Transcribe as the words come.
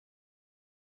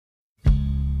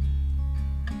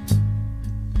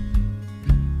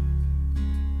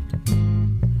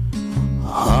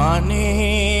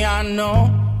honey, I know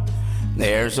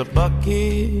there's a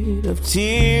bucket of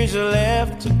tears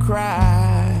left to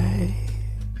cry.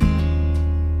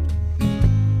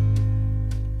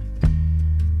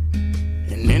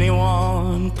 And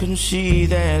anyone can see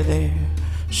that they're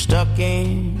stuck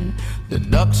in the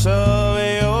ducts of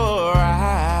your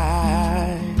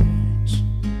eyes.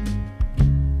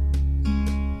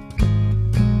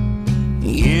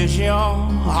 Is your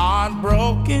heart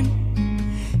broken,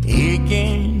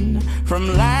 aching from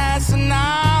last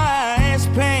night's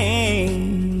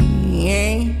pain?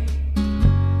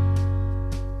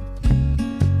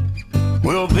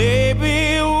 Well,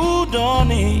 baby, oh,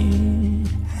 darling,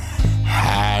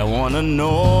 I wanna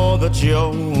know the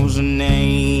chosen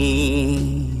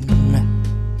name.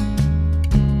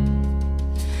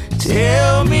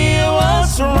 Tell me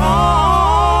what's wrong.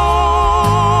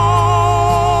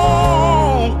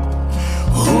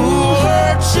 Who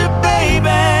hurt you, baby?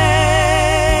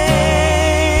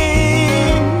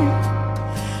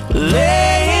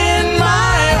 Lay in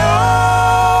my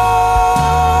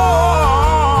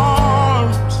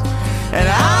arms and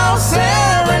I'll serenade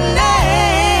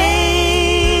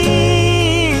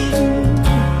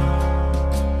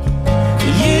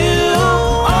you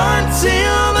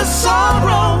until the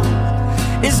sorrow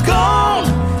is gone,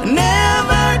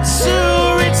 never to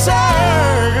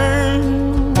return.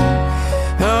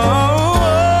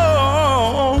 Oh,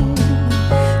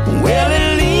 well, at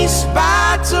least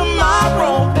by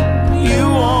tomorrow you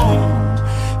won't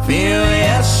feel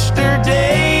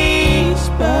yesterday's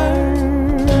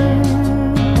burn.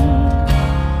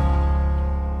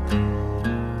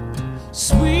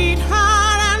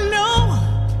 Sweetheart, I know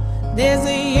there's a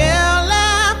yell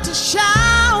left to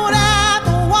shout at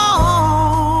the wall,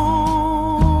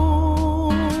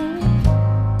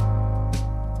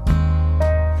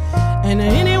 and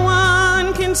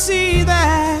anyone can see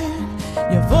that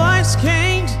your voice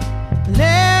can't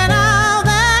let out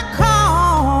that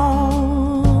call.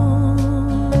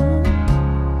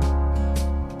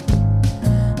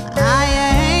 I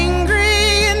am angry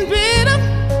and bitter,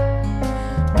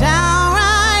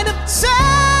 downright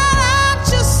upset at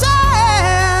yourself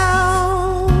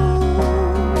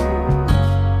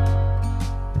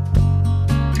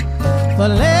for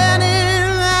letting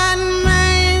that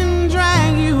man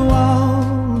drag you all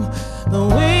the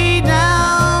way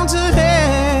down to hell.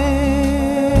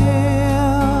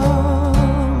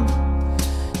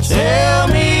 Tell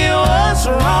me what's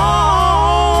wrong.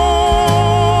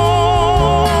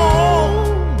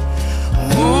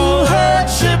 Who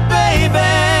hurt you,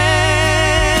 baby?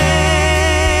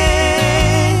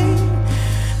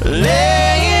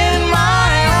 Lay in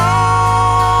my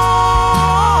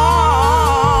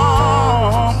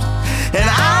arms and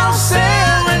I'll serenade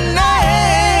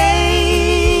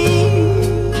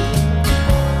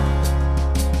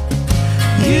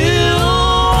you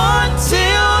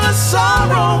until the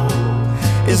sorrow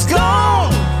is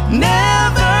gone,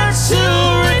 never to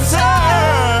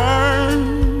return.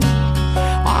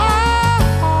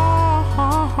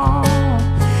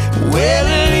 Well,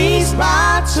 at least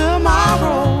by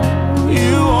tomorrow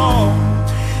you won't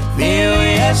feel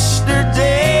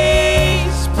yesterday's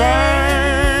burn.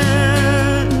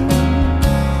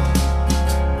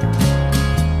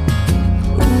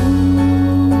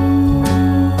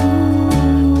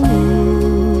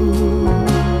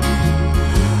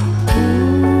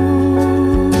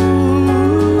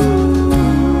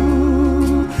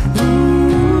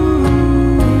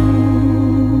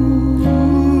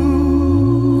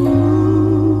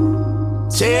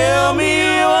 Tell me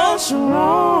what's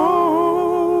wrong.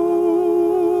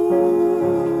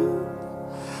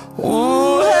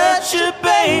 Who hurt you,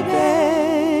 baby?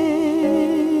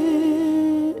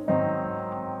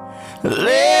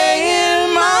 Lay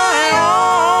in my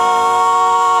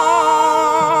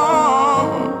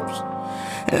arms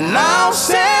and I'll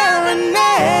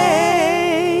serenade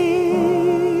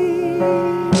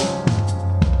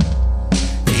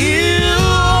you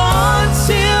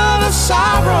until the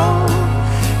sorrow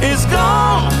is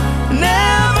gone,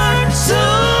 never to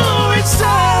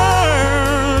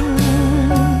return.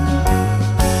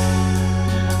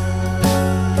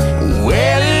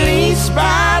 Well, at least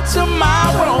by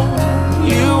tomorrow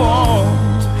you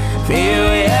won't feel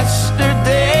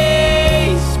yesterday's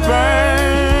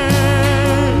burn.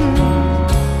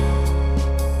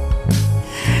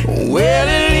 Well,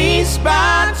 at least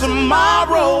by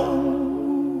tomorrow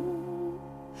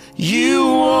you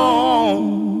won't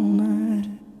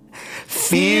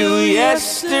feel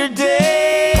yesterday's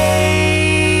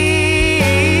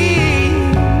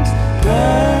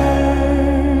burn.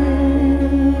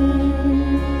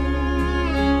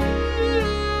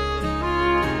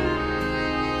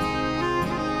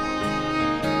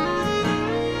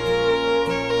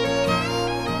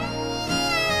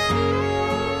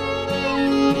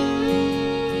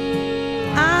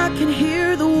 can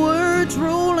hear the words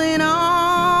rolling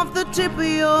off the tip of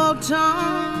your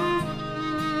tongue.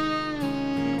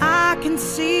 I can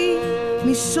see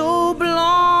me so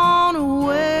blown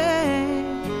away.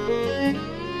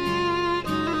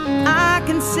 I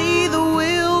can see the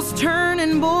wheels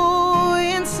turning,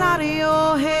 boy, inside of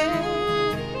your head.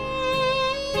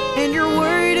 And you're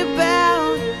worried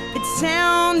about it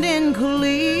sounding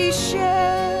cliche.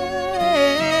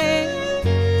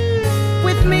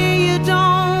 With me you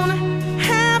don't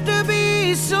have to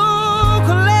be so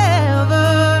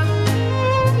clever,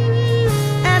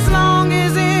 as long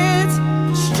as it's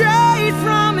straight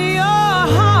from your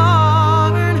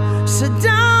heart. So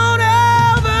don't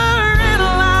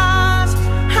overanalyze,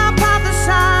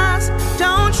 hypothesize,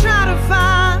 don't try to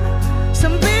find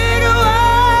some bigger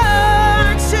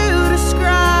words to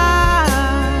describe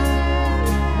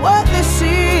what this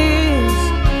is,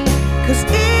 'cause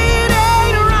it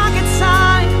ain't rocket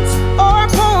science or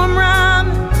poem rhyme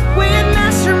with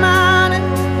mastermind.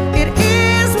 It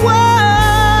is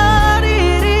what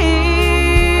it is.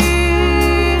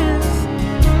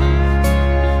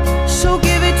 So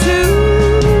give it to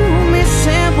me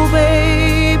simple,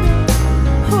 baby.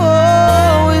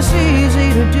 Oh, it's easy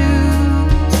to do.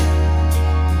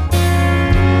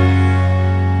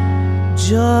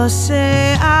 Just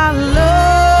say I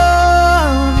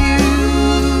love you.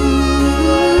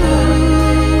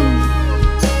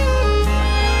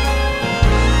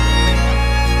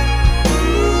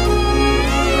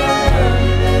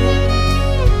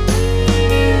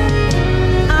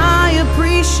 I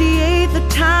appreciate the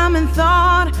time and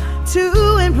thought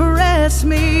to impress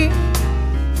me.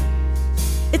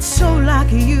 It's so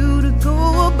like you to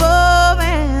go above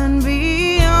and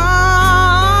beyond.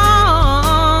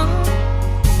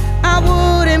 I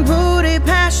wouldn't put it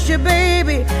past you,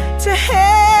 baby, to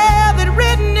have it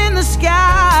written in the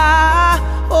sky,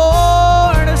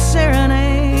 or to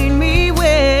serenade me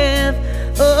with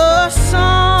a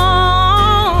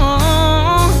song.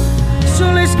 So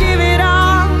let's give it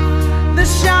all the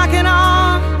shock and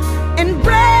awe and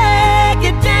break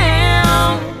it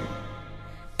down.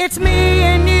 It's me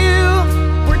and you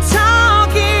we're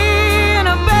talking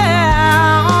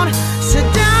about. So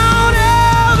don't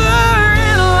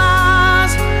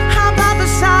overanalyze,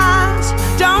 hypothesize,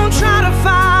 don't try to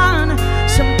find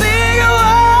some bigger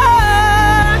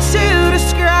words to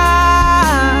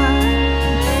describe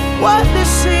what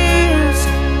this is,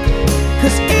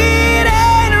 'cause it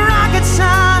ain't rocket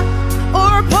science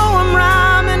or poem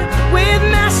rhyming with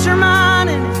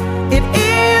masterminding. It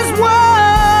is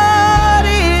what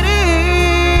it is.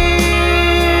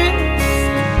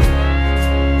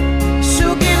 So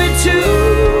give it to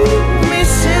me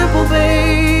simple,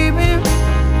 baby.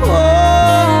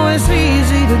 Oh, it's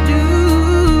easy to do.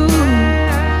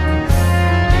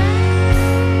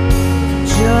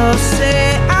 Just say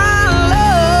I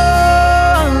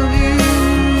love you.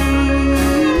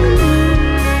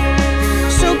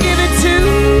 So give it to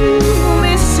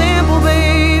me simple,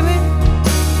 baby.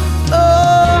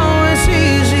 Oh, it's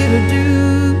easy to do.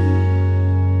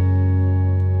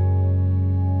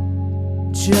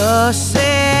 Just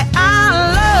say I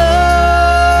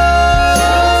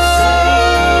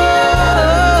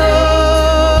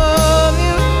love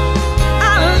you.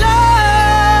 I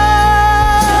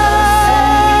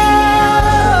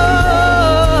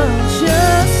love.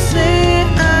 Just say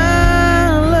I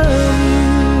love you.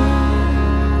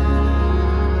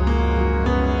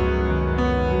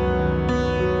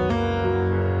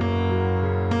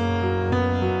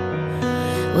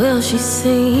 Well, she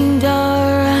seemed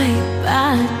alright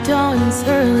by dawn's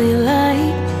early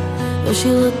light, though she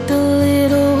looked a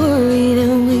little worried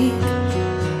and weak.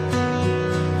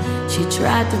 She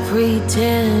tried to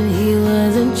pretend he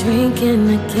wasn't drinking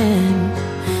again,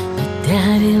 but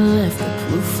Daddy left the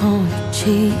proof on her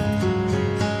cheek.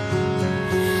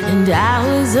 And I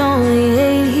was only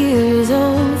 8 years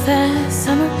old that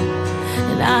summer,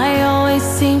 and I always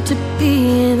seemed to be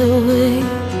in the way.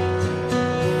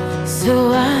 So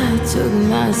I took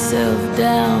myself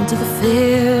down to the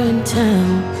fair in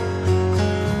town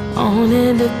on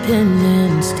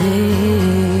Independence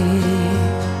Day.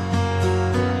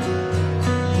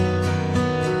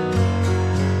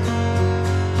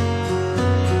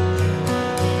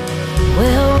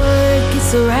 Well, word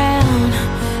gets around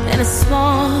in a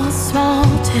small, small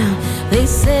town. They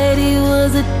said he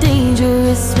was a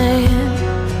dangerous man,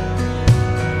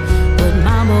 but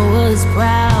Mama was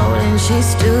proud and she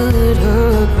stood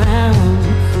her ground.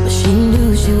 But she knew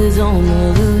she was on the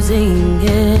losing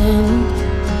end.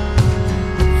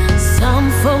 Some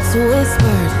folks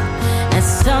whispered and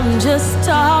some just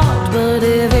talked, but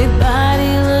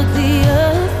everybody looked the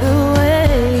other way.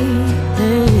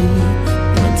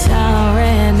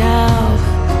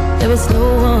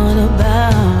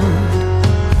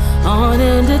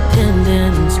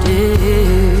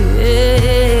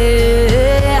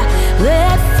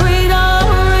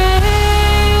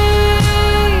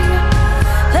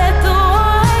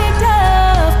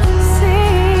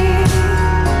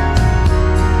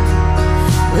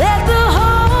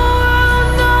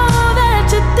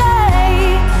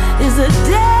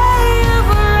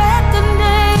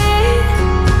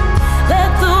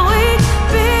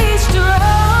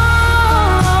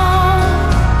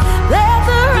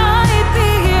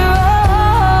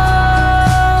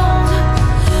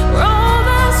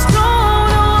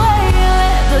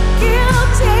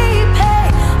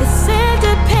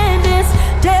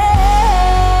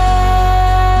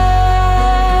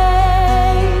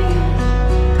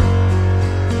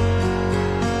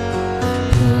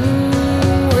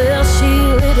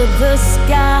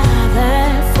 sky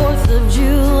that 4th of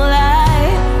July.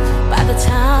 By the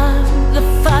time the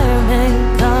firemen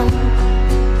come,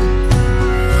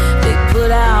 they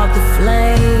put out the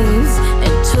flames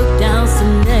and took down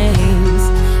some names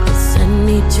and sent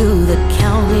me to the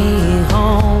county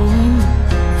home.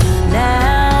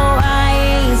 Now I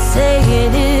ain't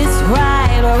saying it's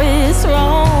right or it's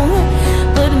wrong,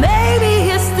 but maybe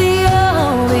it's the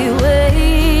only way.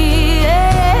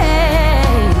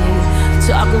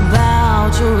 Talk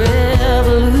about your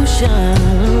revolution.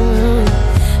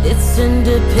 It's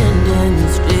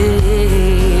Independence Day.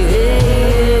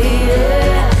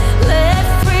 Let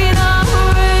freedom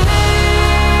ring.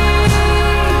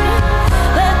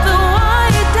 Let the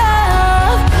white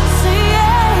dove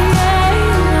sing.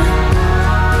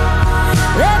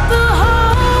 Let the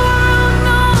whole world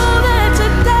know that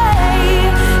today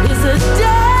is a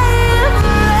day of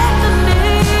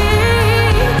reckoning.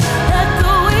 Let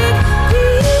the weak be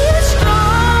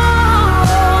strong.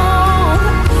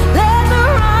 Let the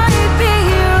right be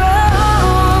wrong.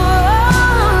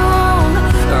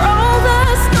 Roll the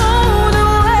stone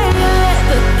away. Let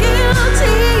the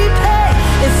guilty pay.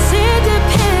 It's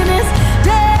Independence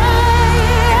Day.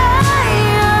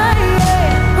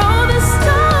 Roll the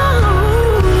stone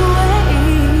away.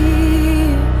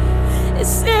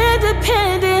 It's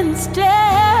Independence Day.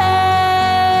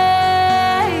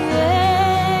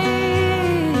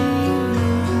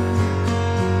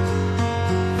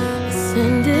 It's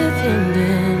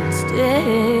Independence Day.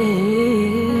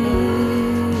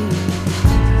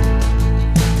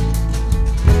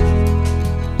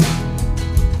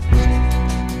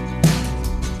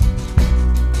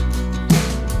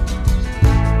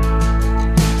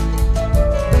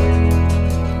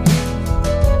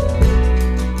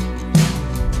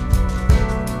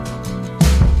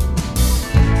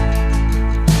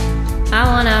 I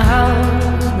wanna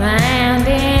hold my hand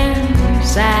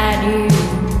inside you.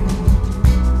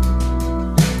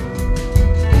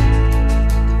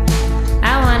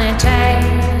 I wanna take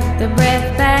the breath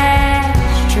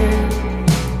that's true.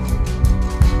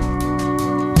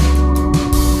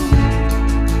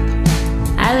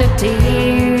 I look to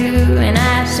you and I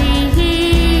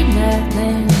see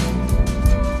nothing.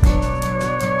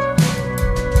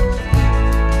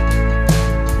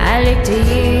 I look to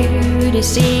you to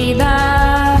see the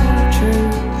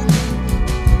truth.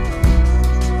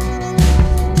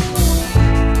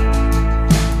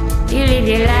 You live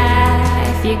your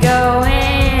life, you go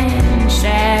in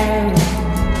shadows.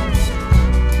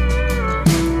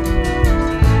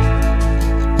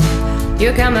 You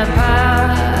come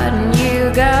apart and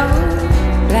you go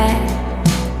black.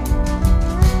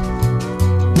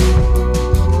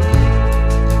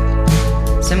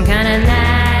 Some kind of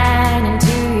night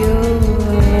into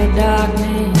your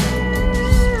darkness.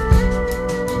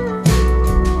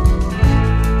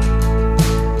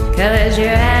 Colors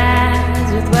your eyes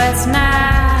with what's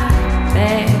not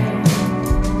there.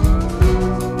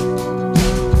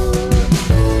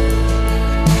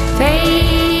 Fade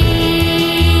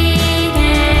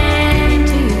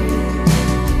into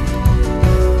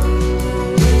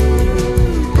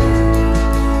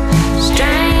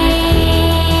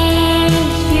strength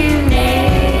you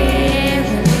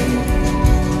never knew.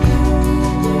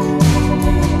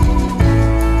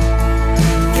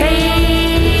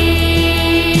 Fade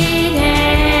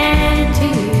into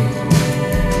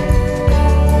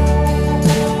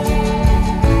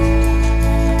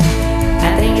I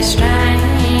think it's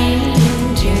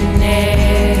strange you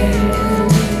never.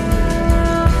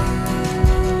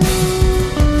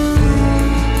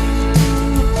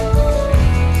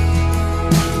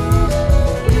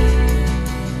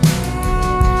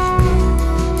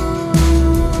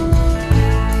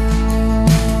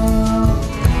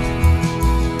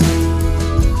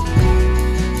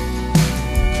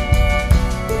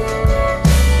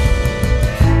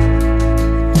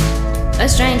 A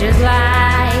stranger's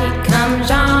light comes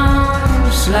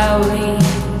on slowly.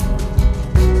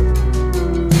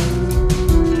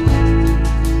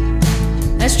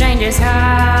 A stranger's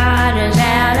heart is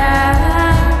out of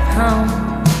home.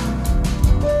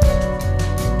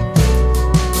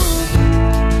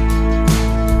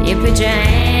 You put your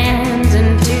hands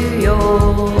into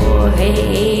your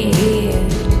head,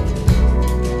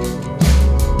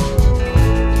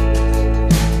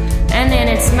 and then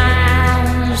it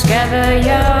smiles, cover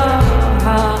your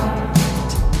heart.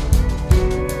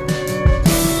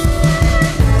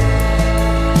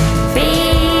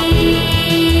 Feed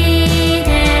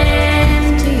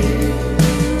into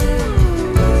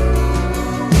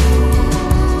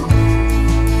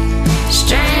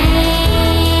strange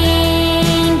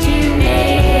you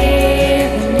never.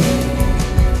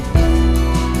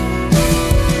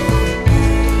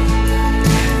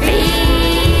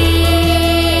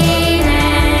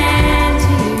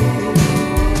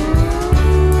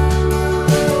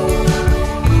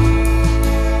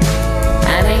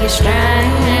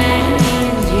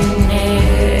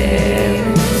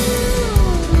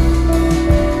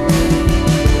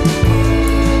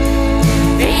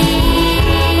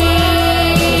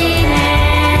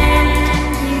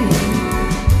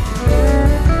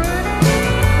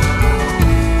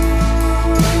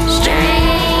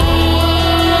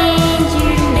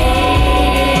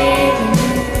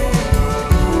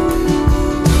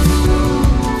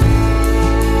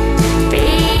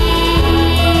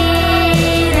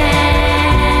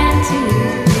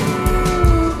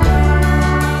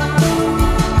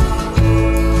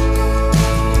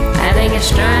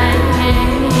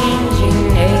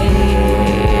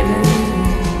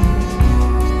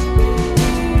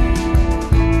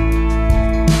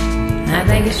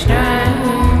 think it's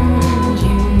strange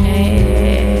you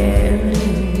never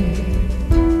knew.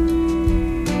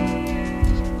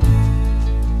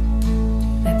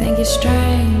 I think it's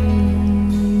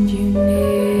strange you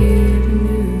never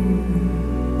knew.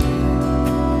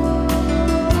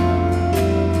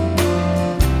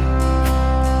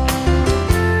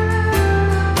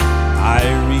 I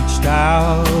reached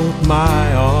out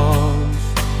my arms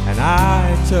and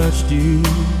I touched you.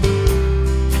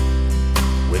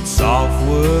 With soft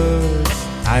words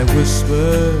I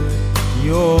whispered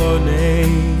your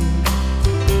name.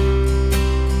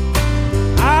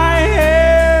 I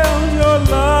held your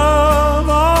love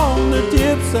on the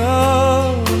tips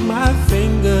of my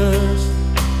fingers,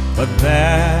 but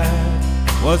that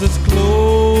was as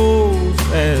close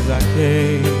as I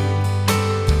came.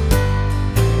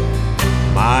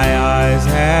 My eyes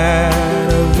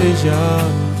had a vision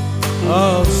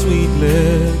of sweet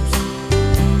lips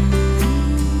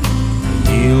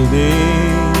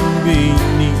yielding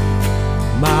beneath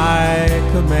my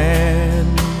command.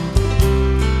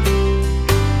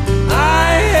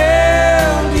 I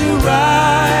held you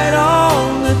right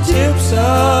on the tips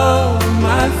of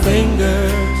my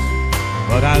fingers,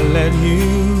 but I let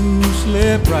you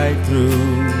slip right through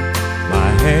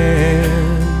my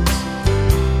hands.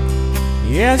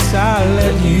 Yes, I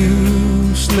let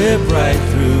you slip right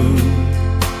through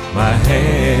my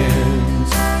hands.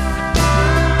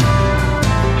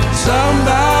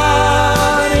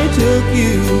 Somebody took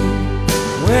you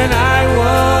when I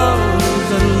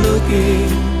wasn't looking,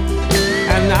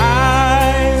 and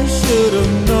I should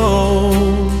have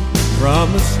known from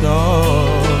the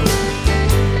start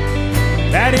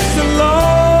that it's a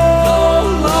long,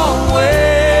 long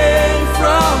way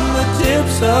from the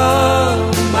tips of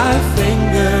my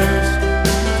fingers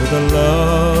to the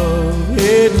love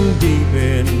hidden deep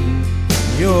in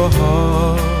your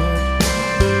heart.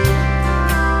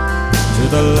 To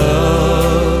the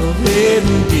love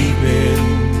hidden deep in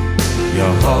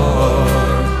your heart.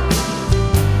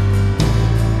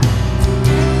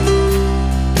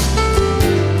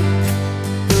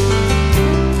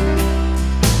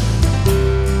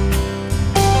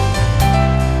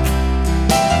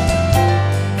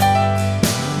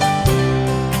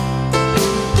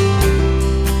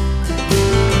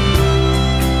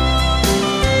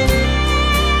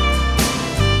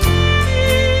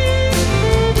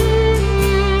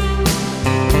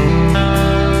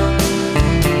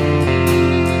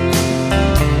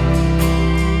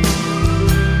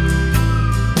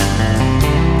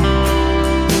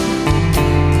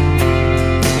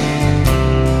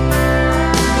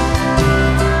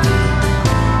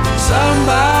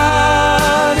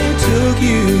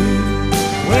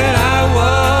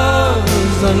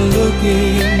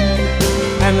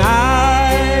 And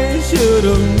I should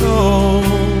have known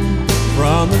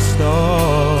from the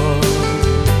start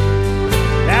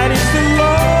that it's a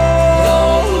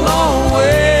long, long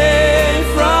way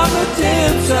from the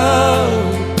tips of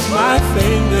my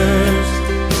fingers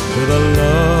to the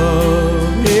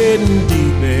love hidden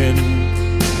deep in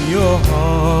your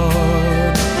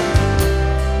heart.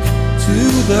 To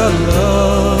the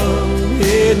love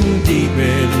hidden deep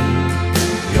in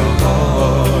your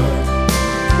heart.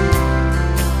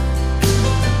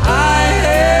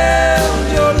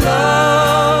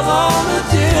 Love on the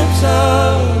tips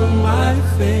of my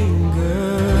fingers.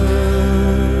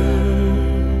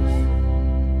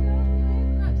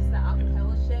 Not just the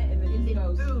acapella shit, and then it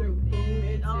goes through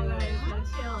into all that.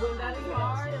 Would that be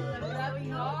hard? Would that be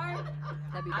hard?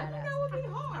 That'd be I think that would be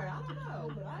hard. I don't know,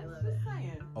 but I was just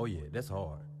saying. Oh yeah, that's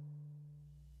hard.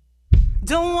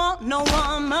 Don't want no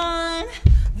woman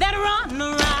that run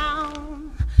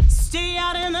around, stay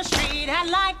out in the street, act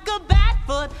like a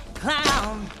barefoot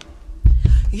clown.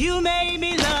 You made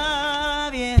me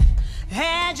love you,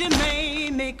 and you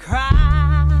made me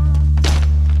cry.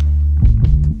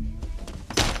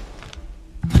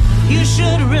 You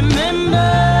should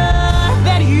remember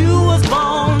that you was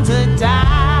born to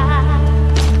die.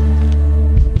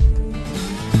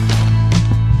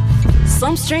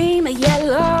 Some stream of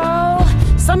yellow,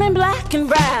 some in black and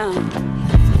brown.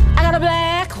 I got a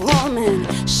black woman,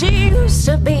 she used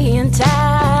to be in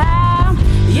town.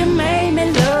 You made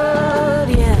me love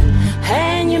you,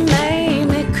 and you made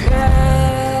me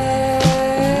cry.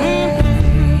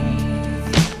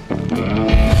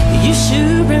 You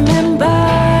should remember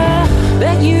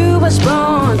that you was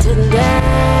born to die.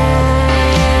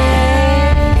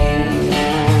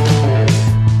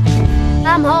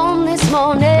 I'm home this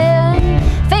morning,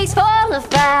 face full of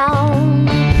frown.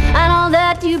 I know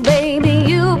that you, baby,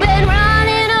 you've been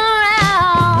running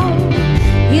around.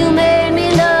 You made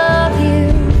me love you,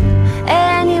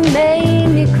 and you made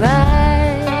me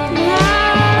cry.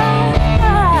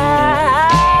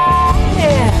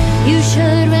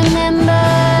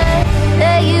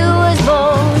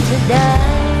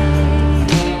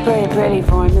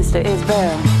 Mr.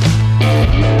 Isbell.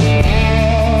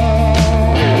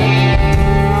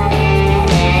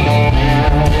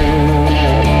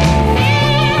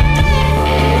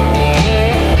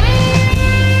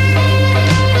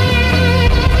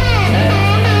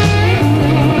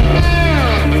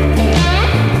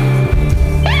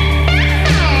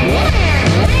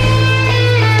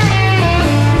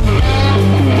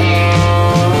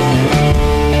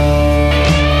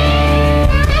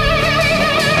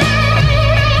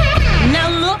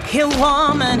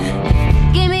 Woman,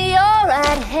 give me your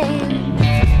right hand.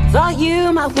 For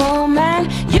you, my woman,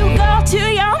 you go to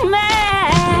your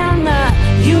man.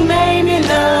 You made me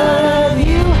love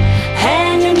you,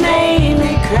 and you made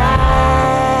me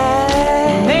cry.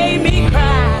 Made me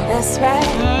cry. That's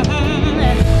right.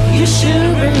 Mm-hmm. You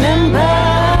should remember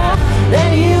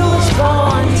that you was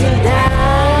born to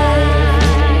die.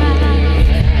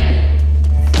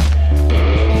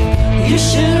 You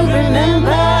should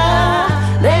remember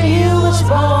that you was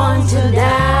born to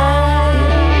die.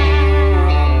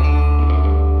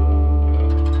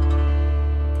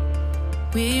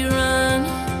 We run,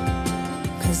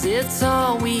 'cause it's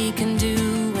all we can do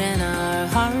when our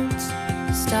hearts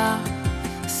stop.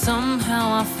 Somehow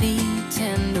our feet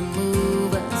tend to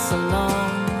move us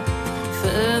along,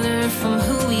 further from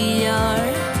who we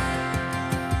are.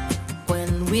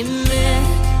 When we met,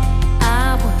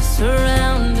 I was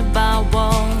surrounded by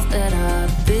walls that are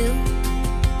built.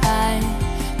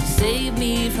 Save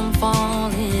me from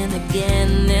falling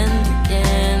again and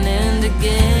again and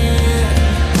again.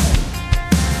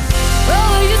 Oh,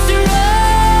 I used to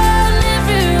run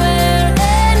everywhere,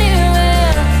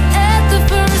 anywhere, at the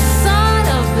first sign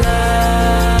of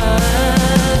love.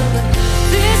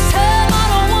 This time I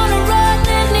don't wanna run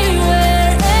anywhere,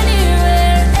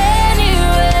 anywhere,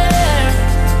 anywhere.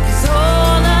 'Cause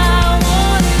all I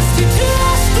want is to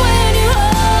trust when you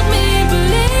hug me,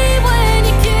 believe when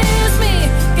you kiss me.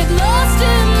 Lost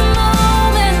in the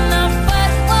moment, I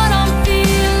fight what I'm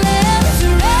feeling.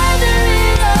 Surrender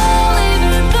it all,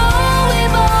 even though we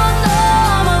both know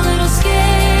I'm a little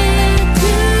scared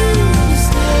to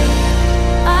stay.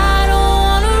 I don't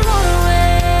wanna run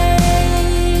away.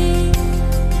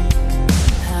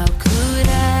 How could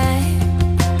I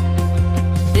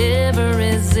ever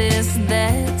resist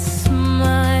that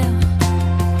smile,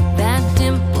 that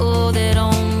dimple that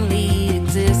only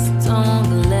exists on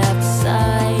the left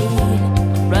side,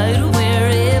 right where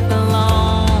it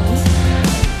belongs?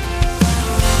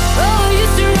 Oh, I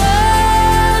used to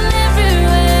run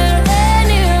everywhere,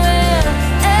 anywhere,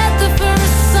 at the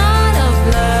first sign of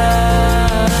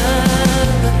love.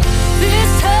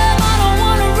 This time I don't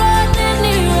wanna run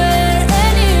anywhere,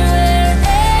 anywhere,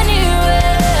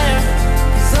 anywhere.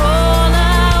 'Cause all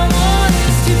I want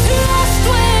is to trust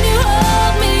when you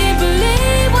hug me,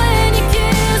 believe when you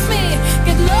kiss me,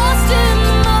 get lost in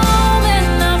the moment,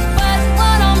 I fight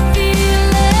what I'm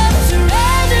feeling.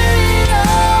 Surrender it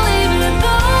all, even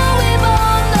though we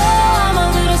both know I'm a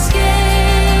little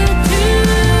scared to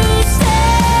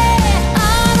stay.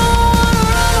 I don't wanna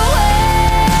run away.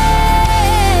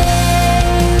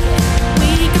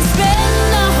 We can spend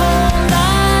our whole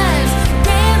lives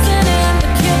dancing in the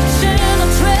kitchen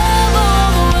or travel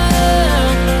the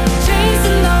world,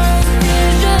 chasing those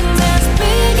visions as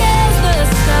big as the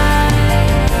sky.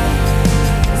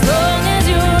 As long as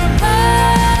you're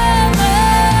by my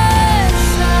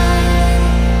side.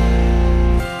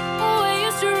 Oh, I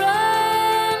used to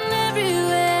run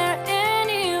everywhere,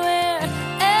 anywhere,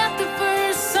 at the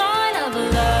first sign of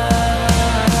love.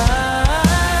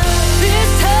 This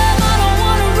time I don't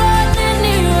wanna run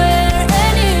anywhere,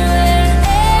 anywhere,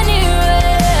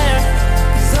 anywhere.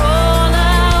 'Cause all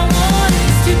I want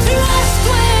is to trust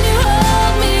when you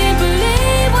hug me,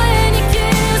 believe when you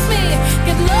kiss me,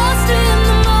 get lost in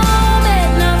the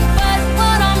moment, I fight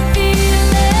what I'm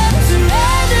feeling.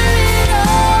 Surrender it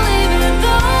all, even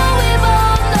though we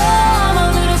both know I'm a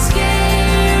little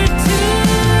scared to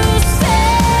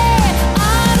stay.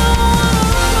 I don't wanna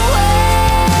run away.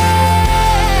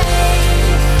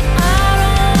 I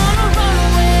don't wanna run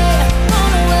away,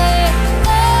 run away.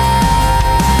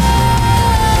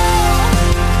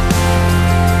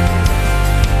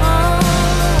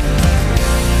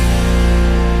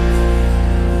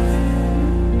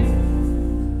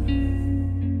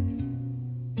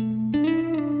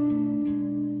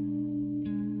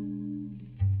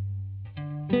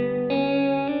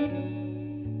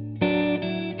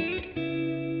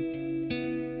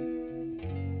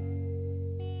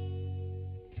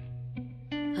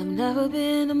 I've never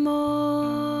been a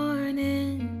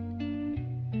morning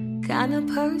kind of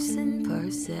person per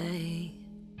se,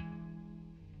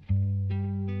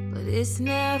 but it's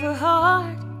never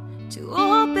hard to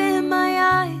open my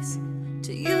eyes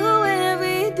to you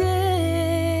every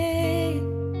day.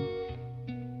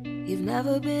 You've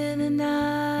never been a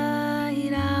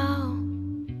night owl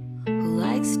who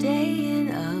likes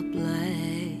staying up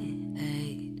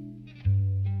late,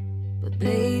 but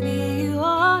baby you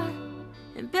are,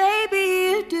 and baby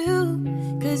you do,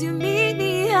 'cause you meet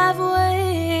me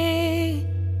halfway.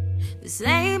 This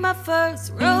ain't my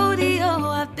first rodeo,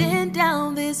 I've been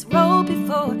down this road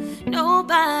before.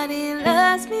 Nobody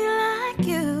loves me like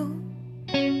you.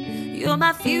 You're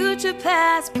my future,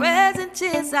 past, present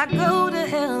tense. I go to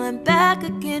hell and back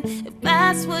again if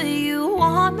that's what you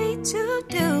want me to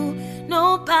do.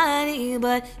 Nobody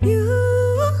but you.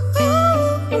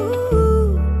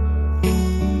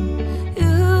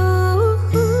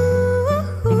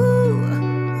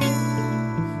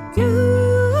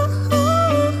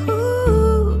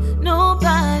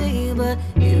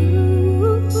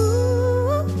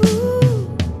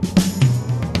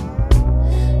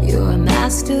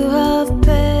 Master of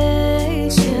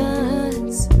patience,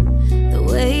 the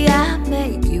way I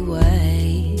make you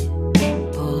wait,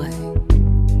 boy.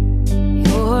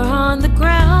 You're on the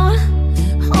ground,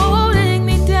 holding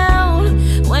me down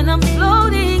when I'm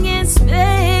floating in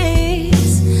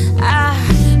space. I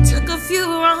took a few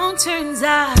wrong turns,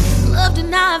 I loved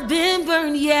and I've been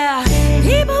burned, yeah.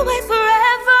 People wait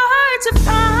forever to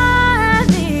find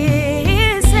me.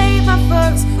 This ain't my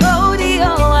first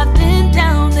rodeo, I've been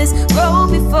down this road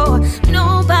before.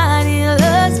 Nobody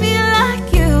loves me like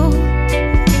you.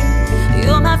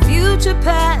 You're my future,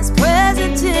 past,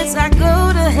 present tense. I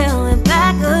go to hell and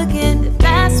back again if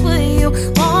that's what you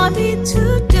want me to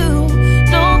do.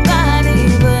 Nobody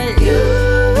but you.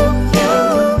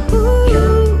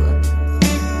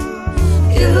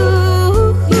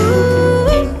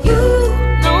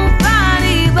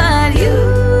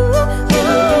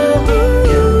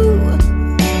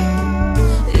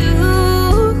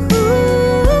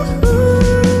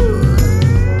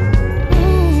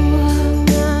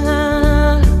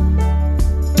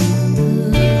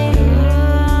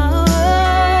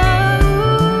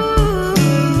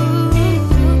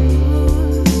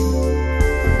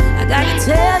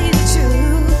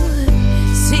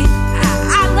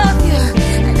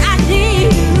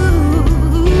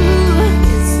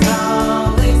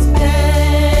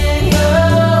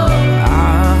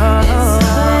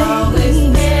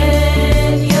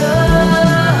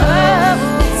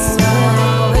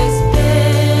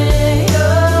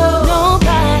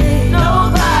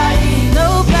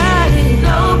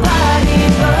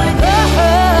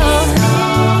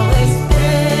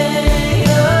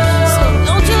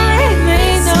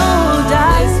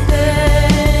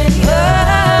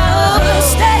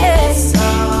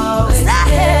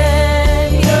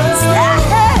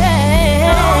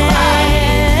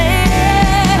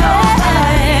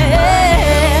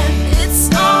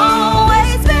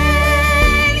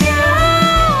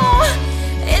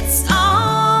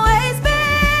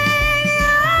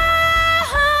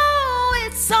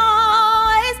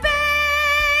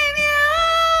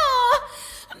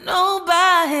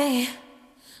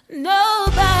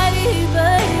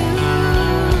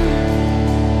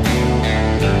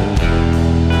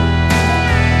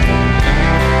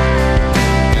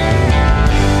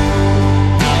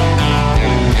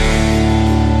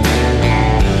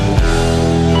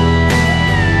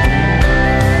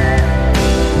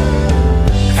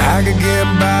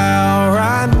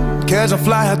 Catch a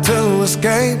flyer to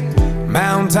escape,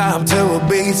 mountaintop to a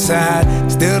beachside.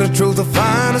 Still the truth will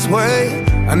find its way.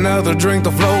 Another drink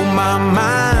to float my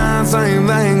mind. Same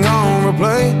thing on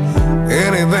replay.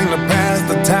 Anything to pass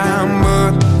the time,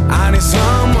 but I need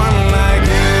someone like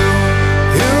you.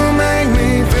 You make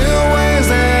me feel ways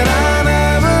that I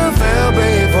never felt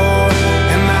before.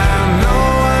 And I know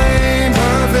I ain't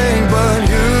perfect, but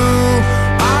you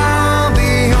are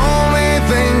the only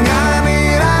thing I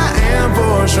need. I am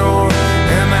for sure.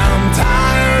 And I'm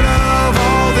tired of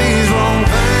all these wrong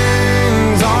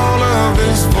things, all of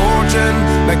this fortune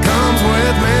that comes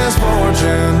with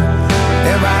misfortune.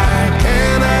 If I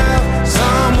can't have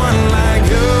someone like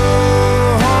you,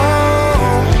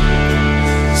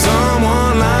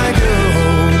 someone like you.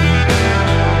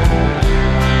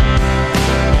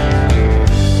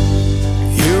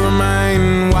 You remain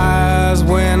wise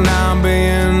when I'm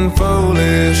being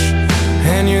foolish,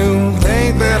 and you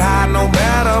think that I know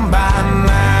better by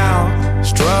now.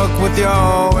 Struck with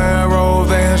your arrow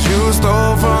that you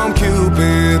stole from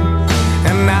Cupid,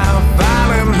 and now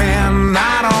violent man,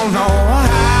 I don't know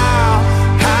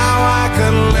how I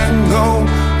could let go,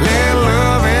 let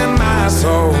love in my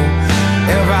soul.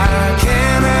 If I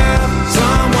can't have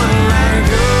someone like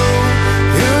you,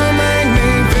 you make me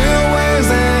feel ways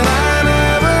that I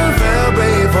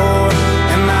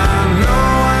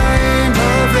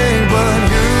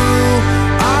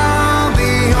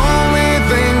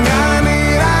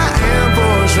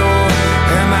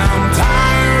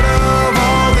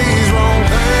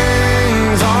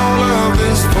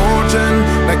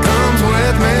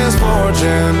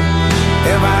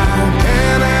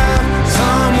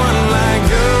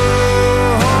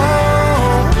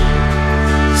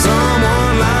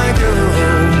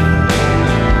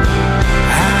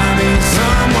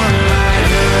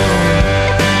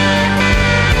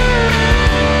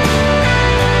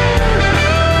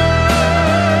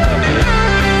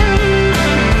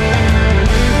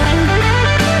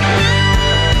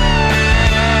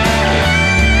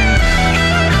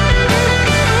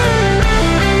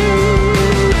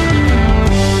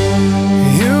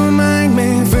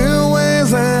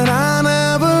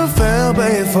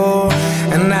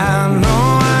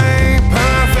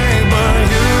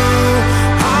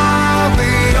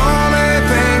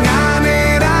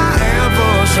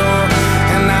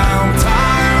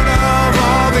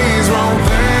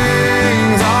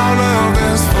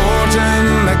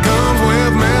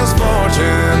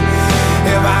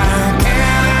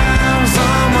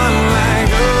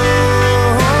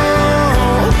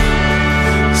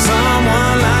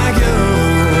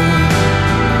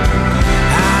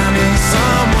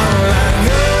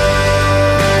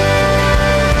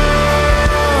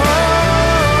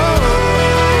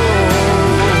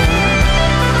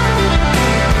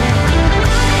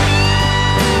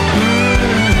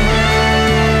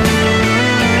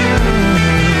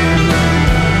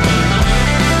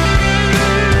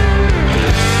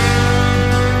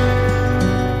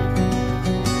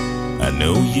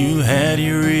had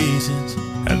your reasons,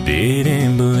 I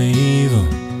didn't believe them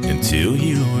until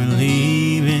you were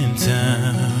leaving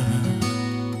town.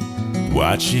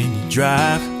 Watching you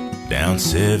drive down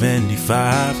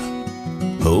 75,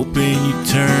 hoping you'd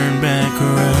turn back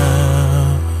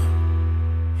around.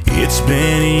 It's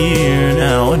been a year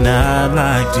now and I'd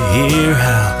like to hear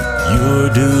how you're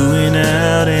doing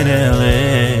out in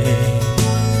LA.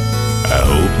 I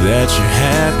hope that you're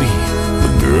happy,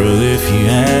 but girl, if you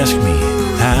ask me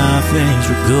how things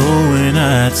were going,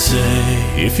 I'd say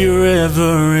if you're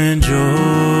ever in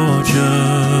Georgia,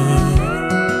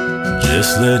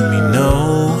 just let me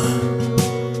know.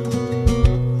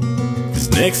 'Cause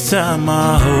next time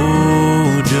I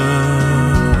hold you,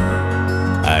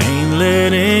 I ain't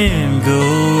letting go.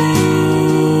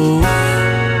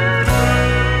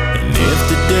 And if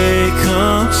the day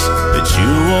comes that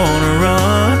you wanna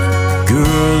run,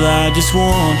 girl, I just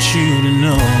want you to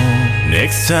know,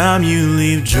 next time you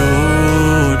leave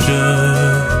Georgia,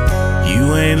 you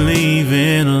ain't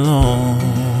leaving alone.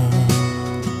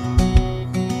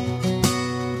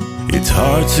 It's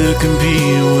hard to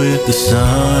compete with the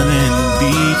sun and the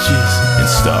beaches and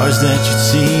stars that you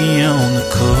see on the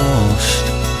coast.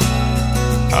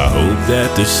 I hope that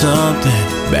there's something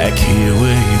back here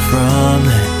where you're from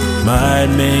that might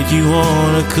make you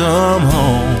wanna come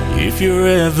home. If you're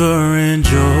ever in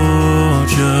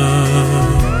Georgia,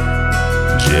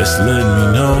 just let me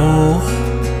know.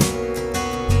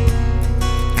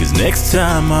 'Cause next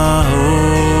time I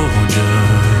hold you,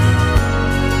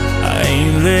 I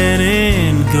ain't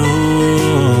letting go.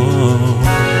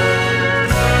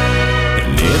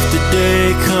 And if the day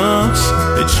comes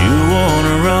that you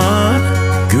wanna run,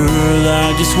 girl, I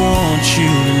just want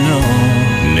you to know,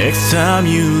 next time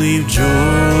you leave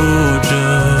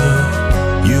Georgia,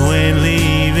 you ain't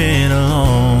leaving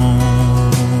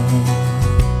alone.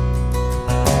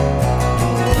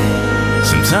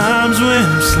 Sometimes when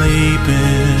I'm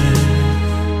sleeping,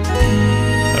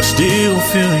 I still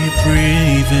feel you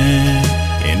breathing,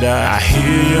 and I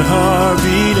hear your heart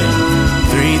beating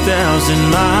 3,000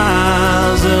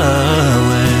 miles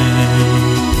away.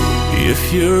 If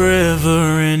you're ever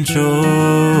in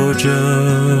Georgia,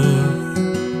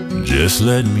 just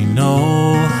let me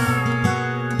know.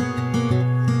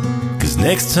 'Cause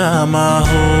next time I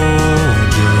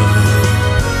hold you,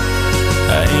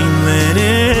 I ain't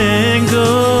letting go.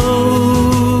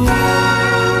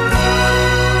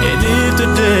 And if the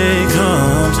day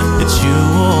comes that you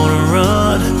wanna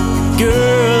run,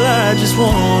 girl, I just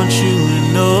want you to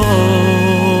know,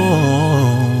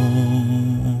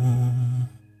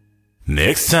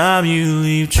 next time you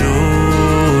leave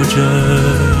Georgia,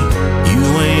 you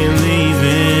ain't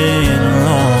leaving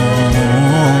alone.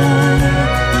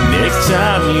 Next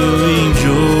time you leave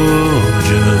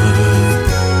Georgia,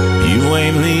 you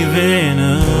ain't leaving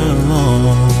alone.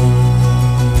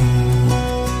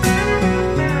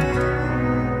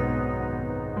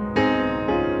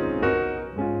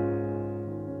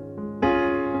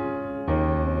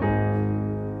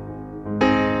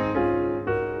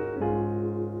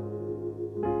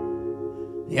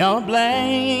 Your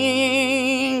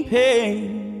blank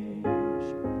page,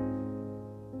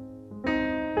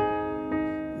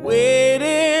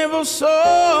 waiting for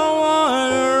someone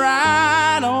to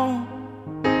write on.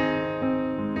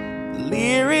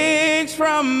 Lyrics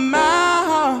from my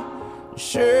heart,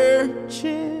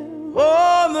 searching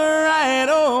for the right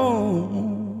one.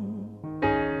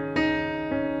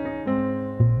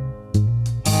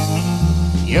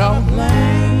 Your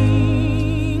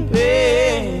blank page,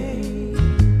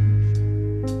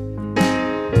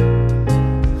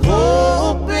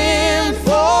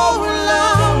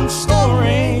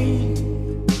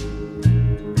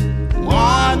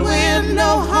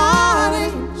 no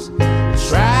heartaches,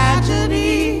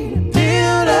 tragedy to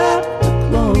build up the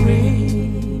glory.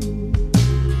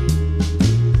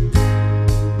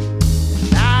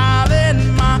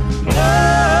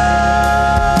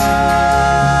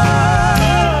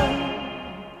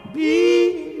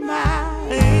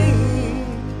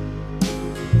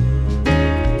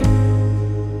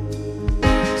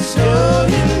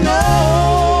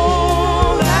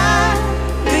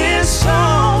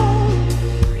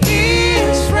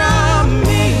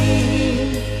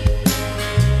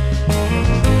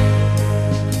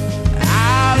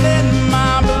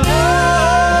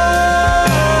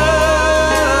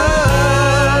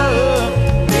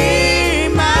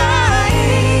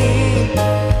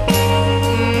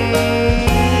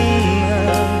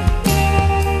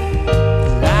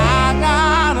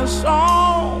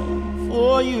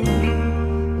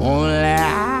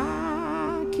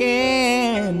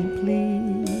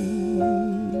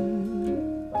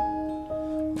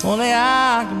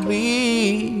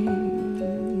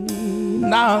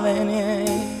 darling,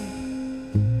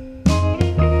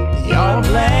 you're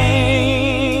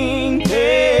blank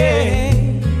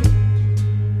page,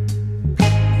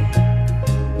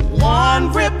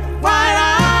 one rip right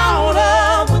out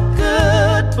of a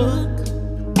good book.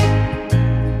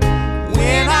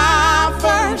 When I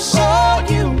first saw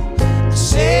you, I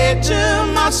said to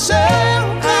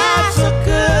myself, that's a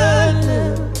good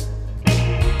look.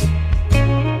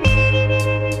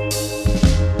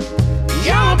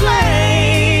 You're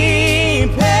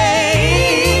blank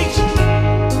page,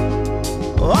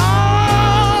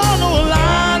 all no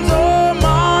lines or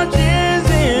margins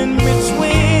in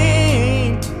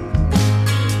between.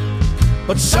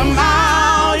 But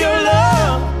somehow your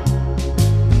love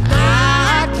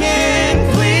I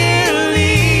can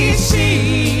clearly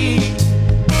see.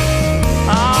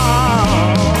 Oh,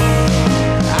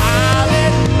 I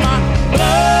let my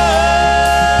love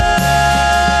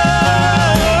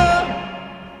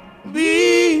be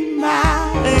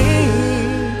mine.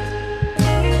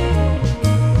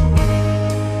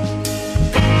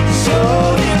 So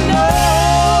you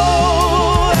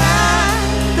know that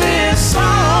this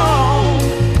song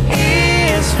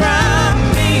is from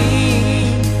me.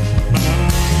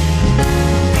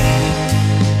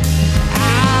 I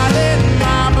let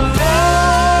my blood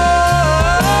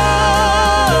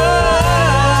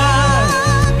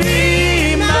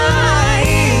be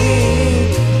mine.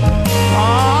 Oh,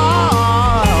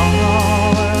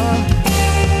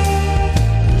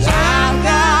 'cause I've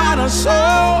got a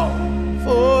soul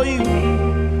for you,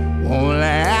 only I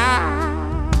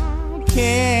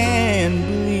can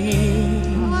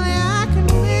believe. Only I can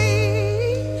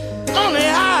believe. Only I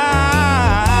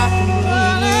can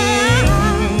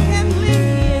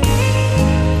believe.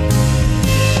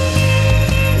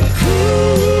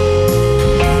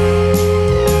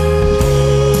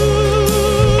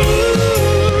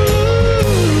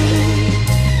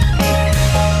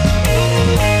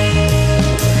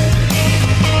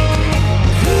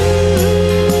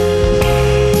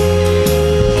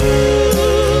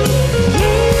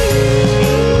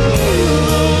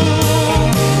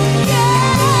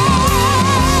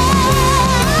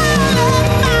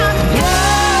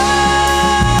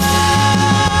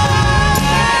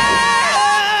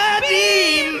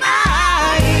 Be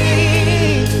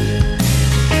mine.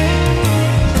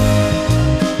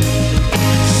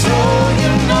 So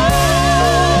you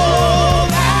know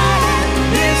that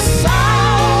this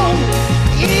song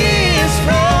is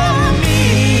from me.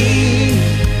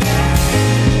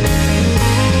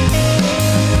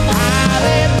 I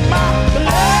let my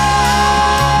blood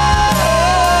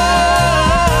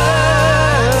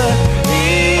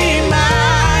be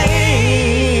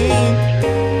mine.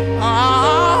 Oh,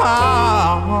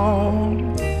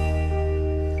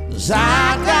 'cause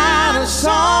I got a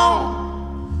song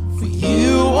for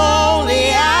you,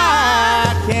 only I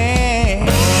can.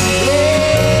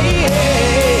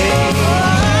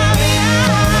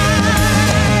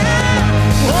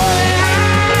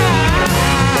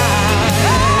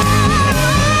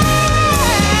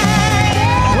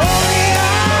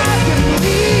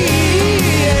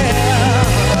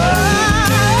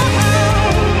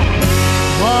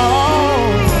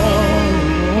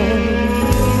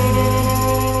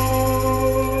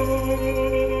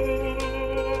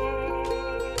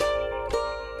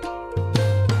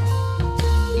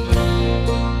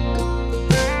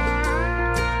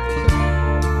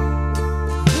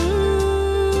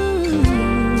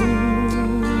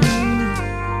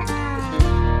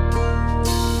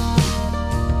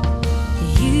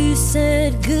 You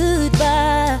said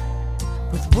goodbye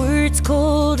with words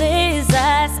cold as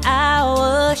ice. I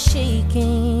was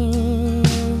shaking,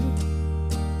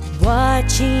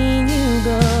 watching you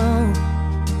go.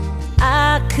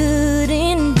 I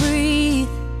couldn't breathe.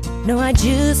 No, I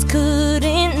just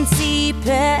couldn't see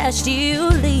past you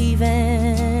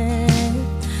leaving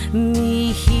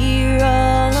me here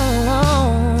all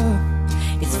alone.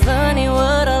 It's funny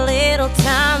what a little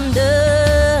time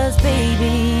does,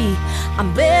 baby.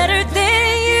 I'm better than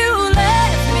you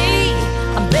left me.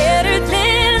 I'm better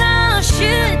than I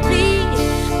should be.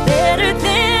 Better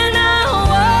than I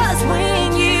was when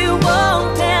you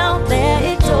walked out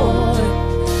that door.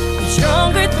 I'm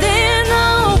stronger than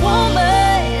the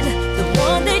woman, the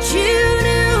one that you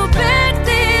knew back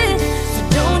then. So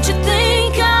don't you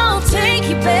think I'll take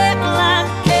you back like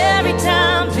every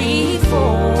time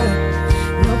before?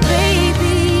 No,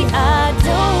 baby, I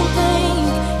don't think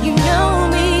you know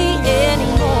me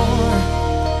anymore.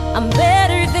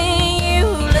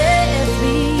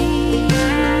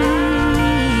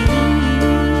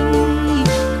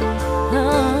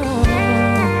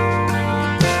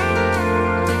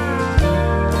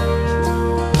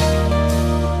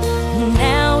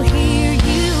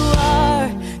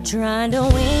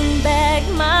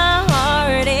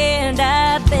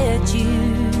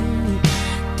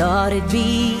 thought it'd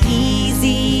be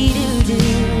easy to do,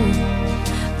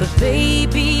 but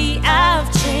baby, I've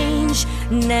changed.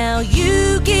 Now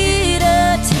you get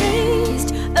a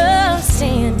taste of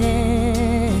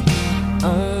standing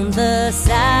on the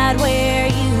side where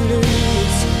you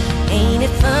lose. Ain't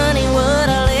it funny what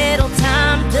a little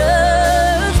time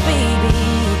does, baby?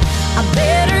 I'm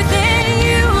better than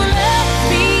you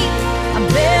left me. I'm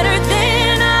better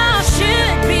than I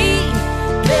should be.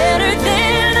 Better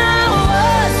than I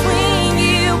was when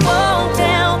you walked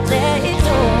out that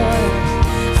door.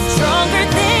 I'm stronger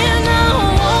than a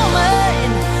woman,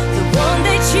 the one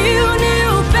that you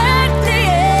knew back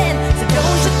then. So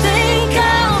don't you think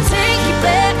I'll take you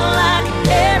back like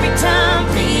every time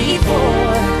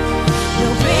before? No,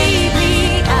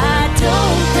 baby, I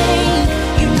don't think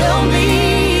you know me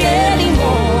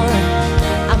anymore.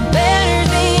 I'm better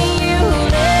than you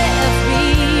left me.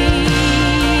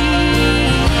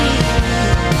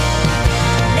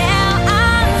 Now I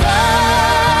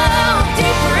love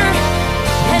deeper,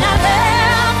 and I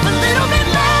laugh a little bit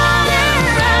louder.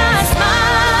 I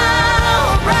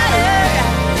smile brighter,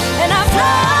 and I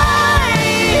fly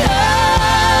higher.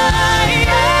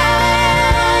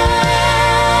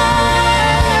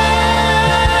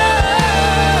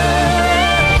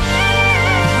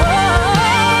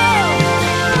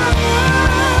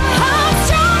 I'm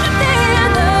stronger than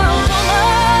the woman,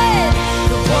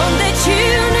 the one that you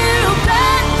knew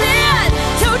back then.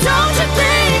 So don't you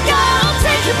think I'll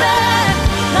take you back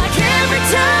like every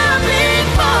time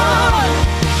before?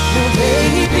 No,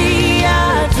 baby,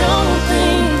 I don't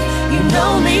think you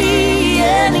know me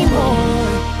anymore.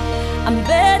 I'm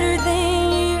better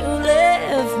than you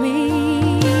left me.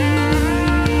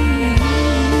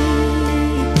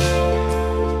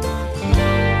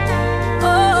 Oh,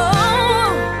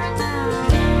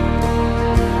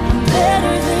 I'm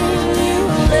better than you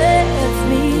left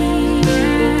me.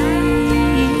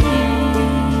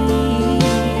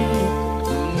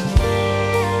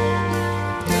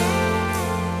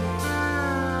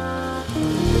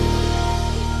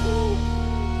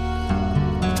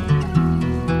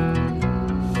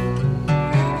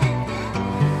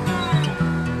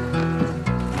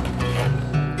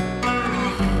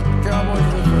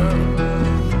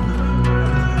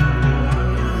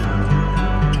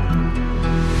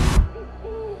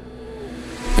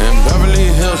 In Beverly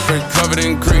Hills, straight covered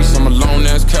in grease. I'm a lone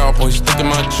ass cowboy, stuck in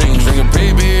my jeans. Drinking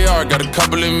PBR, got a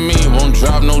couple in me. Won't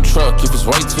drive no truck if it's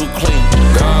way too clean.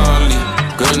 Golly,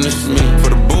 goodness me. For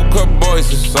the boot cut boys,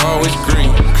 it's always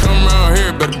green. Come around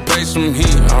here, better pay some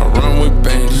heat. I run with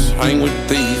bandits, hang with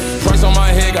thieves. Price on my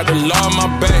head, got the law on my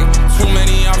back. Too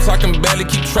many ops, I can barely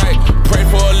keep track. Prayed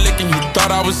for a lick and you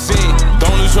thought I was sick.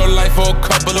 Don't lose your life for a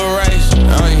couple of rays.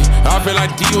 I feel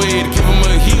like D-Wade, give him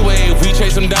a heat wave. We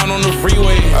chase him down on the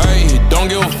freeway. Don't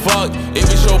give a fuck if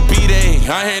it's your B-Day.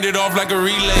 I hand it off like a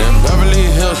relay. In Beverly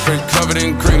Hills, straight covered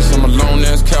in grease. I'm a lone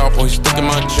ass cowboy, stuck in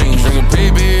my jeans. Drinking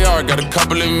PBR, got a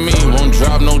couple in me. Won't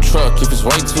drive no truck if it's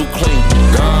way too clean.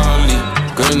 Golly,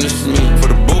 goodness me. For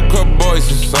the boot cut boys,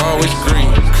 it's always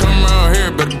green. Come around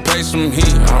here, better pay some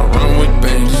heat. I run with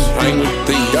bandits, hang with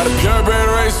thieves. Got a purebred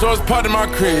race, so it's part of my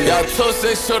crib. Got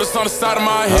 2-6 shoulders on the side of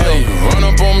my head. Run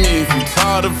up on me if you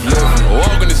tired of living.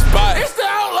 Walk in the spot, it's the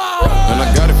outlaw. And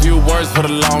I got a few words for the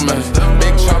lawman.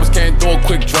 Big choppers can't do a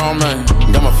quick draw, man.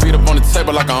 Got my feet up on the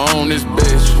table like I own this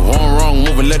bitch. One wrong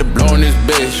move and let it blow in this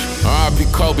bitch. R.I.P.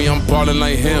 Kobe, I'm ballin'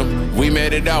 like him. We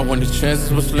made it out when the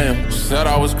chances were slim. Said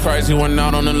I was crazy, went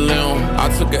out on a limb. I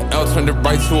took an L, turned it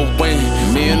right to a win.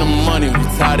 Me and the money, we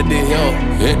tied of the hill.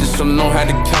 Hit this so know how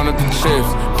to count up the chips.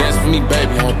 Dance for me,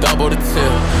 baby, I'll double the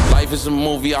tip. Life is a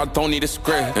movie, I don't need a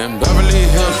script. In Beverly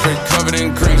Hills, straight covered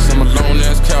in grease. I'm a lone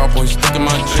ass cowboy, stuck in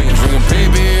my jeans. Drinking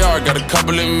PBR, got a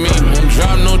couple in me. Won't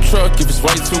drive no truck if it's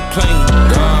way too clean.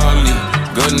 Golly,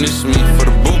 goodness me. For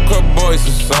the boot cut boys,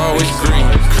 it's always green.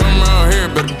 Come around here,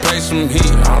 better pay some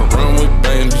heat. I run with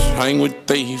bandits, hang with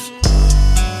thieves.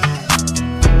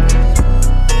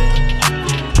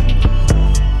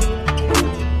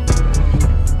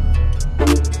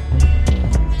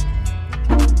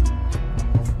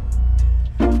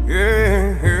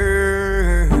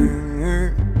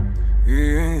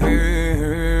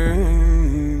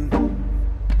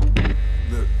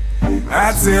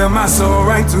 I sell my soul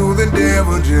right to the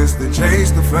devil just to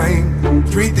chase the fame.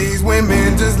 Treat these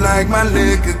women just like my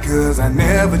liquor, cause I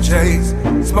never chase.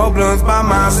 Smoke blunts by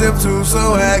myself too,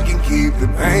 so I can keep the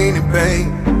pain at bay.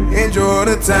 Enjoy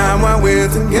the time while we're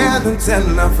together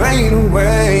till I fade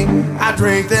away. I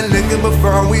drink that liquor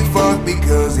before we fuck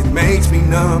because it makes me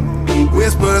numb.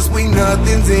 Whisper sweet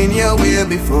nothings in your ear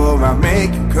before I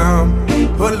make you come.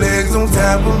 Put legs on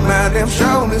top of my damn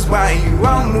shoulders while you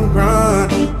on the run.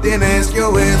 Then ask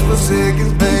your ass for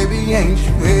seconds, baby, ain't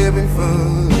you having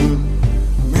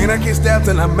fun? Man, I can't stop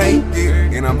till I make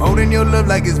it. And I'm holding your love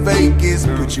like it's Vegas.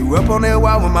 Put you up on that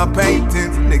wall with my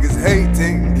paintings. Niggas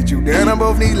hating. Get you down on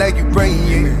both knees like you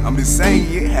praying. I'm just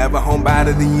saying, have a home by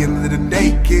the end of the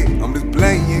day, kid. I'm just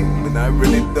playing, but not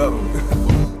really though.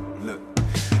 Look,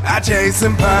 I chase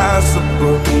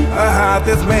impossible. A heart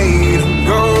that's made of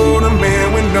gold. A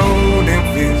man with no damn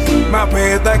fears. My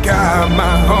path, I got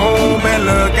my home. And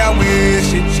look, I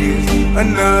wish it just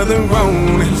another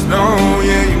rolling stone.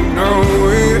 Yeah, you know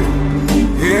it.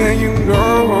 Yeah, you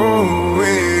know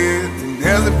it.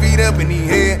 There's a feet up in the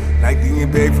air, like the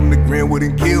impact from the ground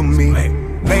wouldn't kill me.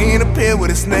 Laying a pair with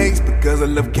the snakes because I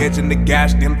love catching the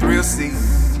gosh damn thrill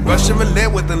seats. Russian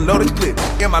roulette with a loaded clip.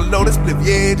 Yeah, my loaded split,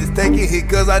 yeah, just take it hit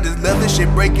cause I just love this shit.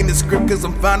 Breaking the script cause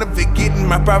I'm fond of it, getting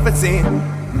my profits in.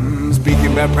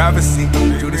 Speaking about privacy,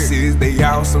 through the cities they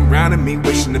all surrounding me,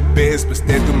 wishing the best, but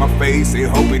stare through my face and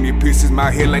hoping it pierces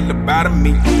my head like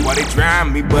lobotomy. Why they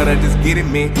trying me, but I just get it,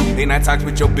 man. Ain't I talked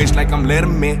with your bitch like I'm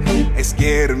Letterman. Ain't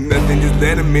scared of nothing, just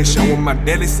let him in. Showing my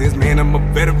deadly sense, man, I'm a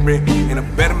veteran and a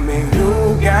better man.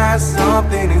 You got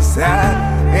something inside,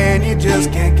 and you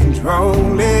just can't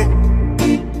control it.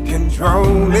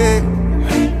 Control it.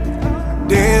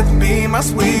 Death be my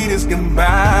sweetest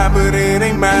goodbye, but it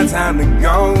ain't my time to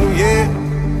go, yeah.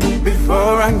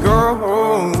 Before I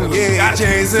go, yeah. I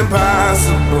chase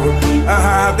impossible, a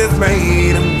heart that's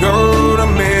made of gold. A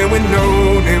man with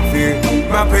no damn fear.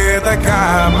 My path, I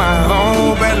got my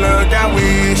home. Bad luck, I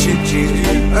wish it just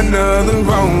another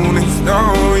rolling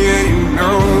stone. Yeah, you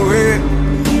know it.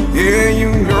 Yeah,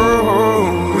 you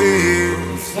know it.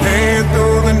 Stand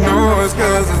through the noise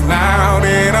cause it's loud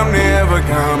and I'm never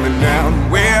coming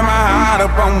down. Wear my heart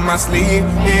up on my sleeve,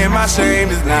 yeah, my shame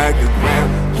is like a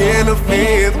crown. Kill a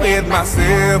faith with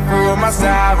myself for my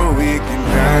side but we can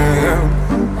drown.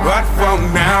 But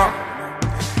from now,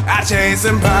 I chase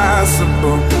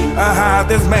impossible, a heart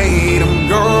that's made of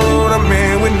gold. A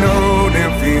man with no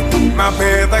damn fear. My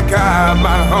path, I got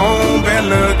my home. Bad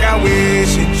luck, I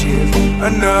wish it just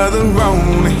another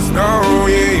rolling stone.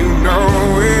 Yeah, you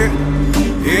know it.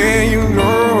 Yeah, you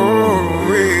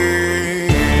know it.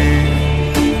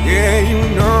 Yeah, you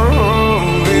know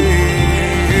it.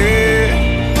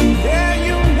 Yeah,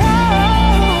 you know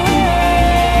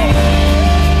it.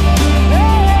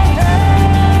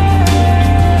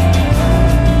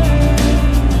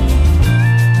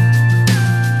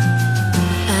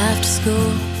 After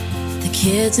school, the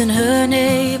kids in her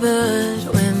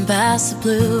neighborhood went past the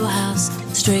blue house,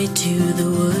 straight to the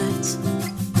woods.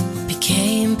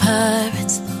 Became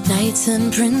pirates, knights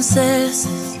and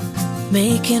princesses,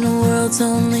 making worlds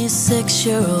only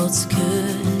 6-year-olds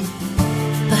could.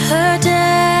 But her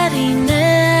daddy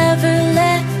never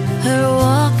let her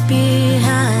walk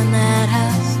behind that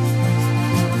house.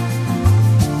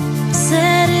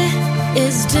 Said it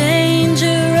is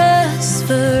dangerous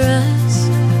for us.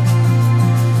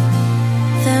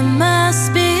 There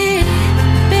must be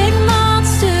big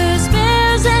monsters,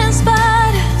 bears and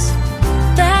spiders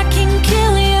that can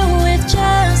kill you with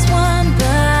just one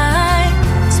bite.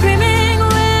 Screaming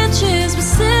witches with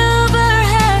silver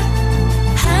hair,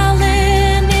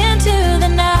 howling into the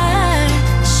night.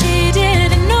 She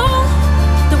didn't know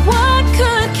that what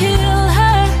could kill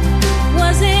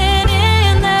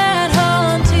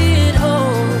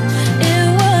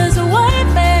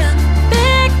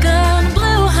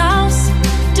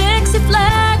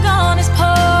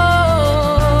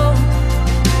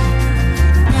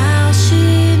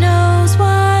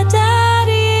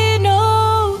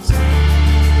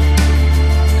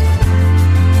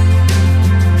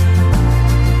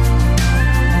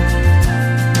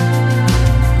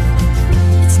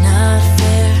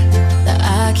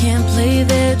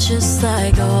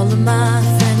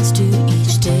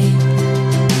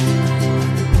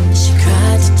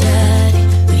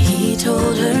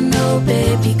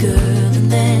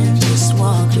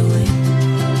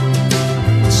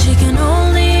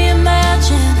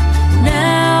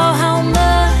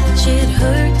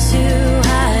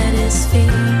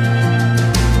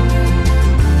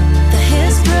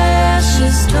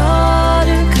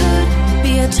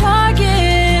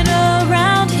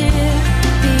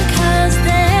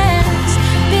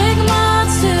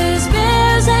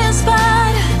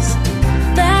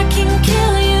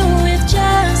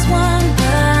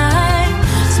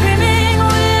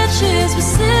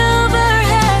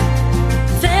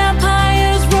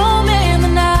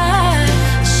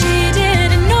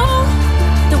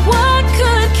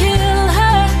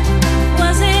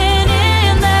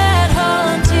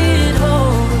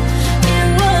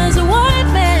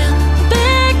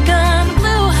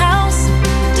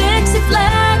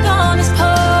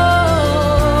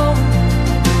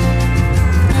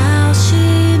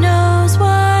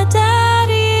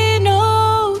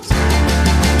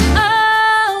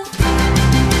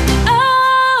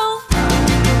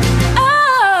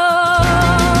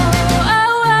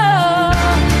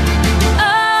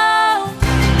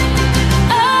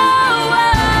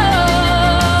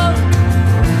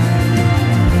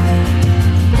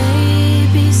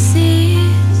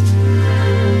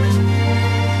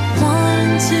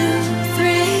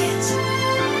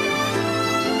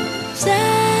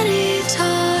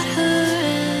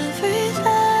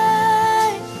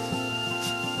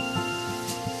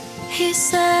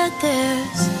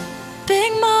There's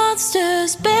big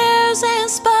monsters, bears and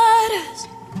spiders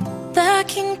that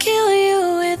can kill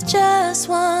you with just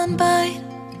one bite.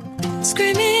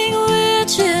 Screaming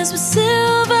witches with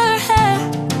silver hair,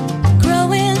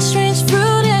 growing strange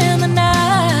fruit in the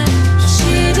night.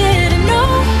 She didn't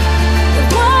know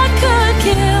that what could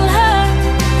kill her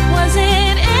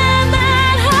wasn't in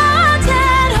that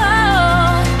haunted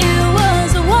hall. It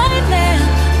was a white man,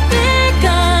 big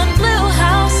gun, blue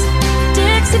house,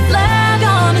 Dixie flag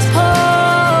on his pole.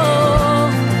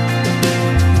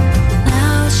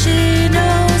 Now she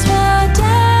knows what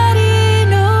Daddy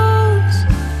knows.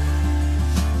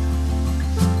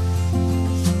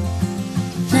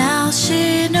 Now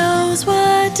she knows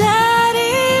what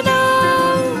Daddy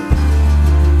knows.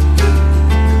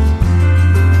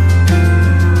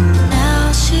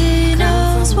 Now she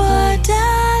knows what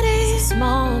Daddy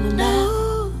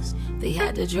knows. They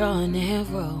had to draw an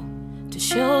arrow to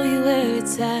show you where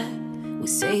it's at. We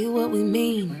say what we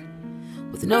mean,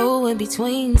 with no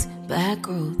in-betweens, back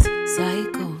roads,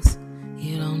 cycles.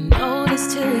 You don't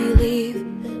notice till you leave.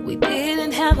 We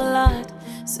didn't have a lot,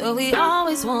 so we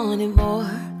always wanted more.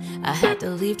 I had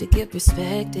to leave to get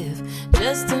perspective,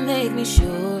 just to make me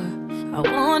sure. I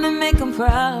wanna make them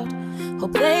proud,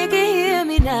 hope they can hear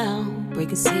me now.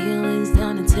 Breaking ceilings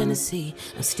down in Tennessee,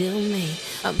 I'm still me.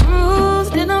 I'm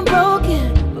bruised and I'm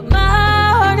broken, but my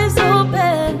heart is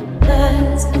open.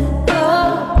 Let's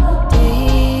go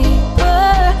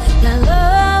deeper. Got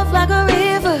love like a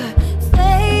river,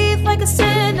 faith like a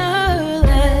sinner.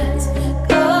 Let's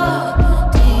go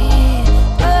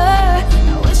deeper. I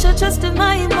wish I trusted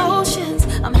my emotions.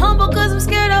 I'm humble cause I'm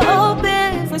scared of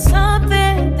hoping for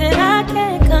something that I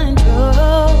can't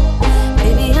control.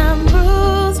 Maybe I'm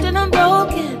bruised and I'm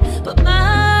broken, but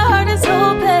my heart is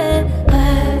open.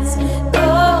 Let's go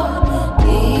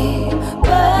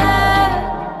deeper.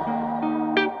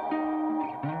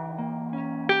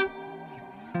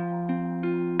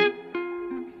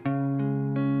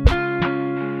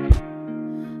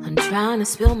 I'm trying to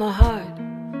spill my heart,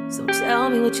 so tell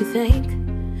me what you think.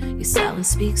 Your silence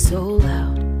speaks so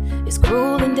loud, it's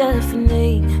cruel and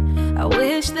deafening. I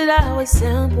wish that I was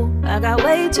simple, I got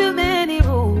way too many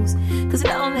rules, cause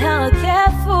I'm hella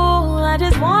careful. I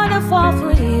just wanna fall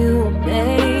for you,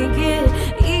 make it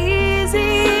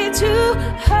easy to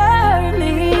hurt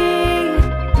me,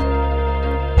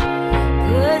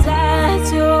 cause I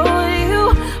told you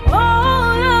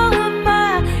all of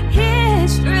my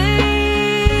history.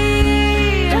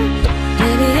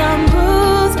 Maybe I'm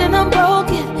bruised and I'm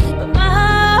broken, but my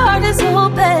heart is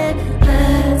open.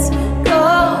 Let's go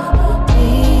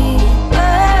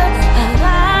deeper. I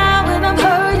lie when I'm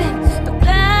hurting, but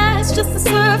that's just the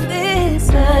surface.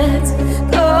 Let's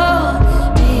go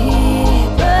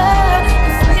deeper.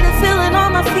 Afraid of feeling all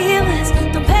my feelings,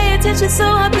 don't pay attention, so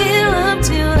I build up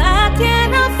till I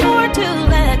can't afford to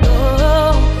let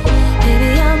go.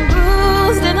 Maybe I'm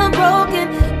bruised and I'm broken,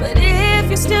 but if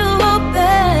you're still open,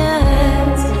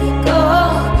 let's go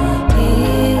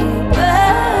deeper.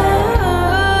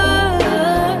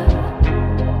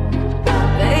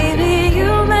 Baby,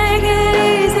 you make it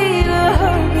easy to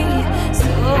hurt me, so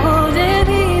damn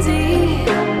easy.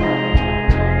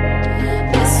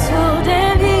 It's so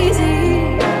damn easy.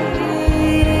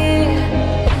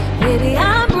 Baby,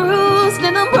 I'm bruised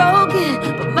and I'm broken,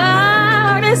 but my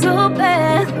heart is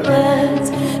open. Let's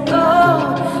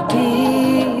go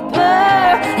deeper.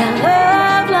 And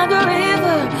love like a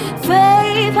river,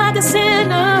 faith like a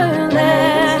sinner.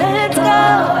 Let's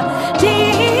go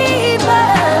deeper. I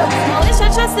wish I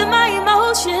trusted my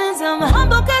emotions. I'm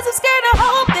humble cause I'm scared of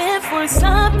hoping for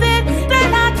something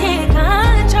that I can't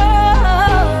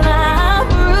control. I'm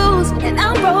bruised and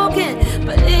I'm broken,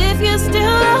 but if you're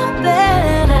still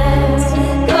open, let's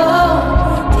go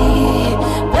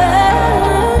deeper.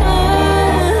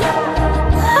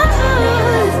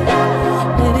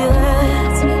 Baby,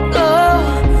 let's go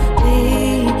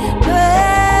deeper.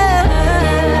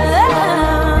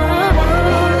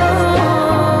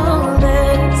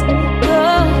 Let's go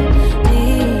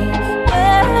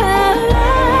deeper.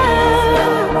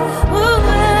 Ooh,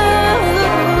 let's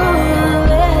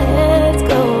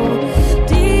go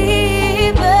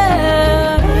deeper.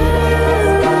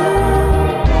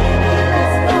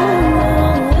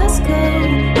 Let's go,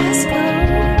 let's go.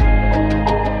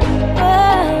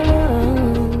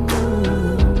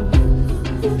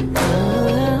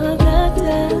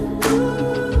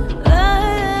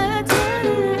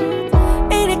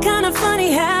 Ain't it kind of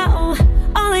funny how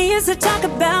all I used to talk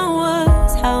about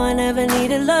was how I never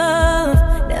needed love,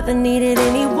 never needed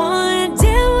anyone.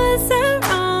 Did was I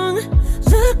wrong?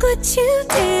 Look what you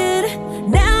did.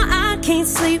 Now I can't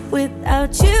sleep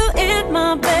without you in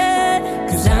my bed.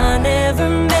 'Cause I never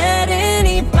met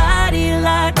anybody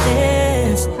like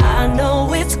this. I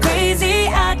know it's crazy,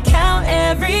 I count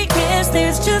every kiss.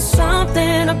 There's just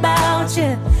something about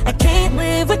you I can't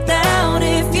live without.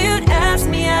 If you'd ask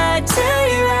me, I'd tell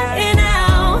you right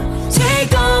now.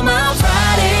 Take all my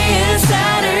Friday and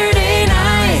Saturday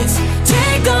nights.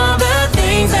 Take all the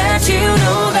things that you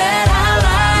know that I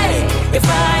like. If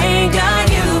I ain't got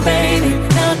you, baby,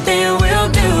 nothing will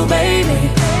do, baby.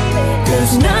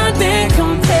 'Cause nothing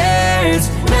compares,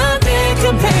 nothing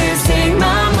compares. Take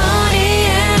my money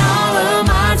and all of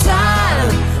my time,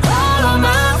 all of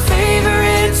my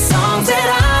favorite songs that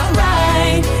I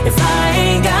write. If I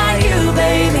ain't got you,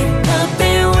 baby,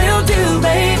 nothing will do,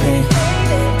 baby.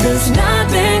 'Cause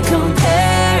nothing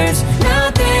compares,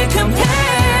 nothing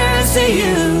compares to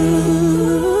you.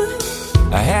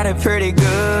 I had it pretty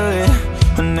good,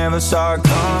 I never saw it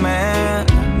coming.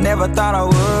 Never thought I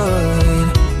would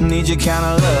need your kind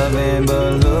of loving, but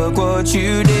look what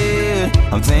you did.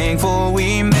 I'm thankful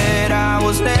we met, I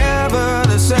was never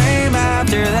the same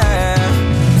after that.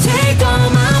 Take all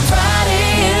my Friday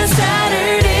and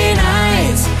Saturday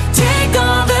nights. Take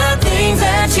all the things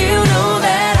that you know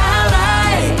that I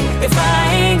like. If I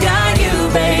ain't got you,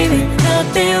 baby,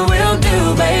 nothing will do,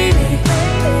 baby.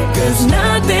 'Cause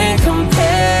nothing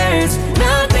compares,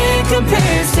 nothing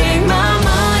compares. Take my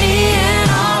money and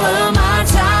all of my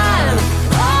time,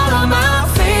 all of my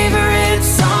favorite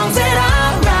songs that I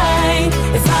write.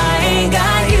 If I ain't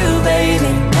got you,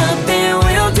 baby, nothing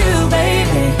will do,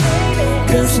 baby.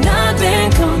 'Cause nothing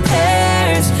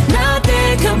compares,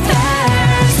 nothing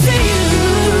compares to you.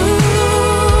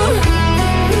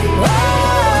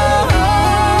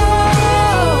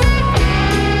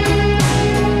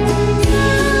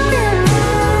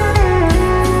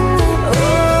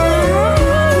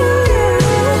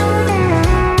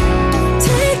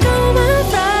 Take all my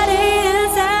Friday and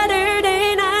Saturday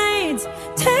nights.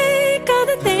 Take all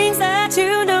the things that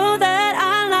you know that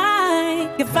I like.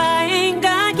 If I ain't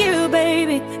got you,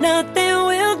 baby, nothing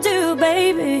will do,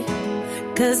 baby.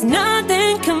 'Cause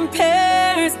nothing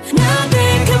compares,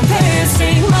 nothing compares.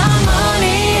 Take my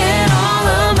money and all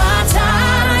of my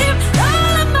time,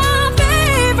 all of my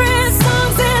favorite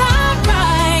songs that I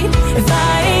write. If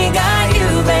I ain't got you,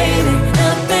 baby,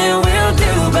 nothing will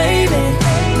do, baby.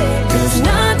 'Cause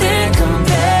nothing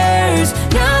compares,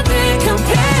 nothing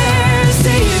compares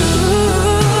to you.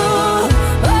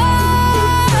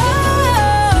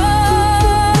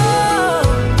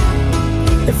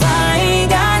 If I ain't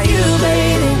got you,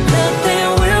 baby, nothing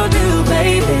will do,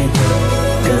 baby.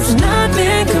 'Cause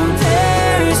nothing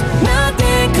compares,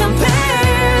 nothing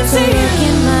compares to you. Look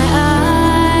in my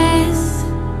eyes,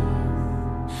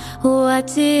 what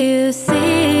do you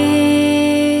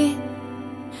see?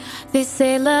 They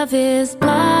say love is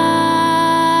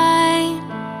blind,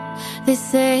 they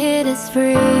say it is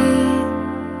free.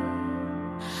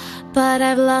 But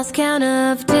I've lost count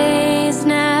of days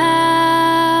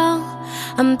now,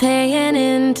 I'm paying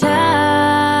in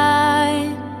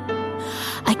time.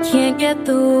 I can't get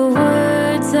the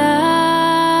words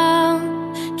out,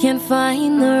 can't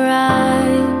find the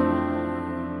rhyme.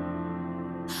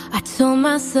 I told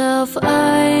myself I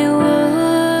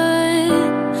would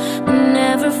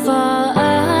never fall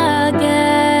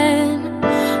again.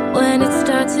 When it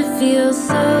starts to feel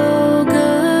so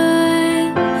good,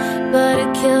 but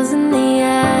it kills in the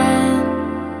end.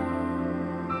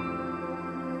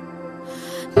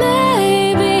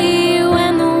 Maybe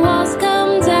when the walls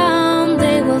come down,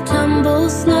 they will tumble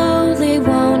slowly,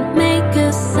 won't make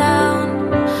a sound.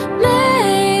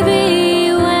 Maybe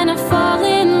when I fall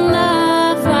in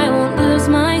love, I won't lose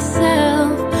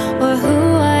myself or who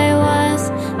I was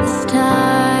this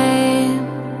time.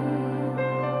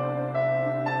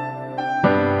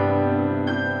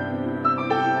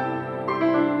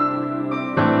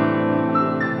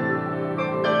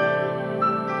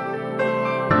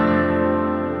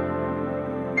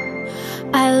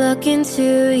 I look into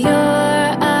your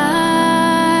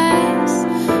eyes,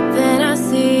 then I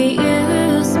see you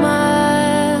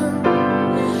smile.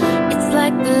 It's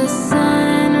like the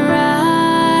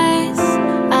sunrise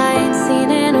I ain't seen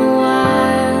in a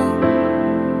while.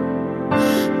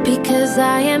 Because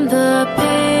I am the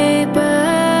paper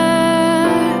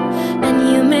and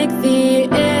you make the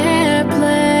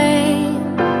airplane.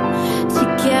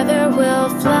 Together we'll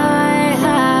fly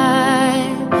high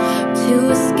to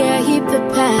escape the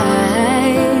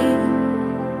pain.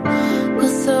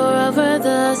 We'll soar over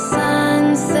the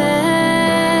sunset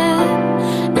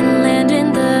and land in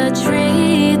the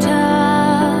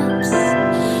treetops.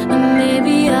 And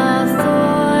maybe I'll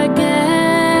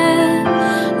forget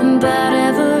about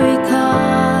every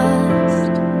cause.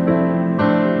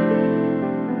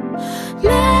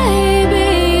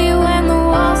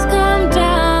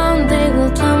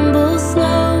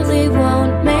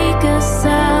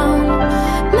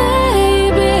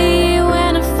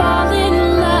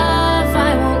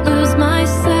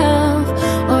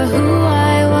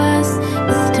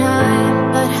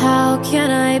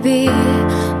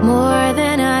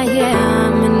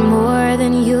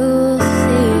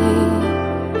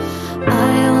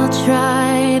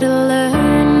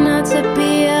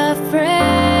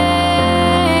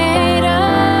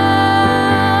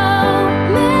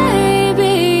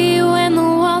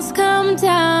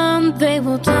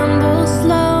 will tumble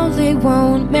slowly,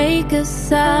 won't make a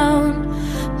sound.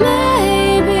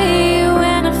 Maybe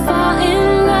when I fall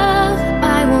in love,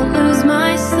 I won't lose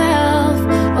myself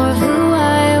or who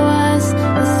I was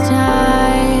this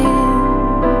time.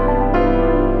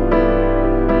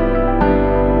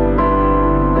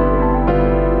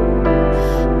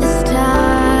 This time.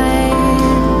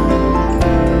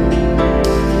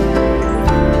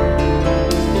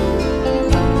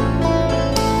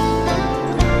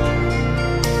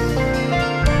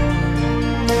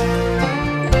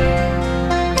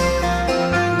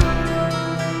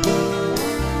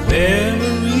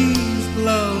 Memories of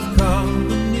love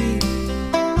company,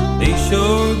 they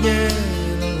sure get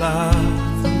a lot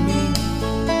from me.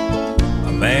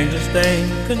 A man just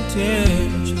ain't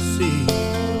content, you see.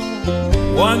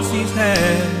 Once he's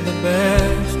had the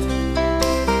best,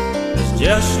 there's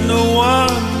just no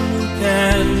one who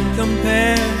can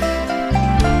compare.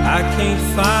 I can't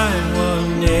find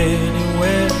one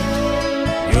anywhere.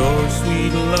 Your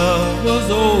sweet love was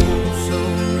oh so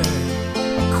rare,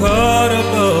 cut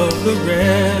above the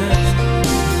rest.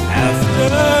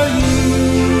 After you,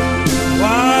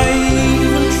 why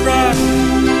even try?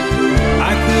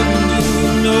 I couldn't do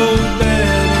no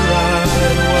better. I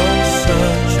was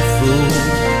such a fool.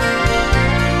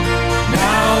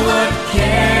 Now what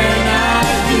can I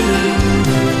do?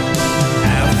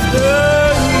 After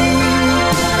you,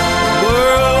 the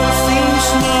world seems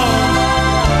small.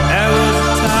 There was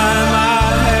a time I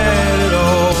had it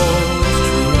all.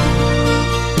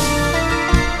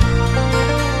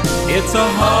 It's a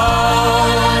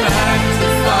hard act to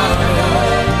follow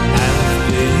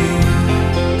after you.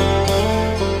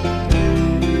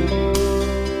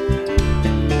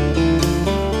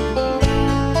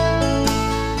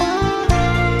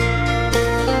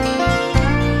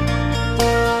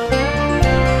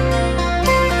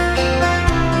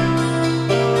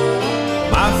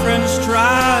 My friends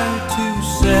tried to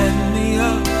set me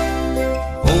up,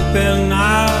 hoping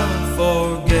I'll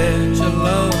forget your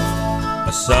love.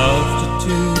 A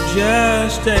substitute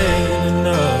just ain't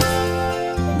enough.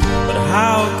 But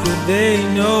how could they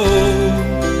know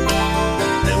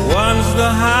that once the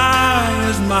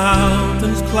highest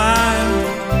mountains climbed,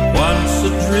 once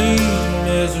a dream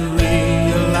is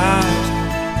realized,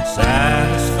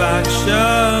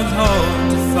 satisfaction's hard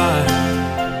to find.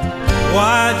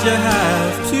 Why'd you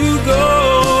have to go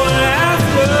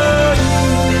after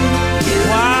you?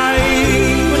 Why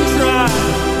even try?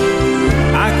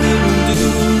 I couldn't do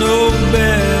no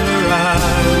better. I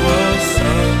was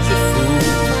such a fool.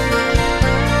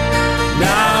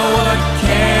 Now what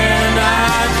can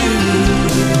I do?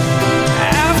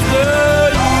 After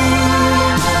you,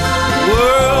 the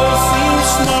world seems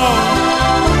small.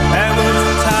 There was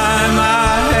a time I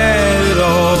had it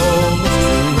all.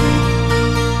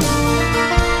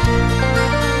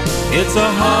 It's a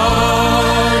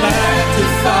hard act to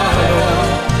follow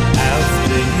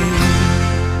after you.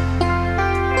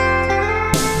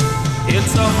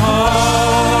 It's a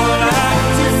hard act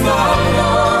to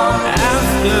follow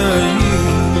after you.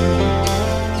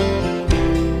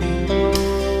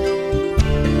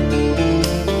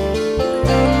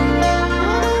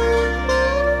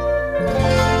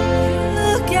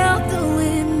 Look out the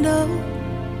window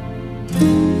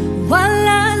while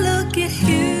I look at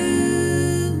you,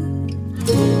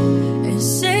 and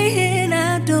saying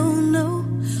I don't know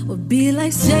would be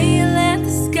like saying that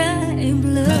the sky ain't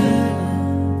blue.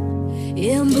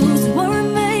 Yeah, boots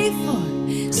weren't made for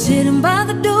sitting by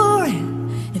the door, and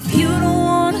if you don't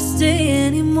wanna stay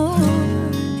anymore,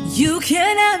 you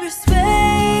can have your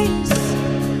space,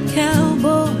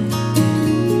 cowboy.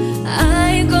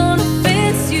 I ain't gonna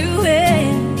fence you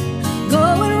in,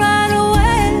 going right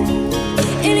away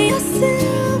in your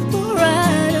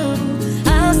Silverado.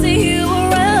 I'll see you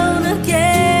around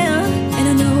again, and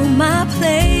I know my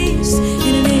place,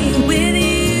 and it ain't with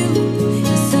you.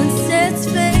 The sunset's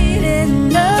fading,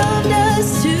 love does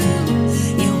too.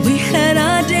 Yeah, we had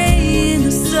our day in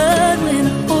the sun when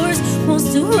a horse wants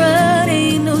to run,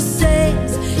 ain't no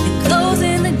sense in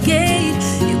closing the gate.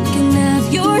 You can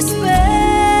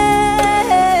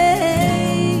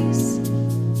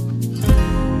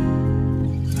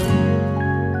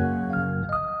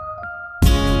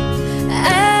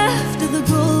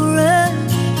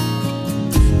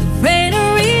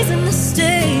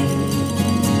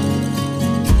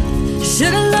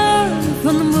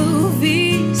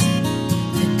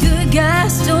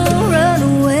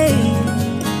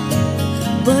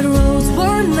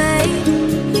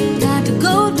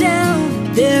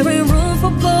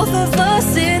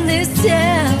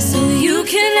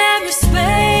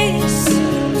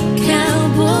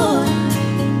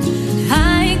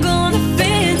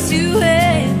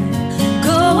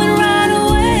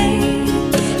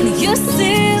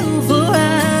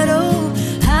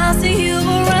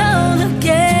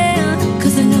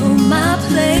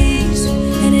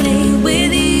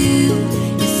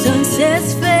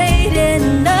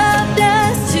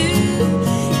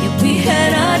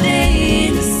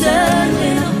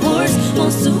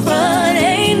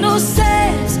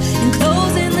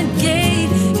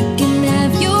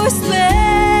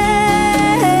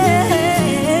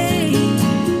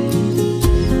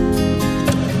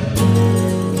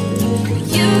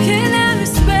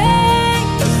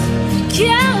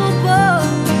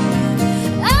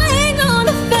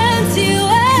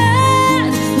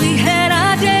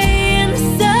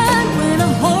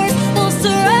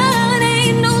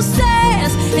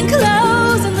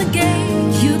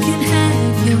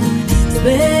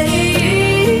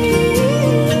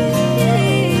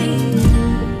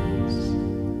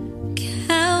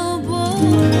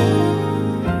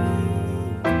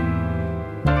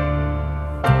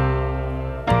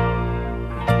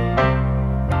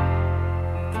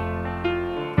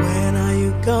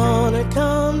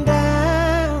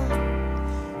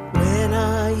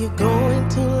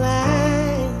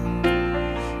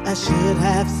I should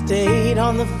have stayed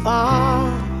on the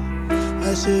farm.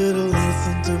 I should have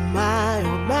listened to my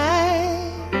old man.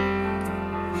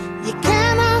 You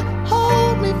cannot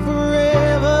hold me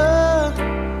forever.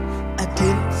 I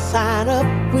didn't sign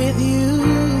up with you.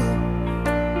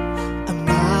 I'm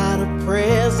not a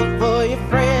present for your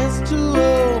friends to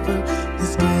open.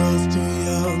 This girl's too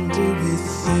young to be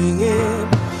singing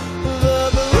the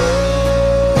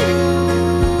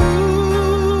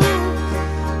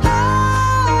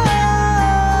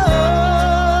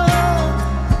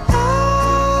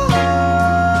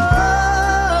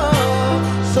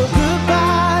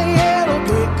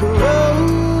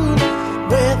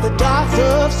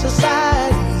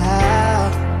society how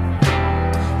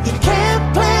you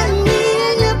can't plant me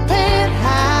in your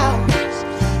penthouse.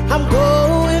 I'm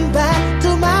going back to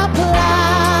my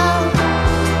plow,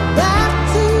 back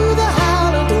to the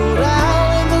howling road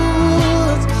out in the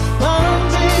woods,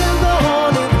 until the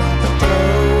hornet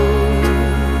blows.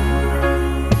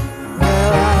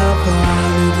 Well, I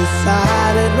finally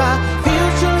decided my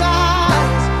future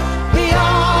lies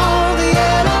beyond the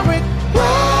yellow brick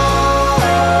wall.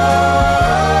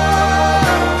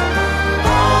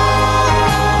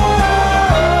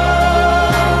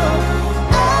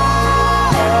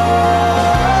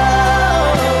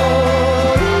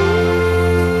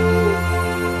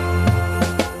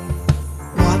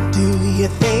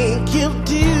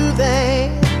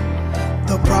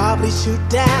 Shoot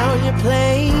down your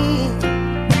plane.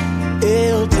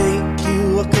 It'll take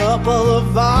you a couple of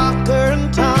vodka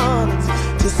and tonics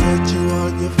to set you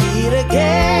on your feet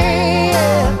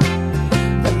again.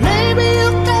 And maybe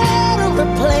you'll get a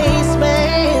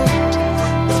replacement.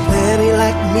 There's plenty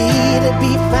like me to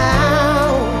be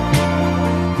found.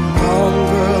 Young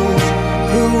girls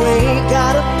who ain't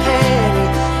got a penny,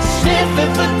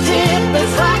 sniffing for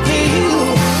tippers like you.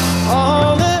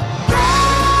 All the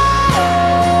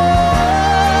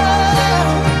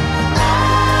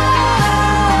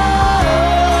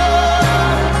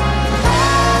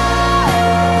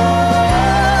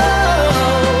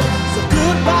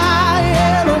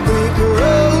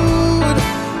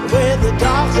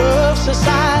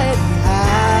society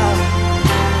how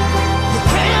you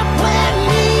can't plant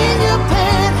me in your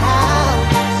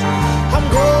penthouse. I'm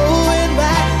going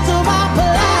back to my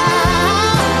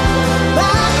plow,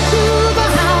 back to the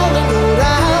howling road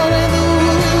out in the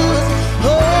woods,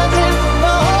 holding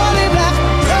the holy black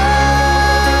sun.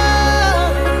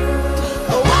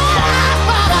 What I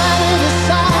finally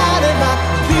decided my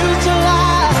future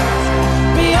lies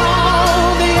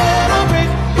beyond the yellow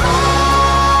brick road.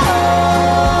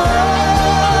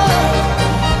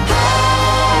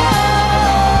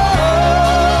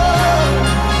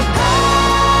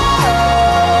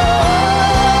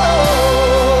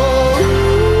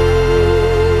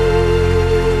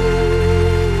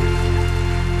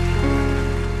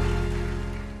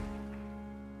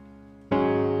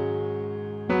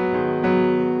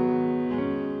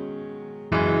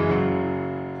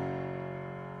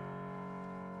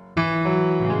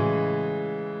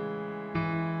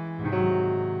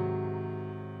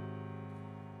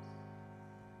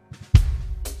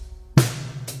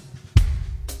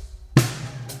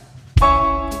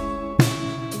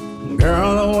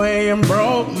 Girl, the way you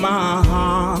broke my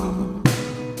heart,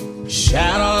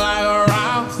 shadow like a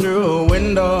rock through a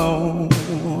window.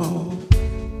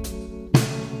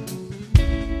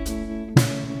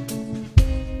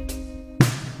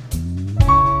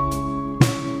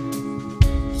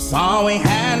 Thought we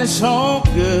had it so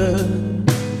good,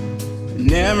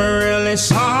 never really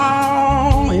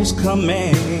saw it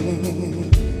coming.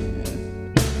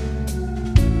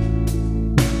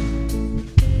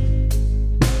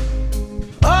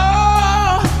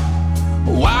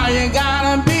 Why you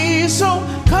gotta be so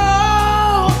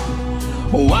cold?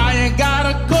 Why you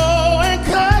gotta go and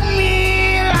cut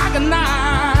me like a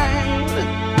knife?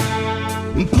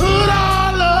 Put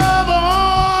all love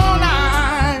on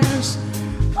ice.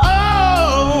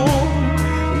 Oh,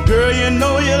 girl, you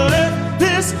know you left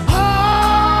this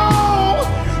hole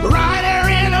right there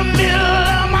in the middle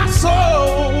of my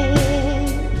soul.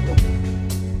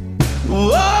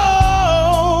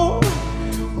 Whoa,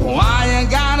 why you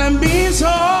gotta be so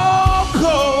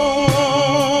cold?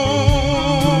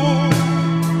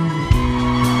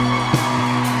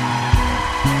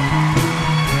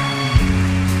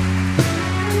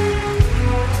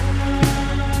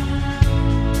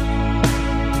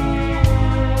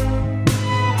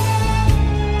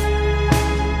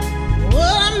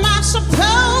 what am I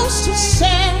supposed to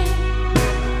say?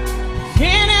 If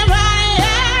anybody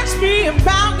asks me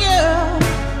about you,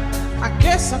 I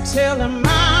guess I'll tell them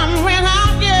I'm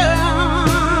without you.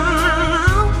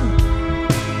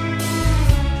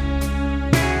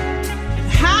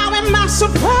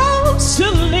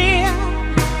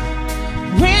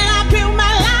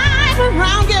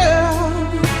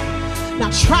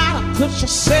 put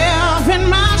yourself in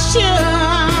my shoes.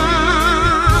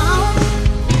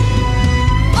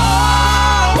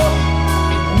 Oh,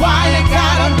 why you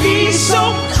gotta be so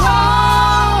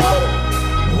cold?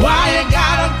 Why you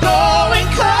gotta go and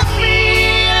cut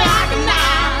me like a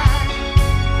knife?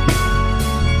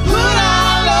 Put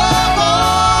our love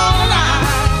on the line.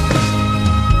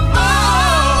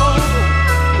 Oh,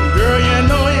 girl, you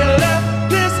know you left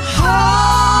this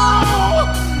hole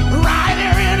right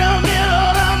here in the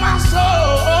middle of my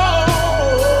soul.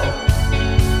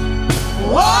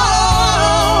 Whoa,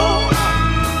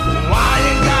 why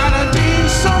you gotta be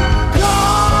so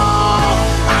cold?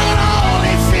 I can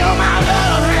only feel my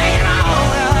love hanging on.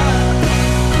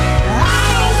 I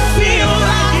don't feel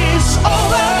like it's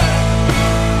over.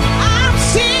 I'm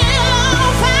still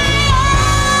on fire.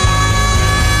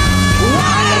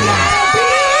 Why you gotta be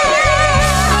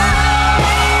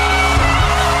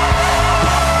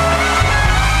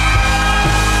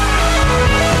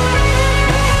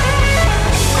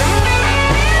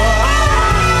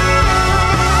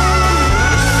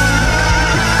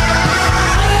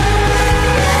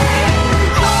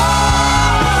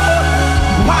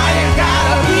Why you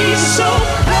gotta be so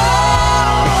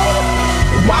cold?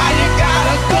 Why you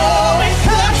gotta go and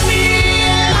cut me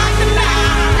like a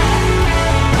knife?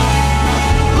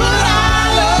 Put our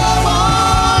love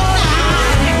on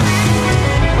night.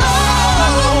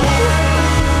 Oh,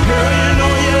 girl, you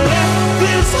know you left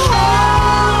this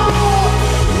hole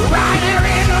right here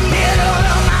in the middle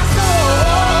of my soul.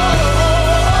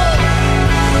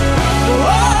 Whoa,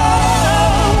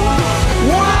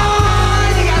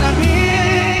 why you gotta be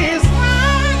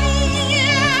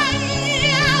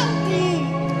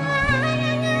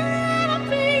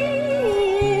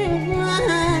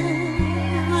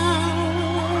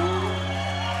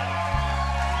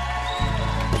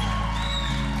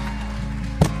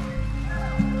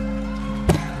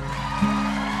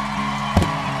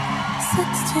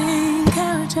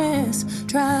Carriages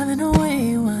driving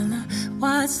away while I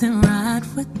watch them ride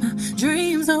with my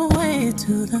dreams away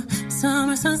to the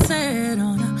summer sunset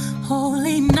on a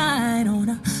holy night on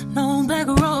a long black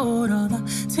road. All the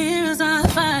tears I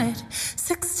fight.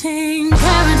 16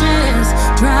 carriages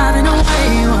driving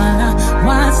away while I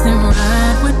watch them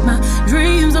ride with my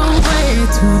dreams away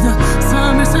to the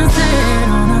summer sunset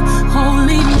on a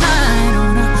holy night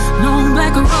on a long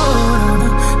black road. All the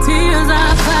tears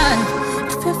I fight.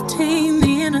 At 15,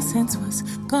 the innocence was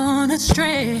gone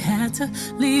astray. Had to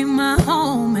leave my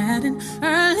home at an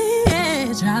early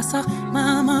age. I saw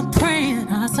mama praying,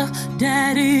 I saw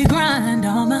daddy grind.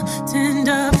 All my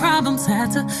tender problems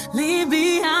had to leave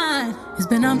behind. It's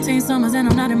been umpteen summers and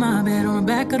I'm not in my bed. On the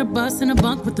back of the bus in a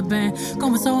bunk with the band.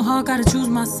 Going so hard, gotta choose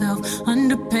myself.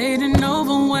 Underpaid and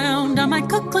overwhelmed. I might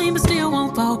cook clean but still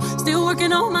won't fall. Still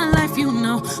working all my life, you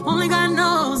know. Only God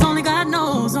knows, only God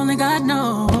knows, only God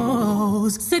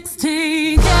knows.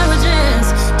 16 carriages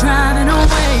driving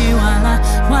away while I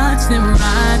watch them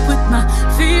ride with my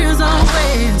fears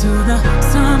away to the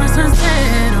summer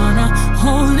sunset on a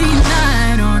holy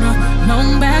night on a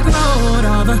long back road.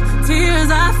 All the tears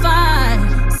I fight.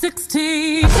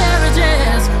 16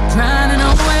 carriages driving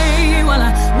away while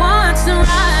I watch them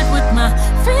ride with my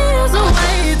fears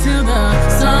away to the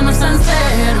summer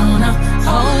sunset on a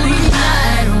holy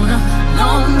night on a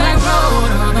long back road.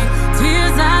 All the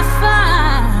tears I fight.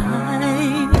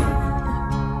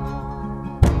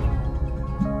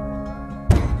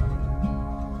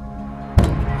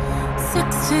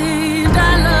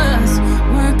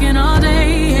 $16 working all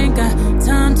day, ain't got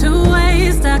time to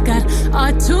waste. I got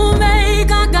art to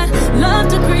make, I got love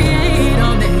to create.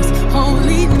 On this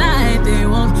holy night, they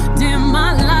won't dim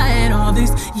my light. All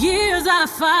these years I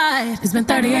fight. It's been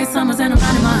 38 summers and I'm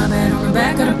not in my bed. On the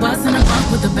back of the bus in a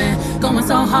bunk with the band. Going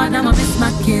so hard, now I miss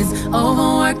my kids.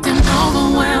 Overworked and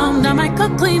overwhelmed. I might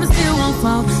cook clean but still won't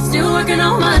fall. Still working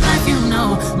all my life, you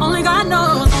know. Only God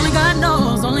knows, only God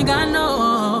knows, only God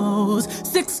knows.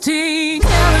 16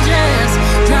 carriages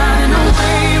driving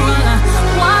away while I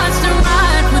watch them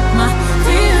ride with my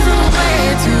tears away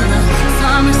to the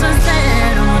summer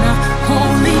sunset on a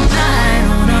holy night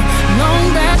on a long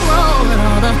back road.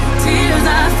 All the tears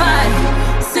I fight.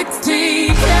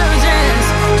 16 carriages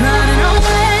driving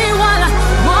away while I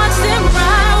watch them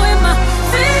ride with my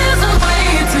fears away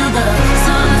to the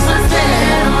summer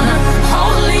sunset on a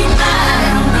holy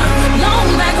night on a long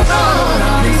back road.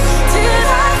 All these tears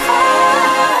I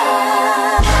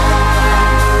fight.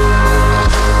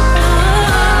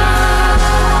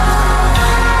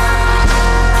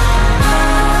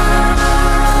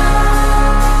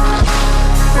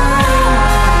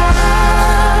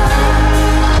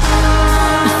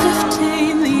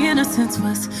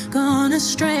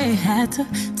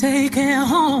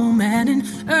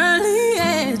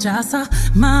 college. I saw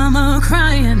mama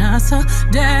crying, I saw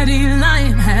daddy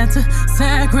lying. Had to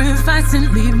sacrifice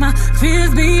and leave my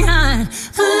fears behind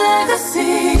for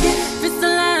legacy. If it's the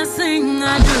last thing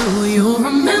I do, you'll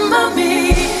remember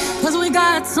me, 'cause we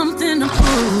got something to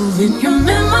prove in your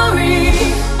memory.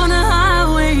 On a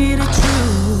highway to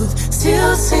truth,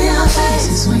 still see our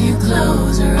faces when you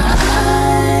close your eyes.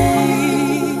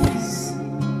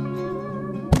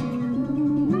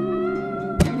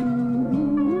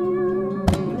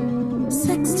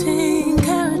 16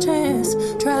 carriages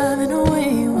driving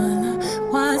away while I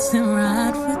watch them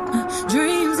ride with my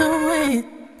dreams away.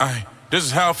 Aye, this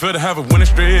is how I feel to have a winning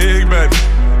streak, baby.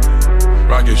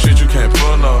 Rocket shit you can't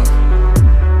pull off.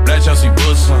 Black Chelsea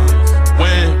Bulls on.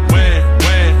 Win,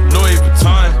 Louis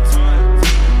Vuitton.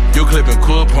 You clipping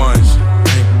cool points.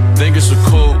 Think it's a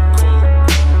cool.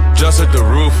 Just hit the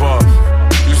roof off.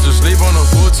 Used to sleep on a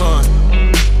futon.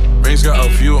 Rings got a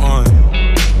few on.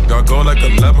 Got go like a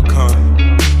leprechaun.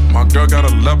 My girl got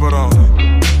a leopard on.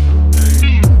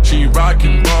 She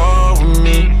rockin' ball with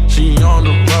me. She on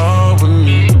the road with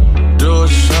me. Do a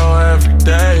show every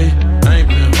day. Ain't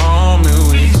been home in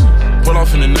weeks. Pull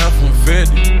off in an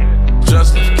F-150.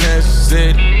 Just left Kansas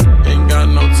City. Ain't got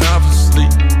no time for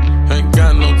sleep. Ain't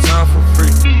got no time for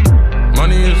free.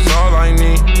 Money is all I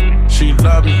need. She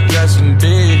love me, yes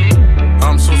indeed.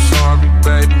 I'm so sorry,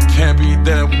 baby. Can't be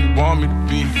there when you want me to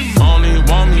be. Only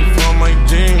want me for my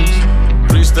jeans.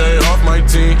 Please stay off my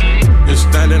team. You're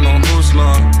standing on whose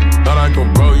lawn? Thought I could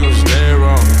roll you, stay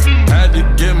wrong. Had to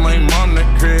get my mom that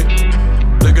crib.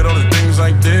 Look at all the things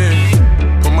I did.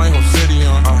 Put my whole city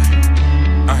on.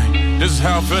 This is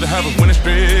how I feel to have a winning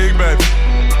streak, baby.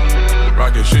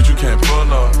 Rocket shit you can't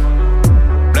pull off.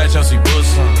 Black Chelsea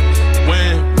Bulls on.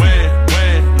 Win,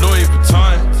 Louis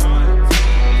Vuitton.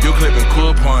 You clipping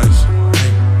cool points.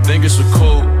 Think it's a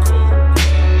cool.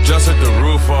 Just hit the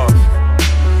roof off.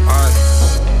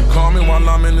 You call me while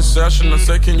I'm in the session. I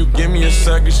said, can you give me a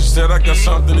second? She said, I got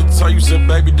something to tell you. Said,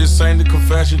 baby, this ain't a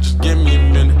confession. Just give me a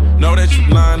minute. Know that you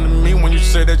lying to me when you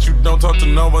say that you don't talk to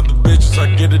no other bitches. I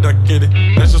get it.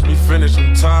 Let's just be finished.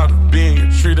 I'm tired of being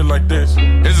treated like this.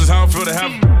 This is how I feel to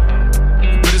have it.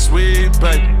 Bittersweet,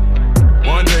 baby.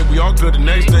 One day we all good, the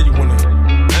next day you wanna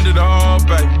end it all,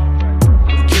 baby.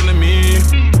 You killing me.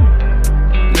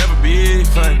 Never be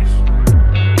famous.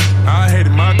 I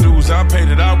hated my dues, I paid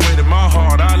it, I waited my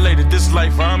heart, I laid it, this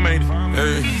life I made it.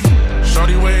 Hey,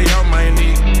 shorty way out my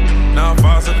knee. Now if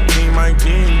I said to clean my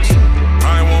jeans,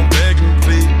 I won't beg and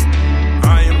plead.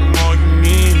 I am all you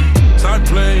need. Stop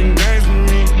playing games with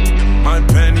me. My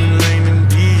penny lane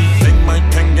indeed. Make my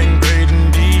pen game great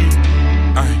indeed.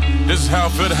 This is how I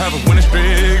feel to have a winning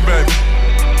streak, baby.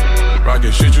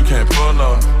 Rocket shit you can't pull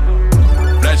off.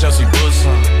 Black Chelsea Bulls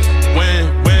on. Win,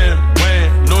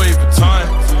 Louis Vuitton.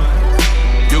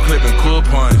 You clipping cool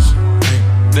points.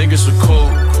 Think it's a cool.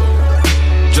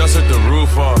 Just hit the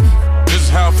roof off. This is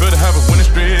how I feel to have a winning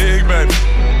streak, baby.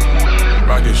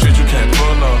 Rocket shit you can't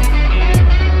pull off.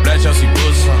 Black Chelsea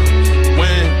Bulls on.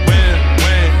 Win,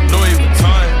 Louis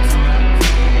Vuitton.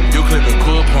 You clipping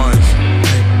cool points.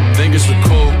 Think it's a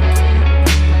cool.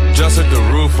 Just hit the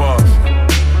roof off.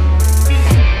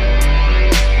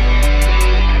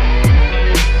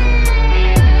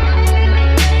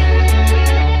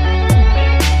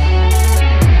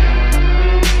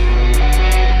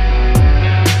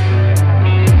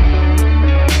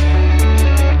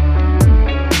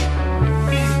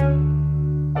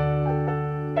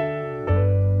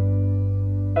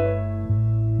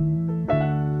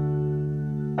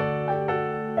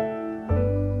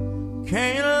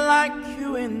 Can't like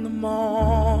you in the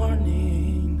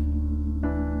morning,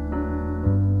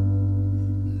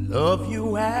 love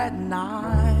you at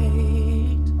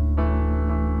night.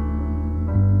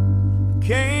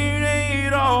 Can't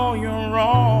hate all your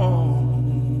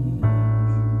wrongs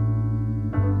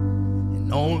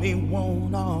and only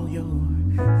want all your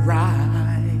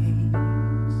rights.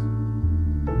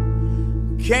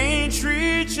 Can't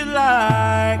treat you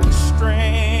like a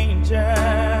stranger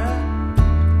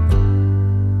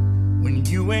when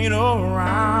you ain't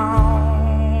around.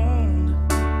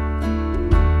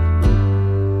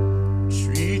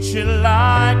 Treat you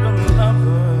like a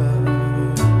lover.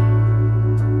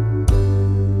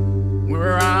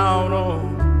 We're out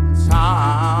on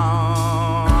time.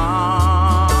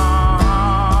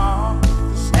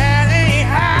 That ain't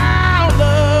how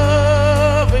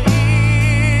love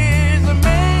is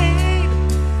made.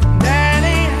 That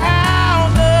ain't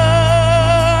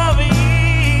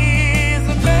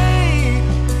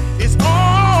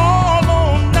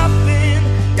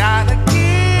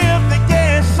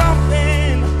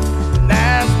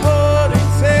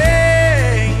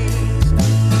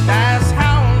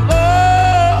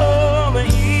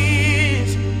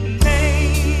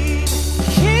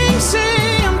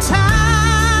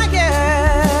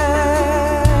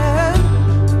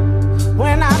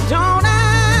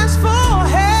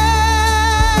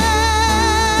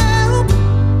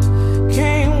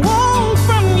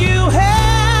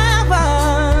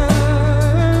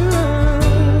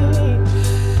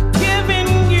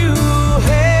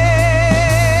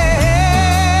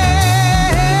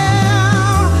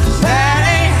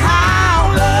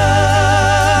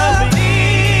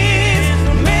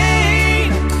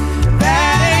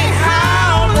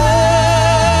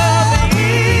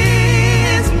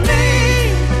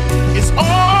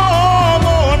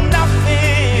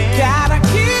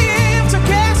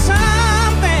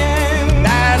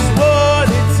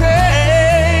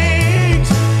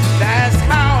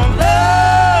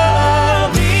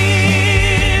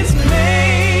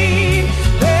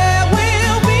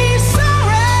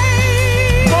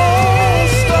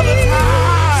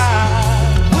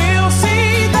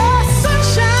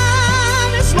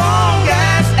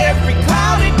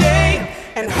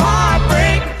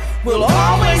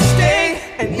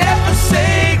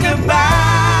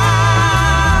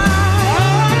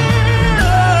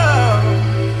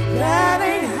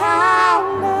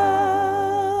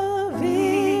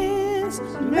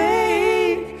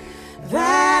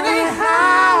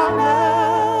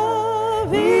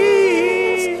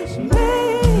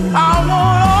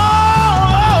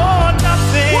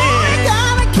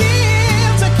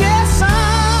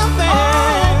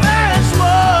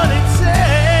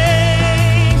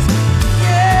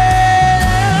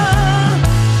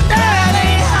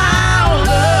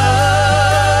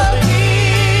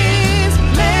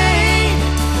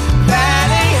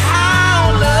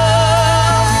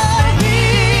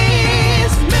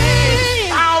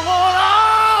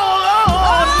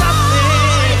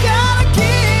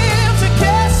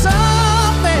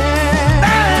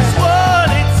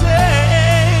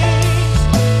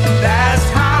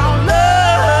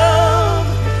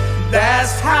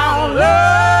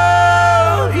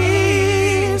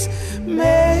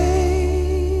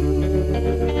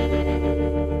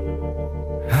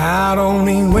I don't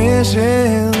need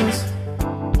wishes.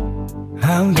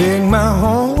 I'll dig my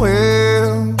own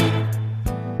well,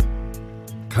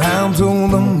 climb to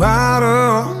the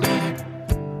bottom,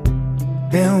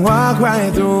 and walk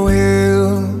right through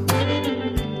hell,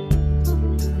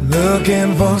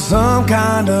 looking for some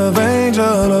kind of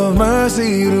angel of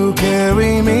mercy to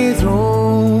carry me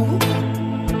through.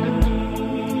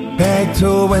 Back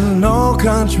to an old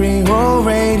country road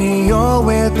radio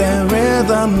with that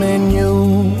rhythm in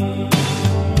you.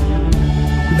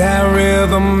 That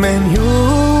rhythm in you,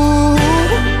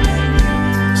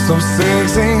 so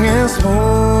sexy and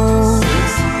smooth.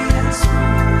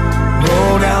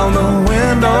 Roll down the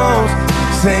windows,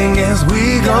 sing as we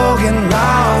go, get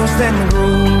lost in the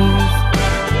groove.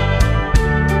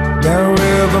 That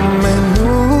rhythm in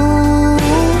you,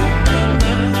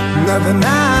 nothing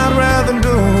I'd rather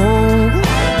do.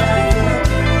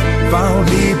 Fall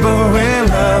deeper in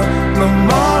love, the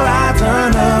more I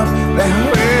turn up. That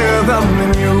rhythm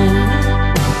in you.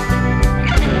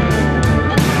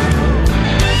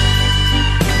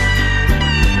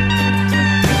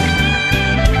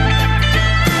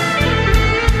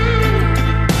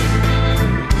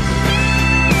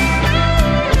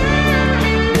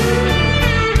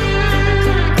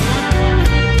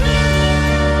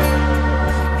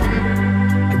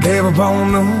 Gave up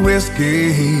on the whiskey,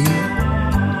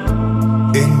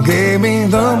 it gave me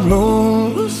the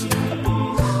blues.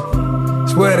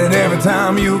 Sweating every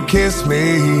time you kiss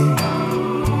me.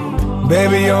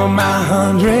 Baby, you're my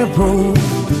 100 proof.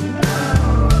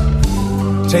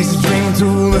 Chase a dream to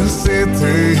the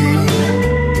city,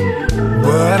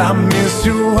 but I miss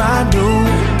you, I do.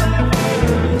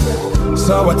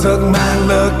 So I took my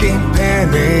lucky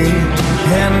penny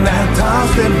and I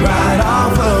tossed it right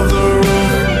off of the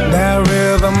roof. That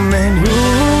rhythm in you,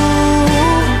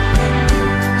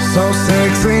 so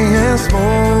sexy and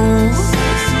smooth.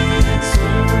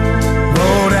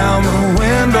 Roll down the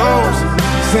windows,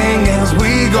 sing as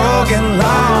we go, get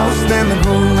lost in the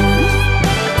groove.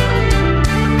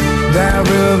 That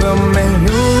rhythm in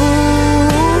you,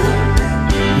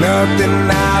 nothing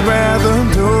I'd rather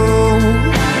do.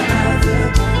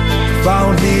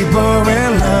 Fall deeper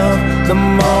in love, the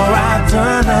more I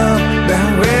turn up. That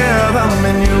rhythm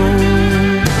in you,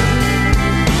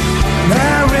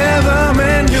 that rhythm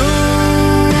in you,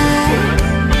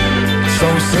 so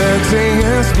sexy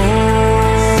and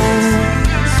smooth.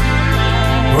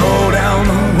 Roll down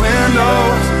the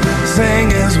windows, sing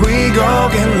as we go,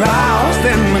 get lost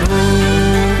in the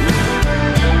groove.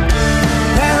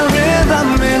 That rhythm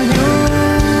in you,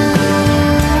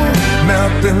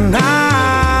 nothing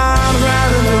I'd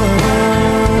rather do.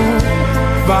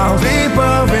 Fall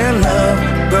deeper in love,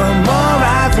 the more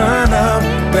I turn up.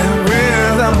 That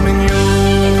rhythm in you.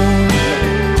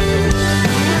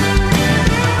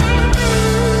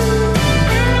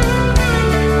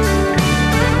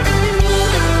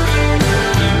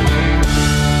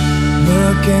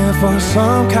 Looking for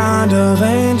some kind of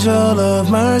angel of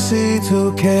mercy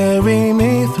to carry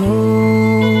me through.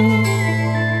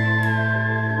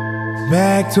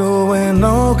 Back to an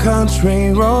old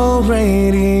country road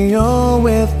radio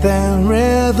with that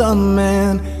rhythm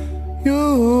and you.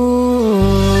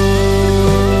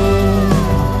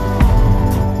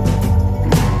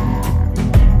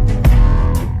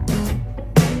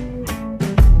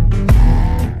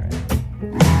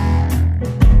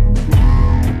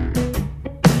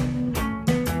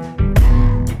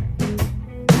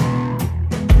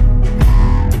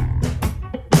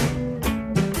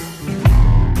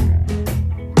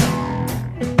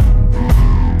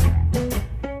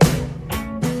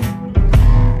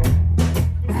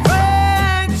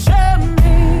 Friendship.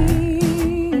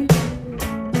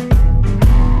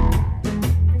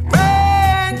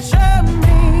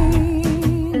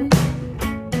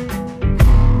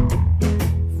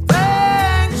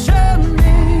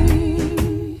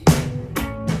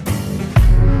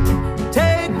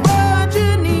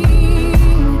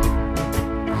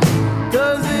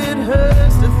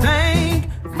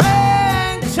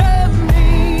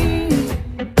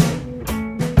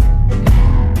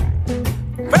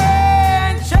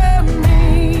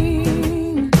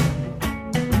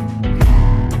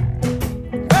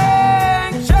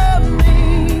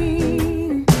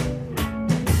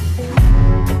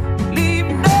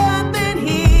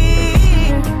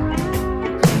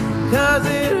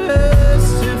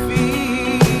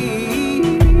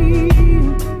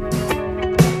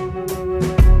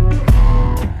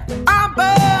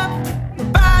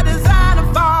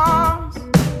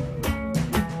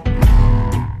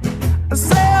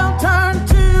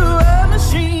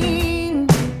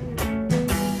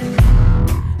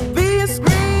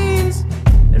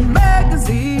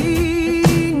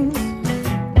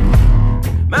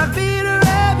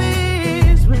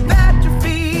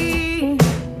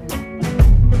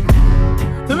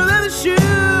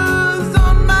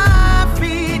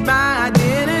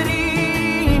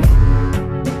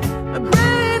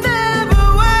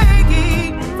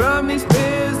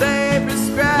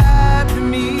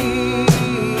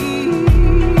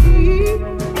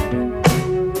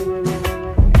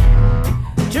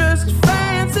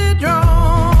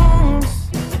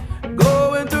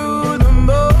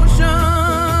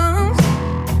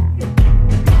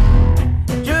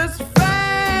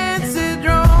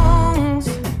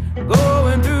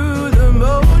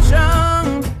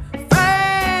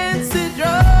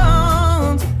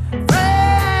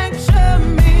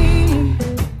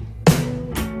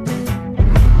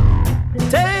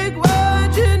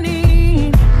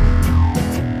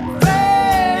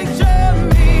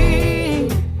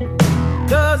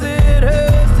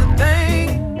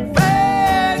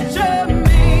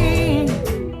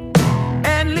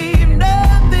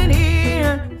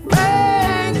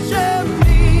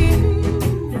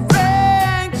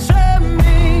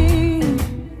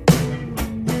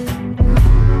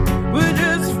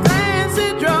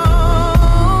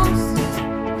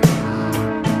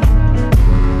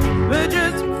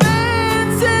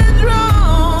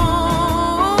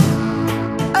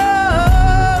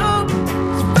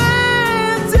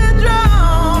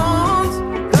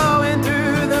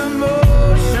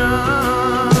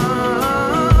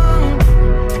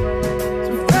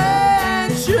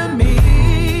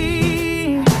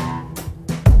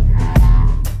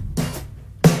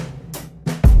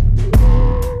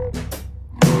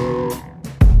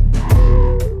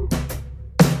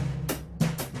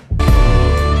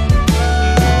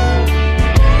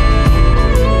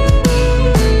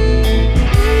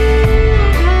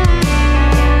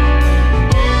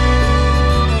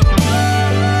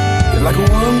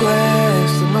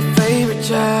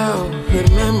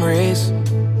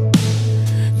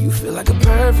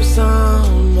 for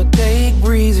summer day,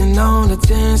 breezing on the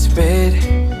 10th bed.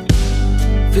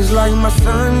 Feels like my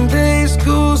Sunday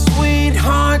school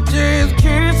sweetheart just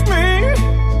kissed me.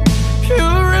 You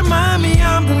remind me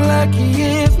I'm the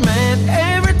luckiest man.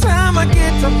 Every time I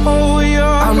get to hold your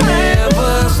I'll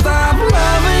never stop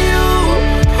loving you,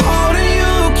 holding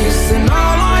you, kissing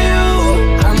all on you.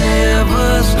 I'll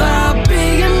never stop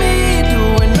being me,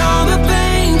 doing all the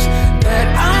things that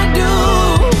I do.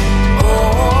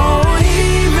 Oh,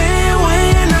 even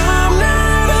when I'm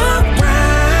not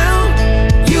around,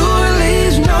 you at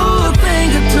least know a thing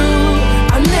or two.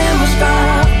 I'll never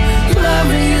stop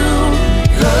loving you,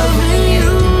 loving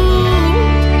you.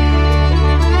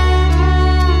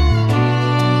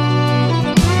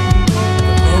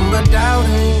 Remember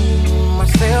doubting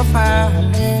myself, I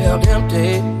felt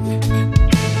empty.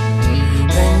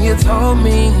 Then you told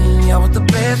me I was the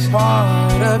best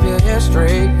part of your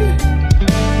history.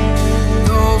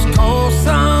 Those cold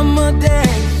summer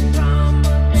days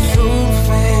soon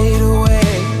fade away.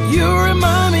 You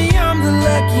remind me I'm the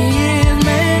luckiest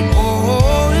man.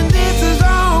 Oh, and this is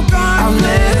all gone. I'll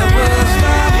never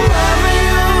stop loving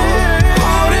you,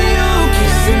 holding you,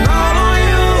 kissing all on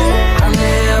you. I'll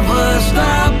never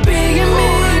stop being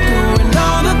me, doing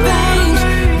all the things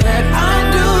that I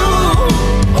do.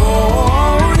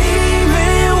 Oh,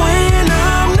 even when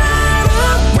I'm not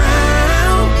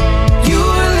around, you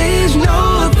at least know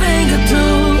a thing or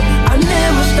two. I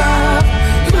never stop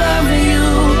loving you,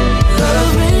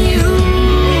 loving you.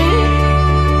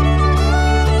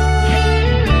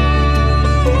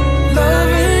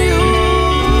 Loving you.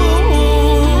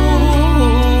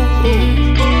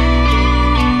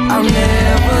 I'll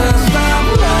never stop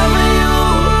loving you,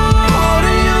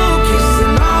 holding you,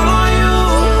 kissing all on you.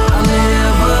 I'll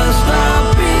never stop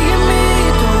being me,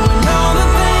 doing all the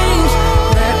things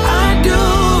that I do.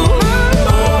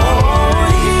 Oh,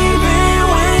 even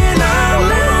when I'm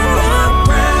not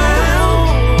around,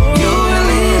 you at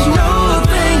least know a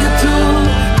thing or two.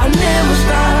 I'll never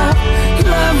stop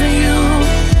loving you,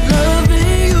 loving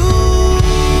you.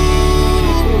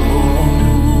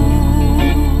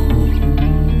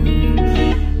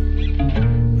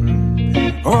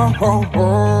 Oh, oh, oh,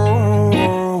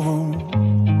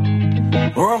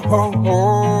 oh, oh,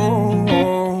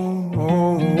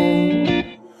 oh.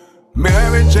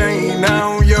 Mary Jane,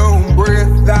 on your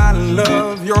breath, I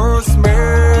love your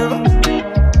smell.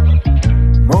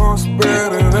 Most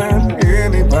better than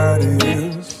anybody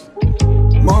else.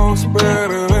 Most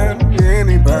better than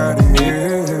anybody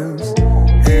else.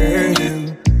 Yeah.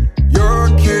 Your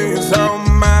kiss on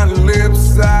my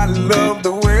lips, I love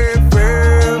the way it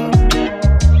felt.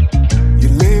 You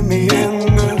leave me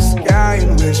in the sky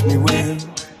and wish me well.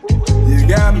 You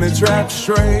got me trapped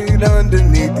straight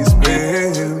underneath this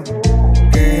spell.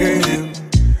 Yeah.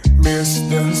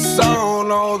 Mr.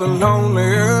 Solo, the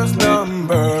loneliest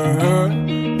number.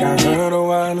 Got hurt a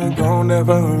while ago,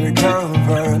 never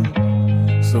recovered.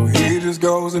 So he just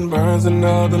goes and burns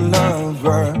another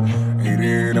lover. Ain't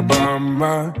it a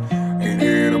bummer? Ain't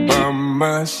it a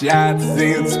bummer? Shots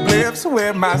and spliffs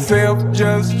with myself,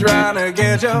 just trying to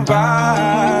get your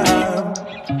vibe.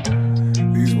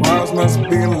 These walls must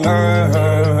be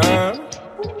love,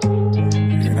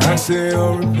 and I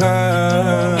still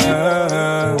reply.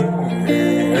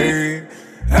 Hey,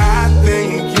 I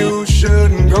think you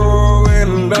shouldn't go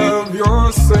and love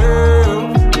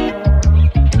yourself.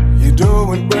 You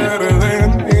do it better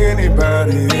than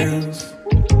anybody else.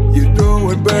 You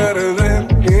do it better than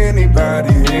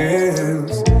anybody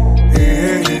else.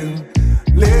 Yeah.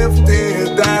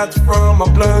 Lifted dots from a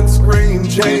blood screen,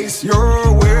 chase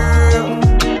your will.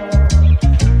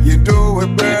 You do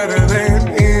it better than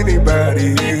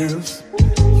anybody else.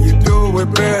 You do it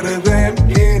better than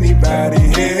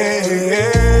anybody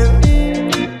else.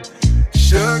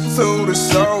 Shook to the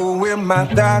soul with my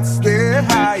thoughts still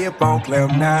high up on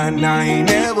cloud nine. I ain't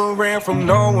never ran from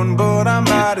no one, but I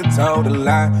might have told a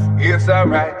lie. It's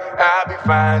alright, I'll be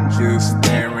fine. Just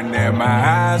staring at my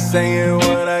eyes, saying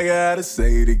what I gotta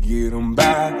say to get them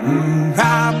by.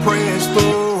 I pressed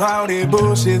through all that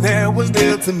bullshit that was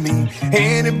dealt to me.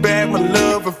 Handed back my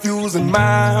love, refusing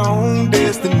my own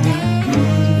destiny.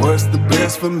 What's the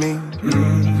best for me?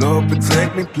 Lord,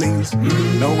 protect me, please.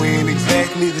 Knowing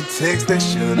exactly the text that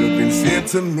should have been sent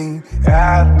to me.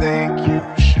 I think you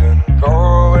should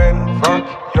go and fuck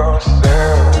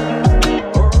yourself.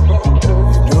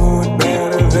 You do it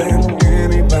better than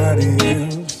anybody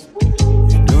else.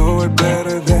 You do it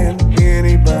better than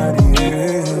anybody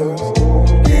else.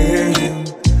 Yeah.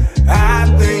 I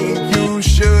think you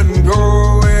shouldn't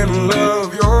go and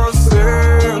love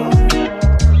yourself.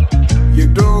 You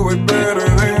do it better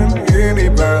than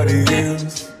anybody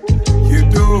else. You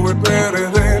do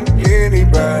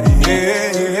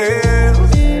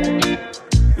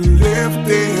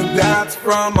red dots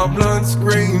from my blunt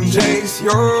screen chase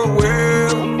your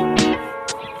will.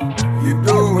 You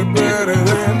do it better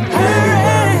than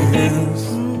anybody else.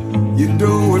 You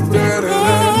do it better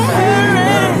than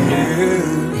anybody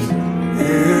else.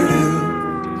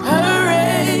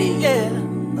 Hurry, yeah.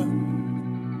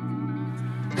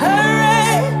 Hurry,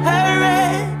 hurry,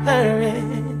 hurry.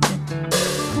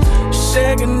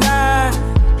 Say goodnight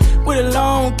with a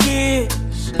long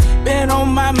kiss. Been on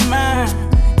my mind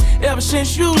ever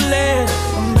since you left.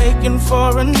 I'm making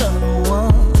for another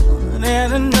one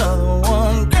and another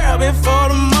one, girl, before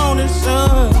the morning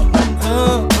sun.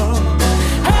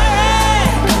 Hey,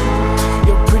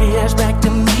 your pretty ass back to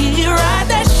me, ride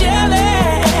that Chevy,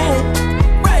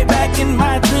 right back in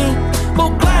my dream.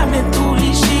 Go climbing through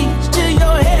these sheets till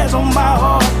your hair's on my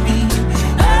heartbeat.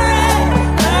 Hurry,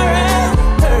 hurry,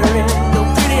 hurry, your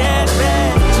pretty ass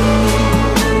back to me.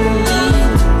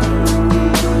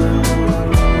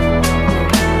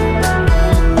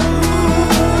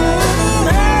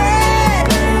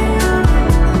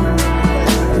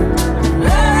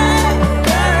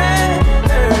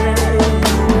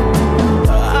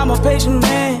 Patient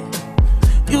man,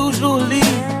 usually,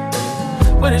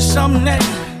 but it's something that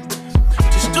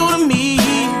just do to me.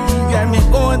 Got me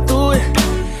going through it,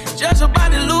 just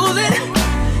about to lose it.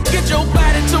 Get your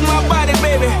body to my body,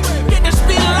 baby. Get this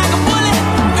feeling like a bullet.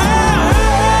 Girl,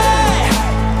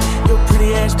 your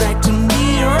pretty ass back to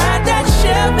me. Ride that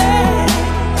Chevy,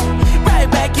 right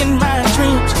back in my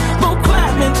dreams. Go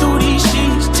climbing through these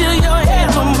sheets till your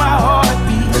head's on my heartbeat.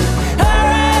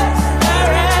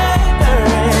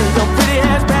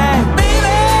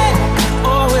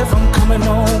 Coming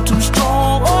on too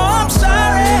strong, oh I'm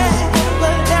sorry,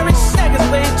 but every second's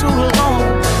way too long,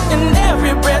 and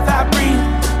every breath I breathe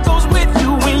goes with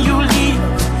you when you leave.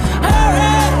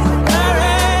 Hurry,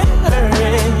 hurry,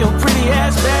 hurry, your pretty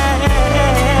ass back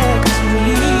to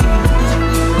me.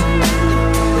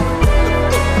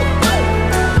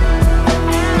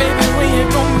 Baby, when you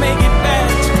gon' make it back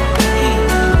to me?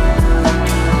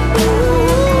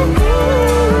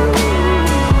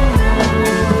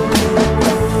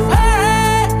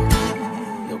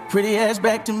 Pretty ass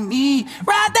back to me.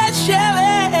 Ride that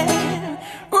Chevy,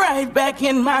 right back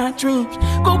in my dreams.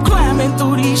 Go climbing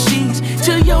through these sheets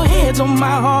till your head's on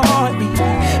my heartbeat.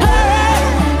 Hurry,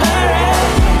 hurry,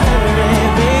 hurry,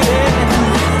 baby.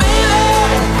 Baby,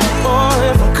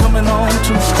 oh, if I'm coming on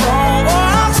too strong,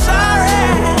 oh, I'm sorry,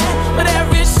 but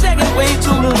every second way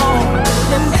too long,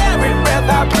 and every breath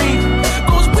I breathe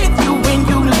goes with you when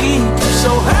you leave.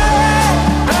 So hurry,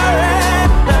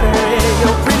 hurry, hurry,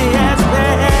 your pretty ass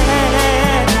back.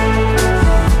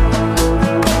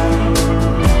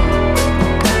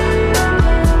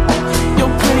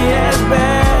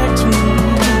 Back to me.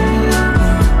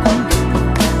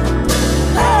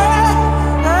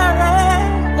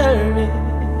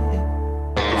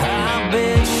 I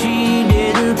bet she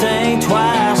didn't think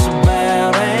twice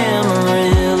about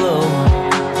Amarillo.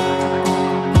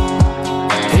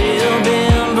 Hell,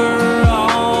 Denver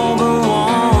all but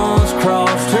once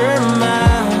crossed her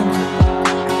mind.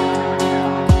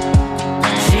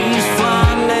 She's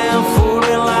flying down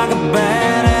 40 like a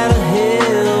bat out of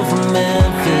hell from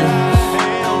Memphis.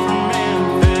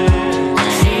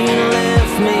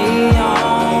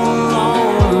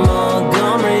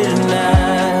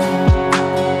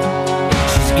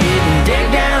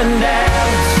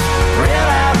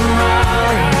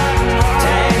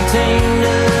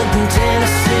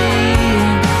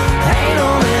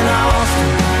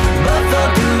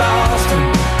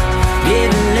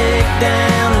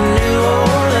 Down in New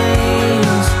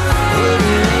Orleans,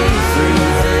 putting me through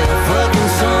hell, fucking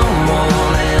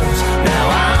someone else. Now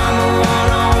I'm the one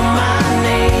on my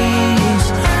knees,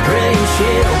 praying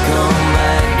she'll come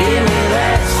back, give me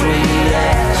that sweet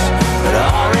ass. But I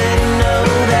already know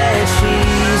that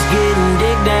she's getting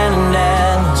dick down in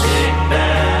Dallas. Dick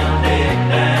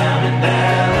down in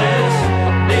Dallas.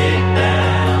 Dick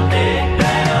down in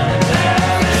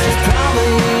Dallas. She's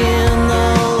probably in the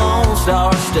Lone Star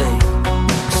State,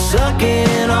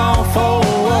 sucking off old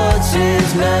what's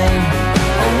his name.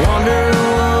 I wonder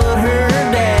what her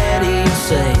daddy'd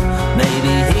say.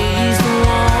 Maybe he's the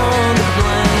one to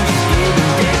blame. She's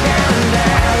getting dick down in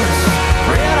Dallas,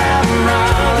 red out in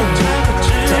Raleigh,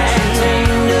 tag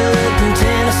teamed up in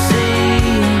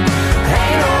Tennessee.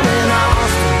 Ain't on in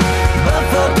Austin, but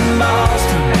fucking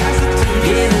Boston,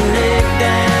 getting dick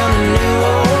down in New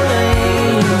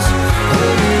Orleans,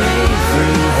 putting me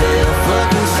through hell,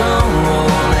 fucking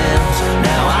someone else.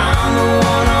 Now I'm the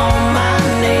one on my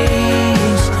knees.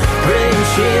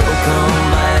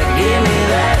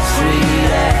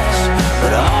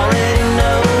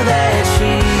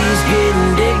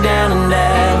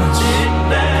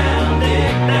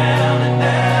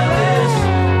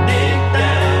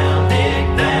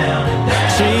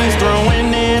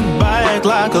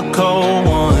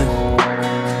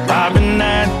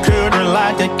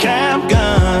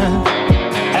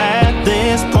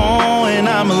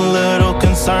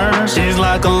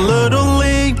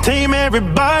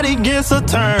 everybody gets a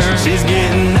turn. She's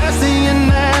getting nasty in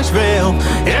Nashville,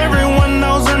 everyone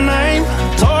knows her name.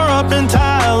 Tore up in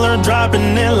Tyler,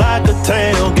 dropping it like a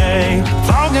tailgate.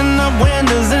 Fogging up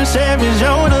windows and Chevys,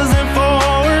 Yodas and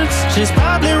Fords. She's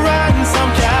probably riding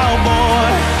some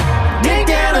cowboy. Dig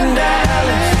down in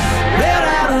Dallas, built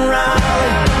out in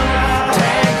Raleigh,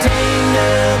 tag teamed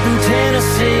up in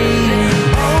Tennessee.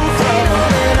 Both of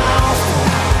them in Austin,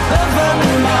 both of them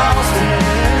in Boston,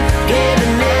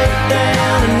 getting it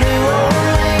down in New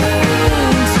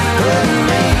Orleans. Putting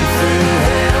me through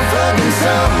hell, fucking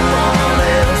someone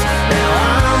else. Now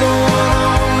I'm the one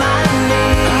on my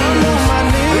knees.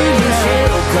 Wishing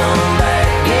she'll come back,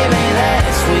 give me that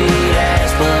sweet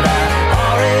ass, but I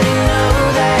already know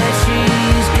that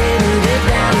she's getting dick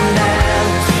down in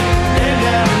Dallas. Dick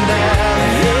down in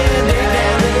Dallas, yeah, dick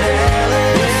down in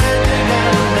Dallas. Dick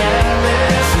down in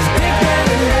Dallas, she's dick down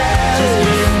in Dallas. She's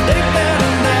getting dick down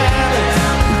in Dallas.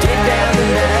 Dick down in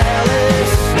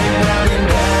Dallas, dick down in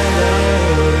Dallas.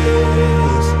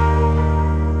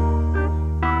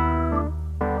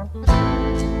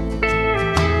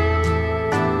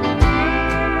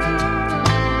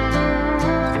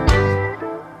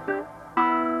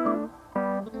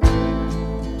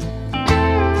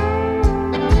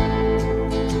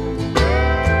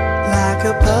 Like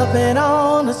a puppet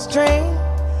on a string,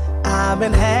 I've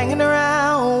been hanging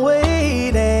around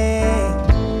waiting.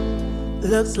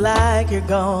 Looks like you're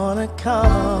gonna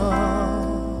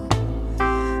come.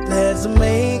 Let's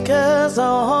make us a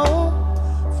home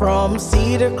from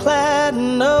cedar-clad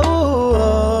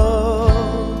oak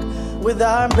with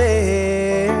our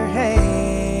bare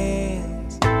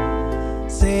hands,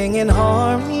 singing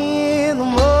harmony in the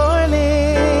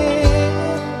morning,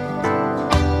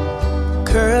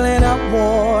 curling up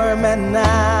warm at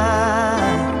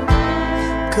night.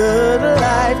 Could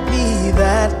life be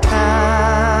that kind?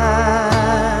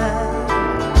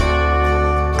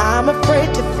 I'm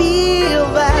afraid to feel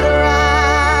that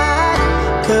right,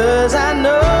 'cause I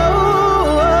know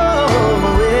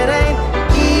it ain't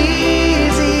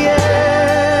easier.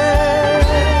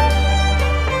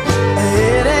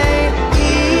 It ain't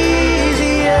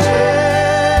easier.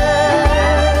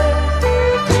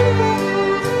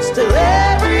 Still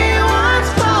everyone's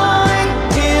falling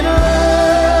in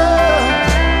love.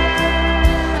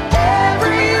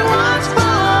 Everyone's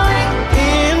falling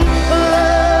in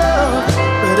love,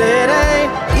 but it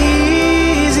ain't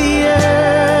easier.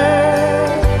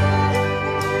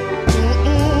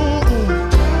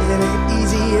 It ain't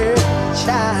easier,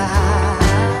 child.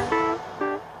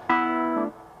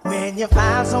 When you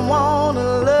find someone to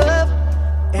love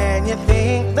and you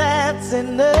think that's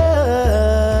enough,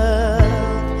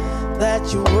 that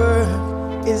your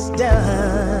work is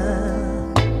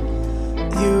done,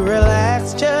 you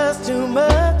relax just too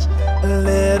much and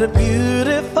let a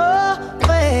beautiful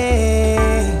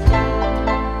thing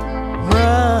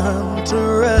run to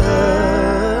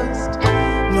rust.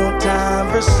 No time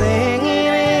for singing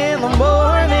in the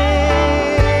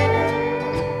morning,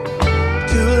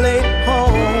 too late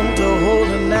home to hold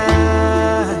a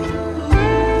night.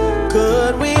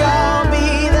 Could we all be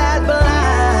that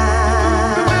blind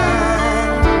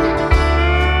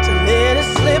to let it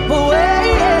slip away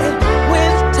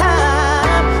with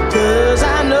time? 'Cause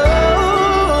I know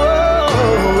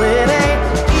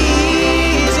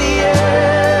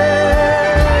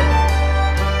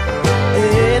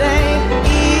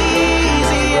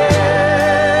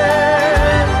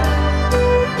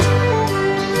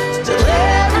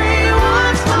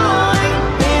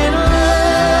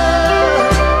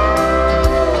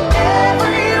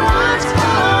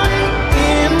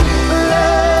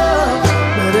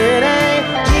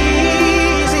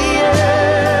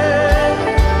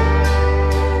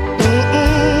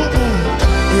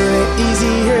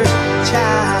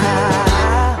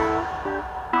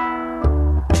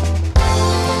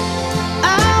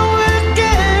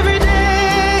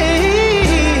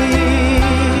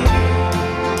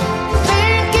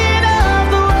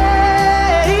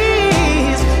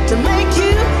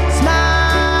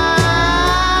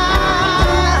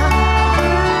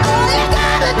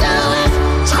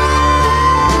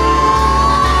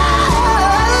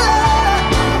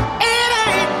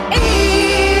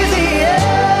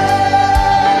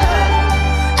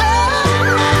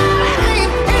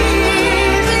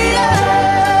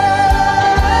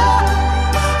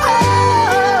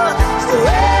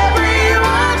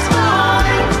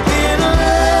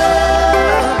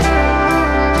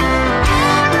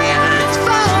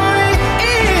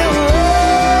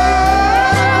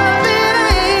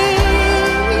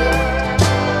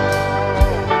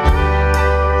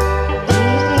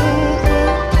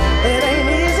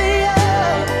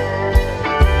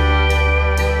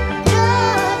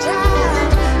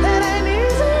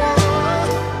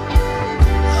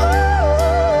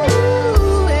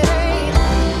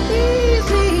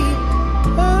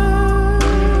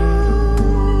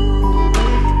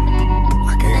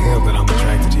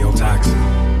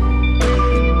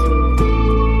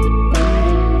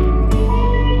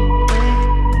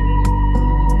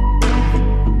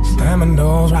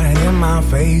doors right in my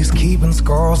face, keeping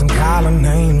scores and calling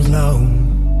names low.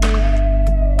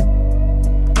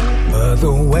 But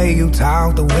the way you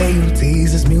talk, the way you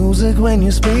tease is music when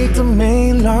you speak to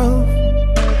me, love.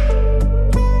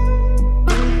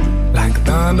 Like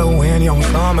thunder when you're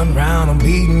storming round, I'm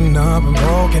beaten up and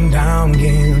broken down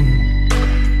again.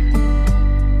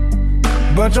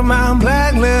 But you're my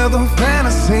black leather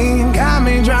fantasy, got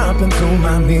me dropping to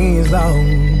my knees, low.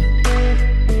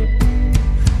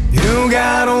 You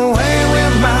got away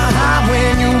with my heart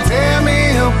when you tear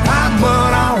me apart,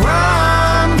 but I'll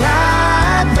run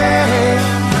right back.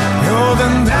 You're the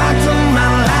doctor, my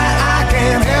life, I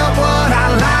can't help what I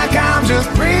like, I'm just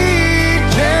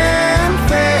preaching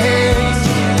faith.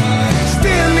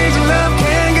 Still need your love,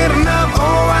 can't get enough,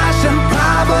 oh I should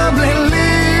probably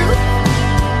leave.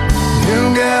 You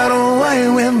got away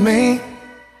with me.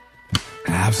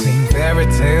 I've seen fairy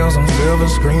tales on silver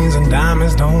screens, and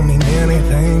diamonds don't mean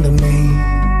anything to me.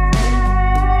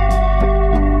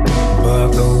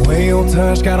 But the way your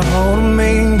touch got a hold of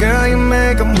me, girl, you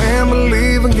make a man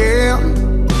believe again.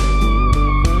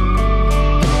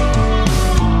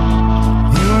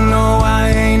 You know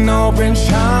I ain't no Prince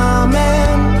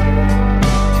Charming.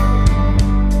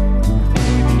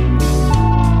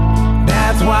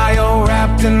 That's why you're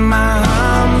wrapped in my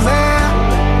arms, and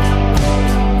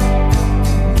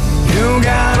you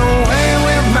got away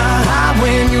with my heart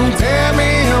when you tear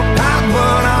me apart,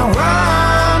 but I'll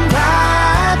run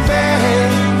right back.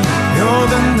 You're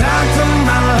the doctor,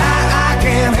 my life, I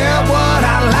can't help what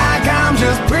I like, I'm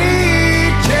just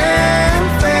preaching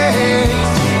faith.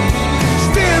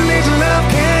 Still need your love,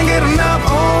 can't get enough,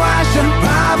 oh I should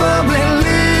probably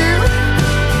leave.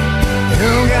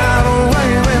 You got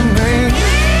away with me.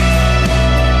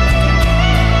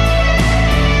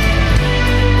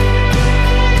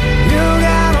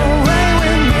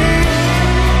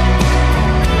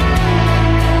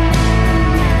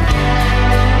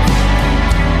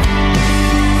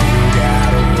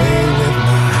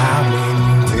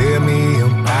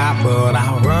 But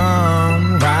I'll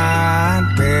run right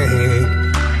back.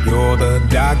 You're the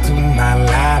dark to my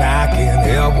light, I can't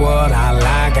help what I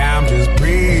like, I'm just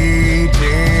preaching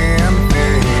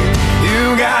faith.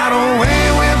 You got away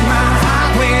with my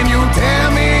heart when you tear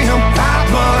me apart,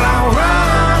 but I'll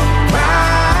run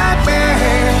right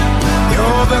back.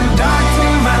 You're the dark to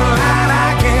my light,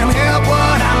 I can't help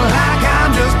what I like,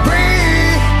 I'm just preaching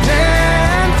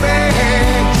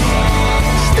faith.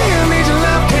 Still need your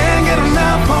love, can't get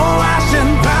enough, oh I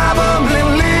should probably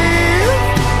leave.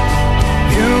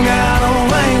 You got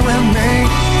away with me.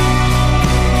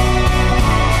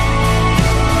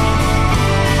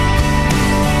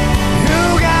 You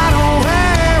got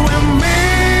away with me.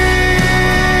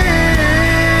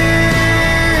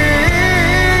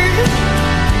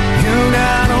 You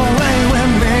got away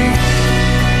with me.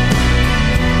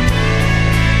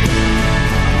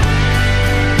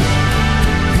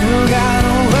 You got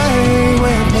away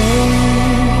with me.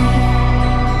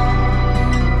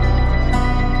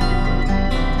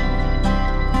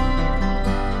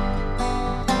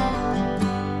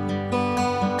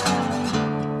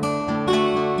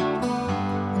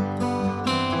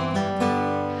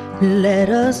 Let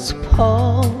us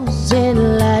pause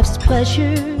in life's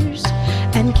pleasures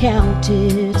and count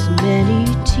its many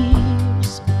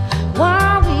tears,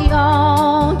 while we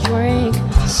all drink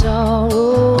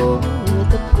sorrow with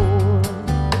the poor.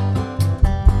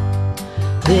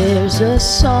 There's a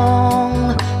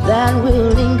song that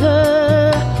will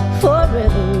linger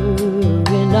forever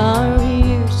in our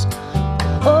ears.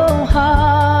 Oh,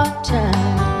 hard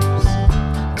times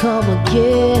come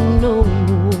again no more.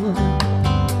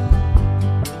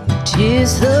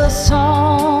 'Tis the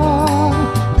song,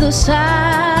 the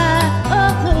sigh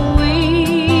of the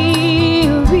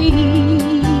weary.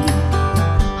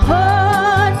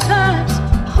 Hard times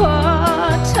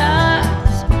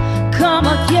come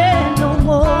again no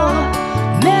more.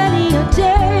 Many a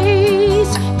days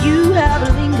you have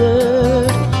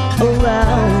lingered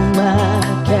around my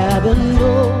cabin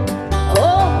door.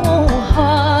 Oh,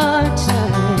 hard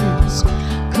times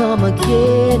come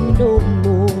again no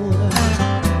more.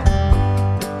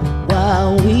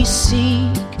 While we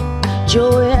seek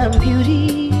joy and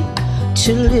beauty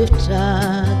to lift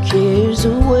our cares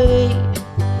away,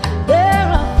 there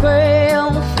are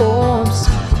frail forms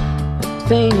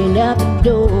fainting at the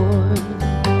door.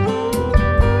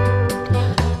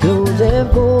 Though their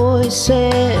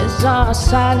voices are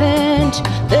silent,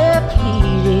 their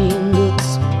pleading looks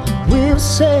will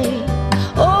say,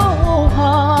 oh,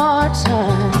 hard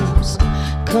times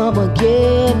come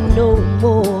again no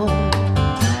more.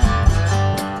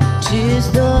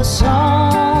 'Tis the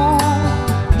song,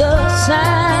 the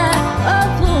sigh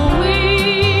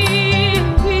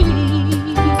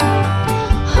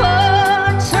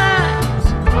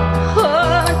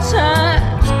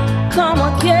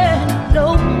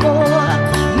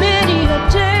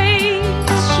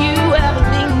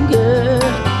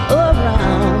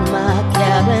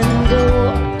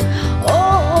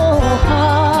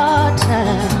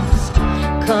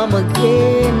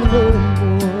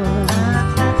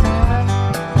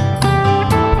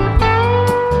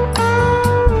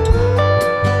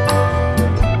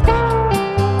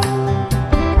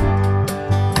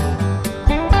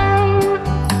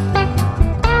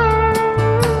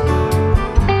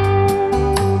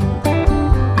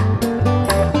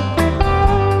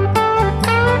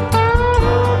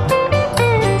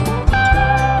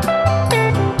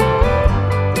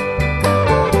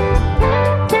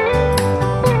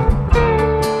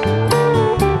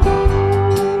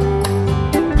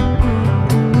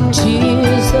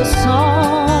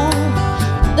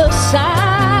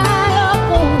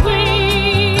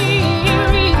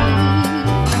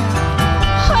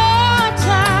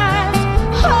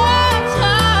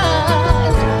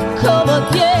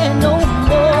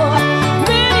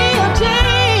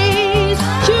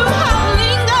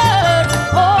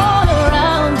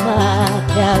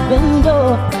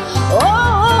door.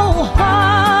 Oh,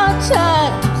 hard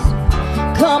times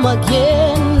come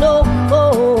again no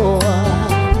more.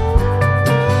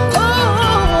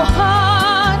 Oh,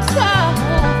 hard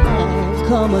times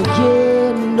come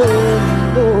again no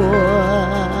more.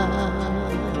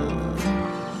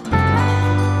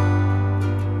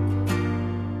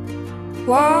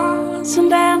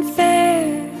 Wasn't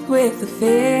unfair with the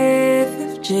fifth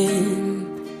of gin,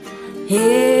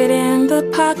 hid in the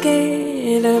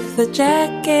pocket of the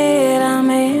jacket I'm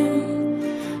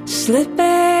in,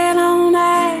 slipping on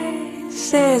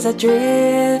ice as I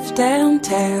drift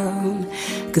downtown,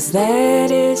 'cause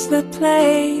that is the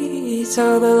place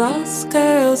all the lost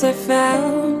girls are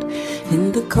found.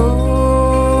 In the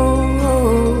cold,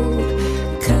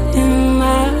 cutting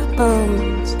my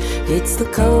bones. It's the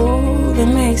cold that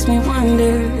makes me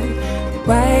wonder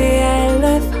why I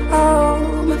left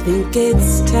home. I think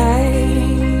it's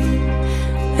time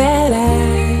that I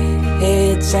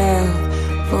head south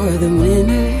for the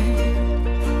winter.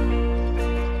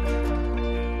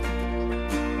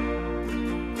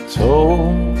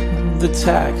 Told the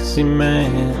taxi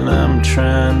man I'm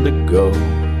trying to go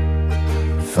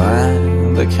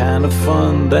find the kind of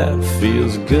fun that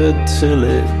feels good till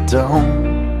it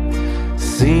don't.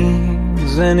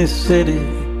 Seems any city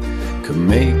could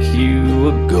make you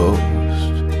a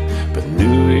ghost, but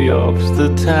New York's the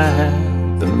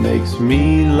time that makes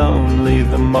me lonely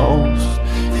the most.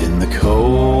 In the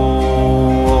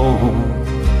cold,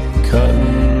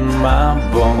 cutting my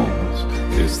bones.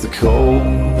 It's the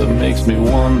cold that makes me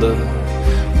wonder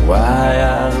why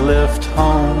I left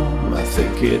home. I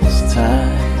think it's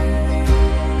time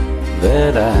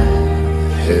that I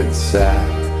head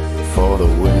south for the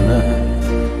winter.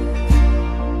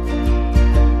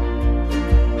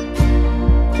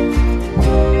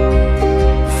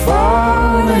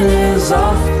 Falling is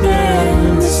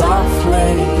often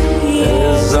softly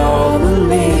as all the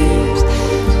leaves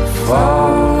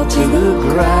fall to the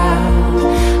ground.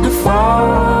 And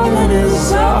falling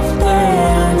is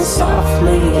often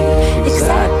softly,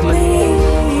 exactly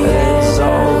as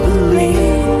all the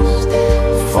leaves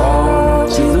fall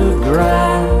to the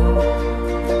ground.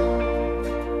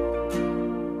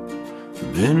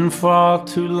 Been far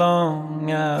too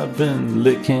long, I've been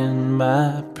licking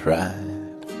my pride.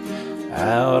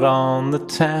 Out on the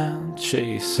town,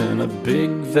 chasing a big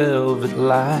velvet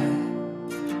lie.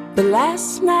 But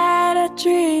last night I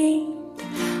dreamed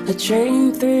a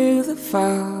train through the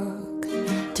fog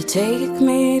to take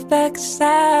me back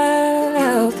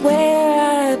south where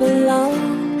I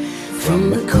belong. From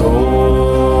the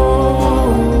cold,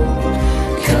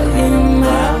 cutting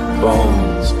my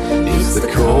bones. It's the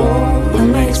cold that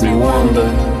makes me wonder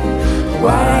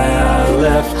why I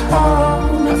left home.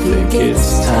 I think it's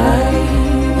time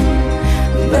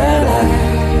that I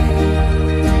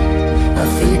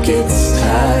think it's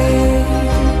time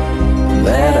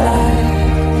that I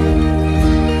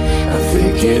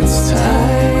think it's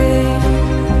time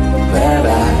that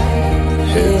I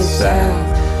head south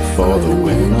for the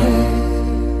winter.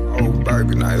 Oh,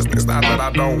 baby, now it's not that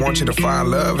I don't want you to find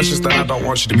love, it's just that I don't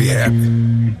want you to be happy.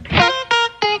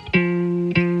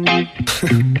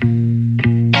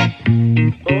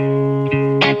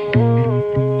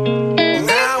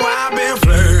 Now I've been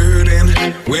flirting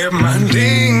with my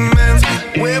demons,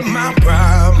 with my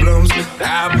problems.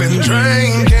 I've been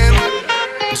drinking,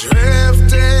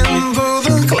 drifting through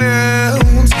the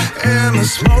clouds and the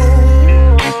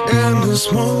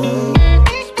smoke,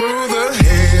 through the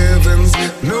heavens,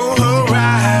 new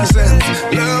horizons.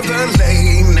 Love the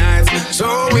late nights, so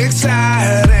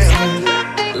exciting.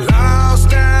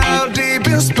 Lost out deep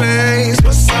in space,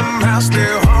 but somehow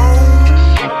still home.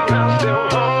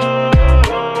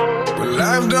 But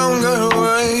life don't go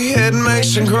away, it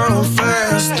makes you grow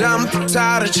fast. I'm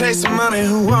tired of chasing money,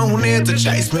 who won't need to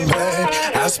chase me back.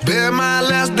 I spend my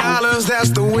last dollars, that's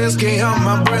the whiskey on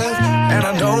my breath. And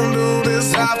I don't do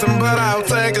this often, but I'll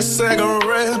take a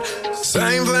cigarette.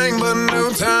 Same thing but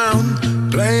new town,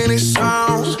 play these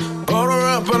songs. Order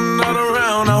up another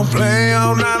round, I'll play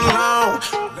all night long.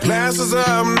 Glasses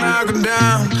up, knock it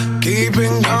down, keep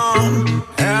it calm.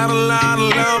 Had a lot of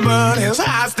love, but his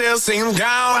heart still seems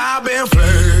gone. I've been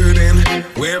flirting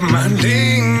with my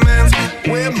demons,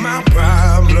 with my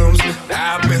problems.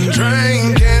 I've been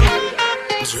drinking,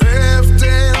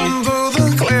 drifting through the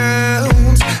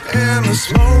clouds and the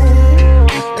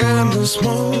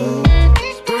smoke,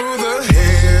 through the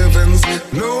heavens,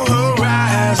 new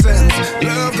horizons.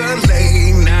 Love the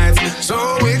late nights, so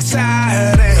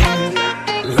exciting.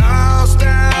 Lost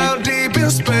out deep in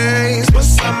space, but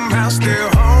somehow still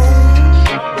home.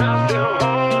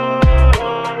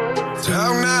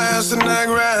 Talk nice a night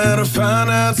ride to find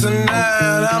out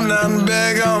tonight. I'm not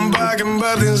big on barking,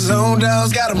 but these old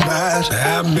dogs got a bite.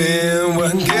 I've been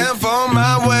working for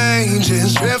my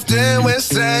wages, drifting with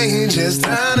sages,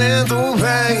 turning through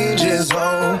pages.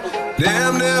 Oh,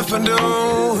 damned if I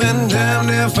do, and damned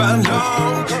if I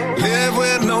don't. Live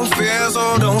with no fear,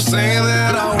 so don't say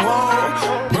that I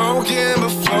won't. Broken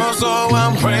before, so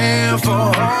I'm praying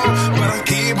for hope, but I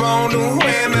keep on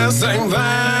doing the same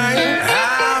thing.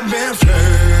 I've been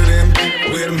flirting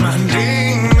with my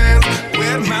demons,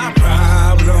 with my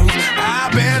problems.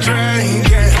 I've been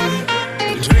drinking,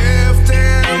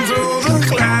 drifting through the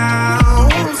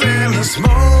clouds and the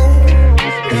smoke,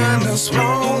 and the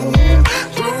smoke.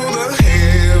 Through the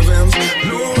heavens,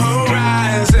 new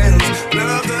horizons.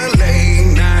 Love the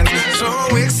late nights, so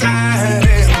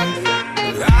exciting.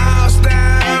 Lost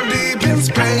out deep in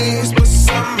space, but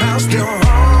somehow still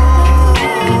home.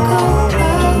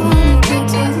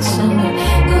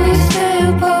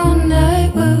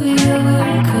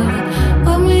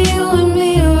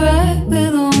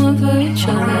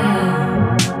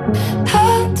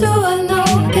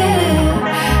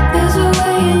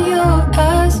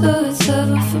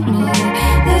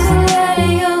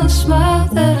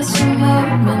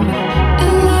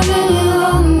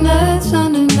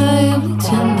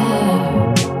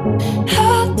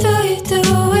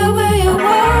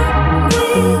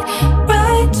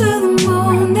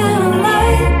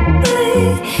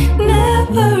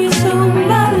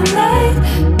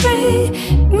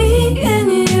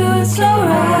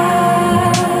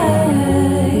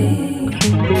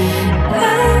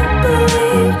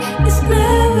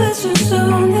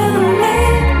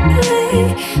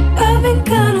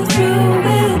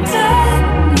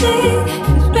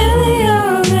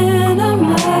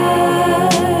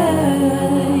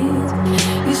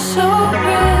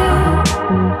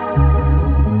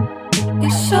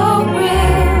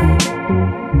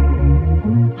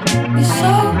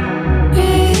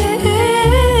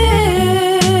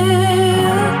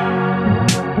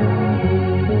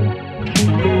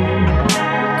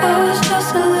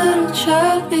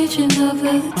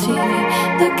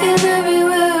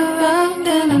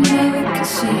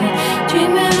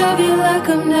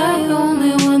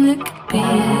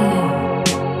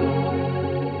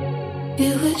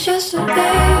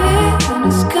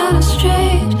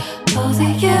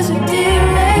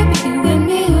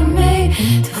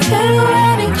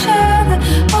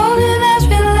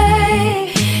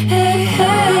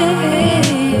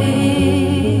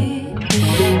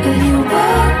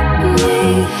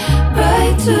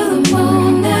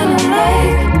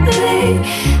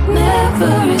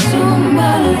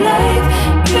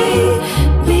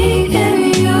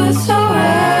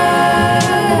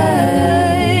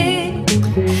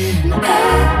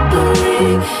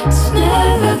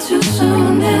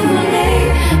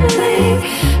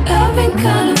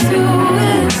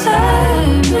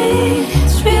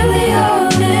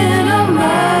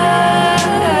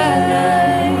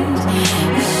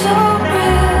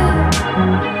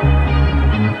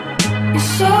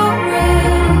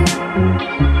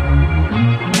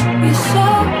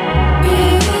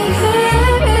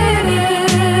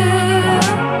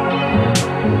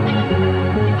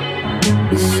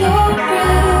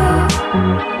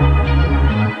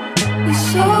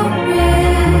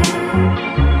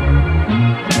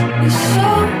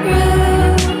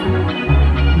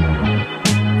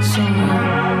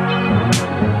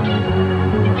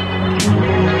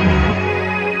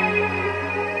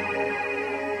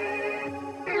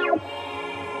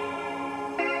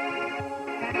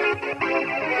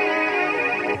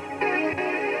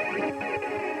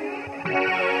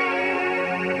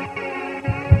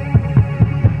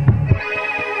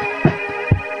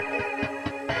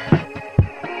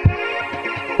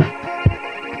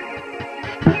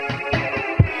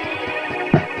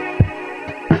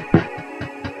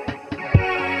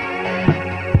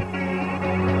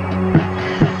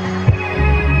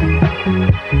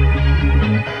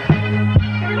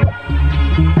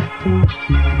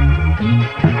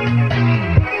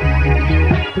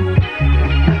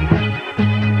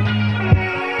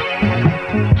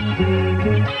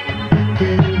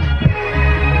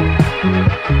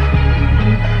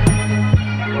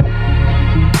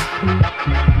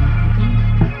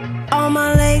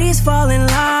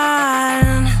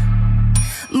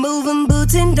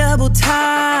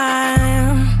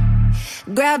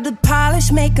 Grab the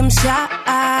polish, make them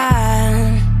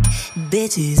shine.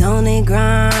 Bitches on they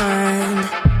grind.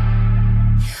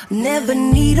 Never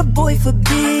need a boy for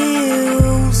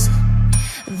bills.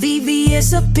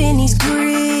 VVS up in these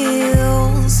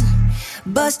grills.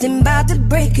 Bustin' bout to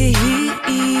break a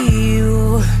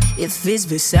heel. If it's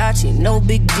Versace, no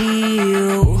big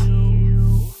deal.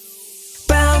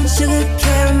 Brown sugar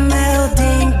caramel,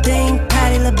 ding ding,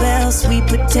 Patti LaBelle, sweet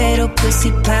potato,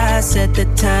 pussy pie, set the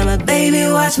timer. Baby,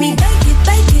 watch me bake it,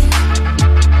 bake it.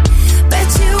 Bet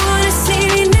you wanna see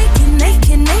me naked,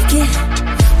 naked, naked.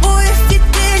 Or if you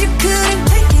did, you couldn't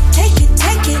take it, take it,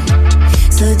 take it.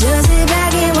 So just sit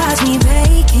back and watch me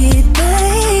bake it,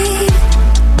 babe.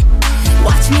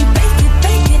 Watch me bake it,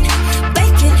 bake it,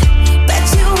 bake it. Bet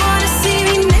you wanna see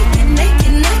me naked,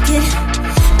 naked, naked.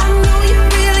 I know you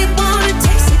really wanna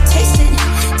taste it, taste it,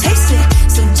 taste it.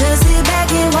 So just sit back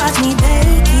and watch me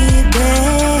bake it,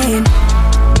 babe.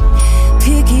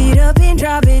 Pick it up and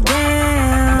drop it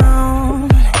down.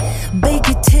 Bake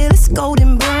it till it's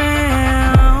golden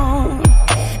brown.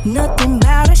 Nothing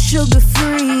about a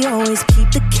sugar-free. Always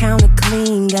keep the counter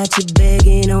clean. Got you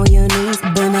begging on your knees.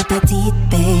 Bon appetit,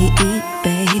 babe.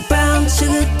 Brown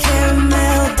sugar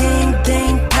caramel, ding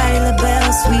ding, Patti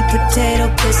LaBelle, sweet potato,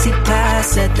 pussy pie,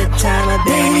 set the timer.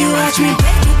 Baby, watch me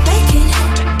bake it, bake it.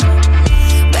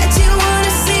 Bet you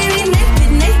wanna see me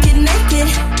naked, naked, naked.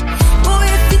 Boy,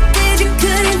 if you did, you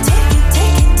couldn't take it,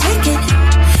 take it, take it.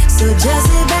 So just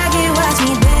sit back and watch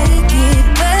me bake it,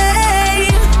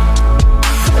 babe.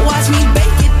 Watch me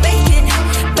bake it, bake it,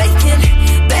 bake it.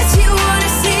 Bet you wanna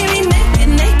see me naked,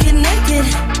 naked, naked.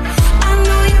 I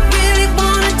know you really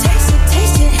wanna taste it,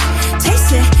 taste it,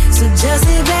 taste it. So just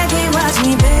sit back and watch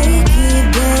me bake it,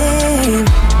 babe.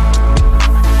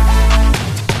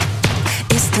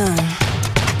 It's done.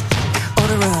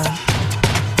 Order up,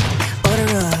 order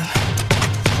up,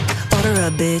 order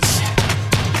up, bitch.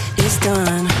 It's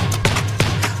done.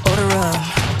 Order up,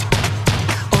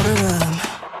 order up.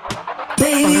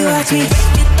 Baby, watch me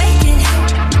bake it, bake it.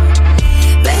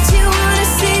 Bet you wanna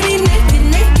see me naked,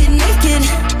 naked, naked.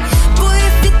 Boy,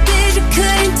 if you did, you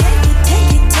couldn't take it,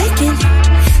 take it, take it.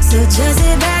 So just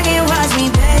sit back and watch me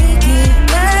bake it,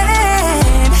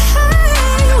 babe.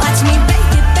 Hey, watch me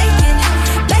bake it, bake it,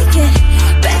 bake it.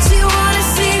 Bet you wanna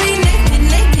see me naked,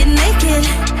 naked, naked.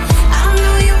 I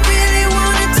know you really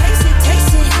wanna taste it,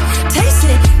 taste it, taste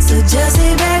it. So just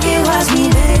sit back and watch me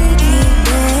bake it,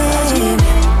 babe.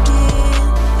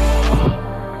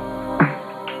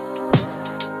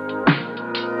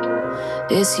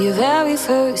 It's your very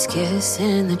first kiss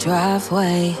in the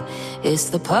driveway. It's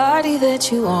the party that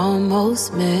you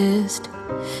almost missed.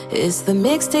 It's the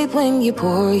mixtape when you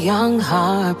pour young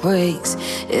heartbreaks.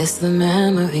 It's the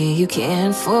memory you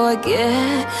can't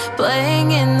forget.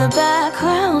 Playing in the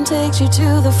background takes you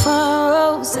to the front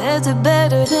row. Says it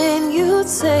better than you'd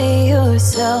say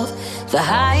yourself. The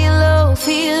high and low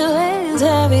feelings,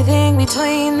 everything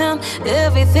between them,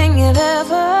 everything you've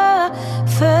ever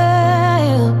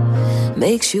felt.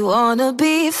 Makes you wanna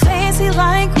be fancy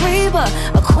like Reba,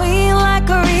 a queen like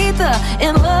Aretha,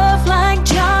 in love like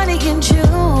Johnny and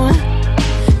June.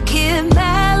 Get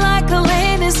mad like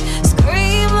Alanis,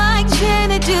 scream like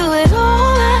Janet, do it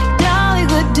all like Dolly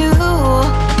would do.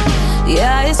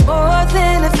 Yeah, it's more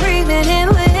than a 3-minute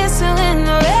listen when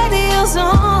the radio's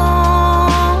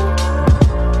on.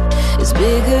 It's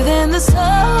bigger than the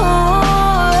song.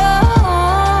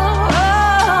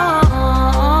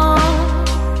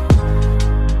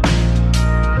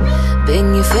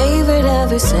 Been your favorite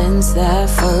ever since that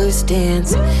first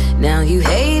dance. Now you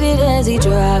hate it as he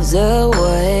drives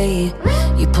away.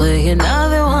 You play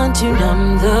another one to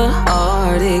numb the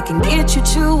heart. It can get you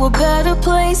to a better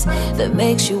place that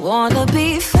makes you wanna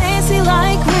be fancy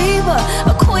like Reba,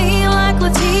 a queen like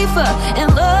Latifah, in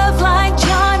love like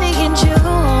Johnny and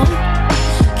June.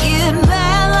 Get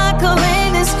mad like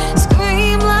Alanis,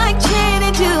 scream like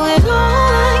Janet, do it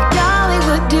all like Dolly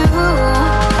would do.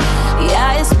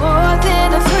 Yeah, it's more than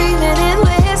a 3-minute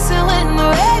listen when the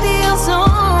radio's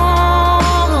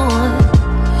on.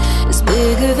 It's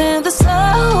bigger than the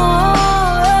song.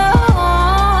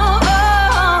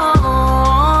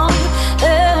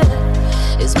 Yeah.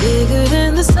 It's bigger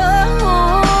than the song.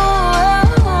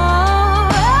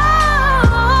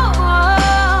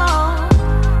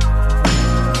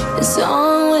 It's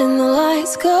on when the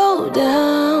lights go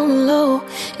down low.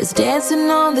 It's dancing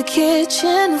on the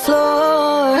kitchen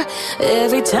floor.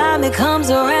 Every time it comes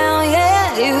around,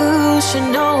 yeah, you should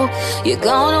know you're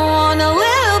gonna want a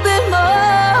little bit more.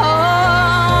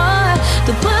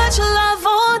 To put your love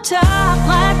on top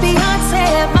like Beyonce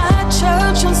at my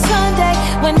church on Sunday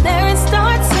when Darren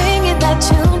starts singing that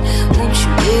tune. Won't you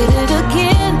get it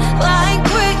again like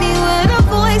Britney with a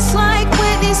voice like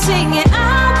Whitney singing I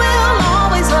will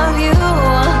always love you.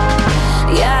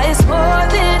 Yeah, it's more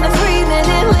than a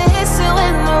 3-minute listen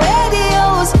when the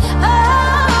radio's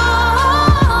on.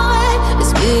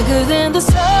 It's bigger than the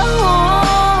song.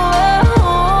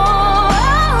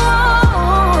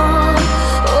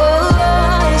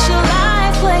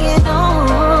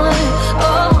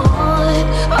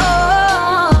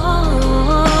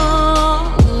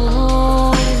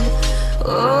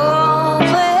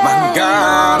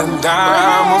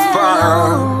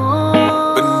 fire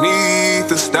beneath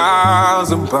the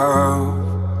stars above.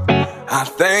 I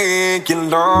thank you,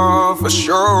 Lord, for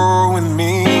showing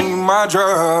me my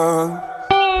drug.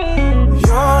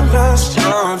 Your lust,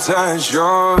 your touch,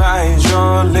 your eyes,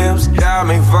 your lips got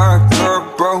me fucked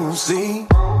up, oh, see.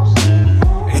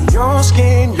 And your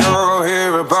skin, your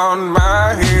hair upon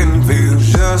my head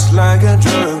feels just like a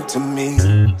drug to me.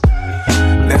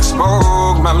 That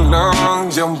smoke, my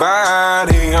lungs, your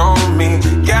body on me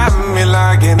got me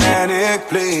like an addict,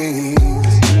 please.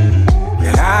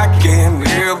 And I can't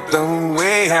help the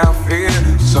way I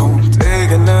feel, so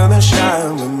take another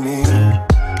shot with me.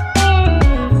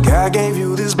 God gave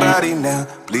you this body now,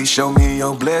 please show me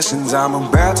your blessings. I'm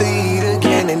about to eat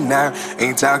again and now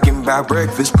ain't talking about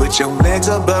breakfast. Put your legs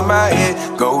above my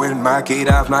head, go and mark it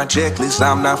off my checklist.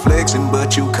 I'm not flexing,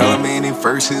 but you coming in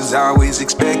first is always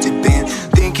expected. Been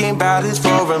thinking about this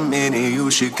for a minute, you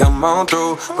should come on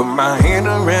through. Put my hand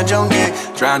around your neck,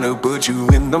 trying to put you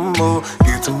in the mood.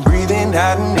 Get some breathing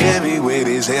hot and heavy, wet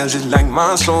as hell just like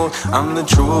my soul. I'm the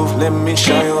truth, let me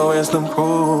show you as the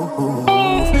proof.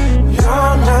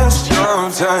 Your lust, your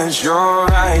touch,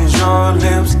 your eyes, your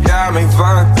lips got me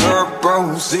fucked up,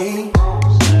 oh, see.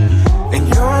 And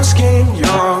your skin,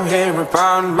 your hair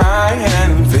upon my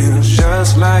hand feels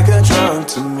just like a drug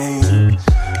to me.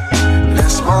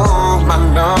 Let's smoke, my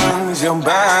lungs, your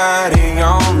body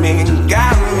on me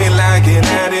got me like an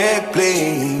addict,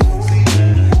 please.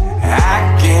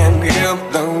 I can't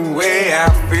help the way I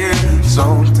feel,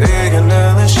 so take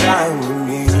another shot with me.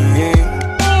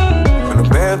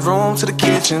 Bedroom to the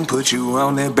kitchen, put you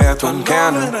on that bathroom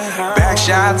counter. Back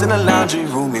shots in the laundry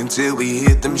room until we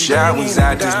hit them showers.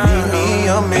 I just need me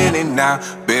a minute now,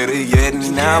 better yet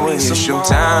an hour. It's your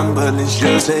time, but let's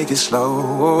just take it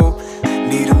slow.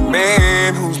 Need a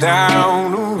man who's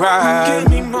down to ride,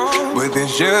 but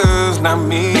it's just not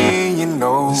me, you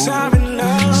know.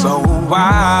 So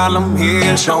while I'm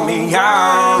here, show me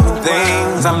all the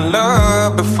things I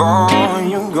love before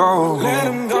you go. Let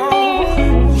him go.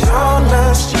 Your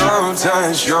lust, your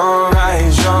touch, your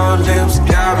eyes, your lips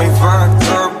got me fucked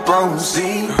up, oh,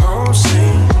 see.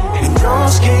 And your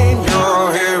skin,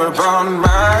 your hair upon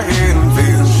my head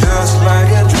feels just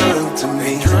like a drug to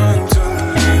me.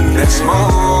 That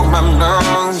smoke, my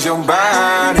lungs, your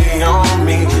body on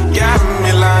me got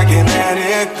me like an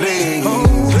addict, please.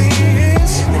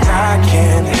 And I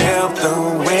can't help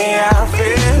the way I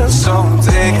feel, so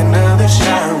take another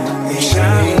shot with me.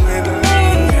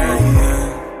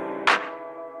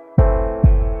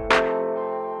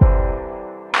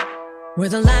 Where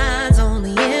the lines on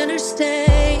the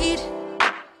interstate,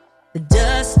 the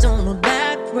dust on the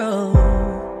back road.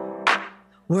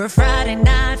 We're a Friday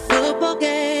night football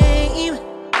game,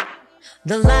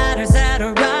 the lighters at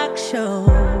a rock show.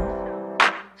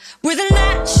 We're the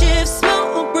night shift,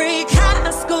 smoke break,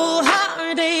 high school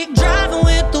heartache, driving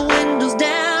with the windows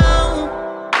down.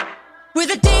 We're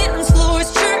the dance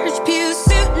floors, church pews,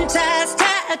 suit and ties,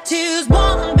 tattoos,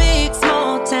 one big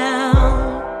small town.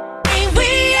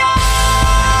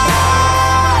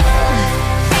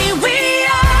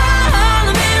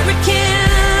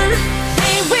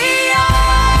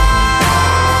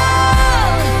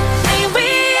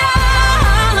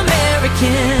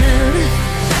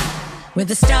 With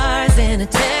the stars in a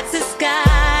Texas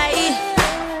sky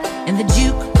and the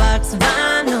jukebox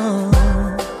vinyl,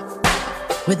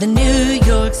 with the New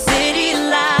York City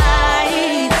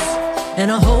lights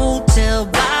and a hotel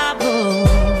Bible.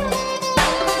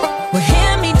 We're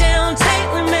hand-me-down,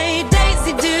 tailor-made,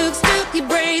 Daisy Dukes, Dookie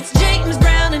braids, James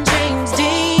Brown and James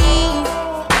Dean.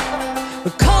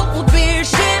 We're cold beer,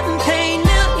 champagne,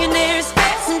 millionaires,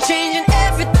 space and change and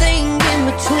everything in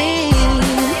between.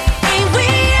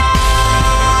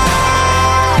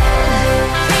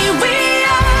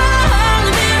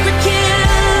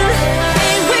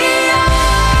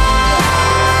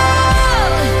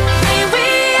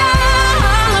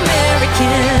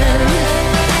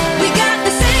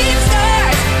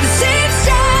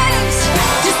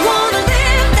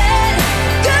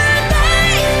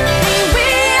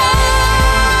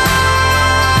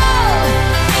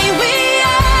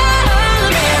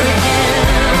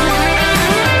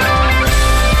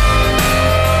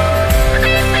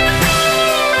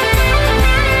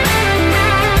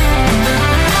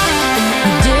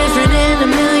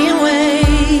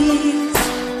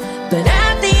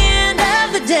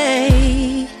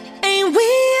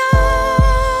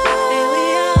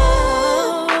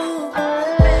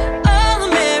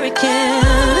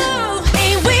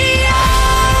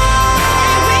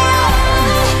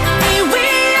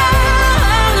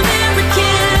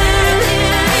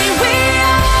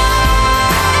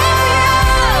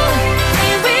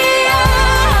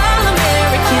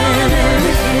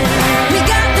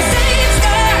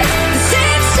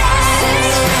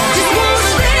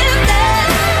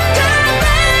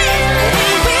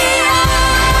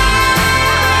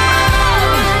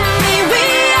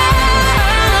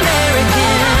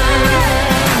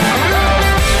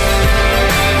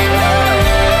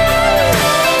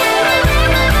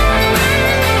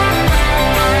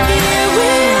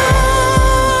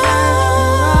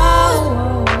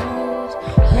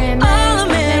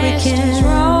 distance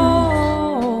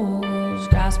rolls,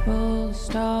 gospel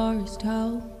stories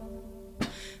told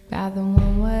about the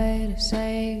one way to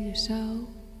save your soul.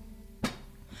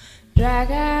 Drag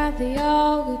out the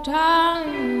old guitar,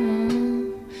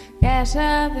 gas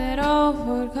up that old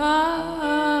Ford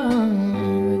car.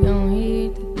 We're gonna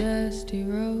hit the dusty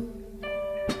road,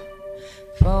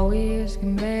 4 wheels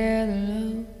can bear the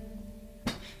load.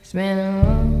 It's been a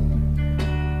long,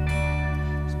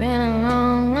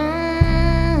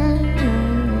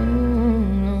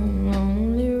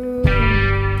 lonely road.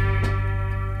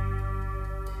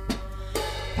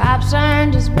 Pop's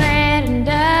earned his bread and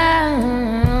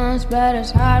dust, but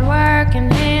his hard work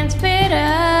and hands fit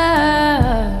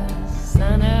us.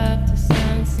 Sun up to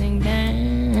sun sink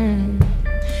down,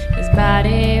 his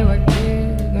body worked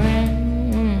to the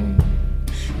ground.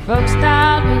 Folks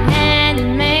thought we had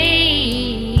it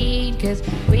made, 'cause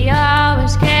we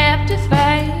always kept a face.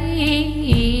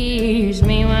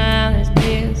 Meanwhile there's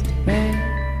bills to pay,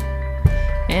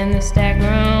 and the stack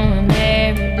growing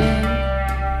every day.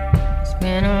 It's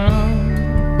been a long,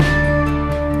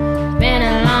 been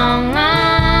a long,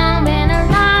 long, been a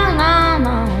long, long,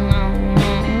 long, long,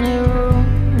 lonely road.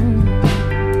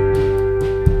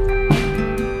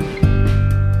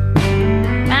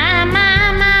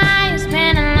 My, it's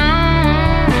been a long,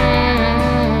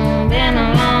 been a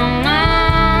long,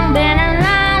 long, been a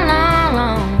long, long,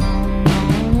 long,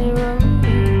 lonely road.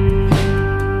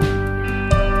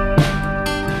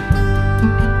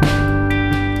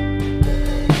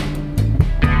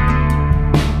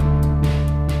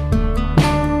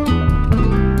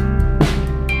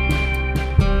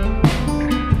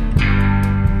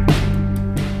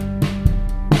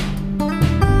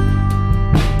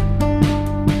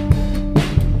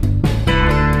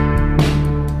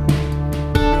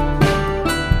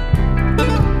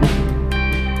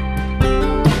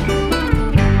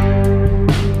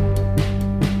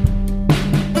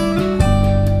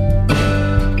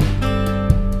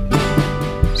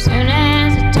 Soon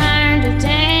as I turned to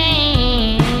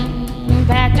 10,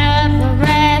 packed up for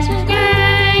grass was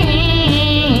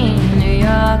green. New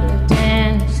York to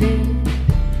Tennessee,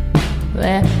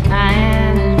 where I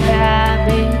am is where I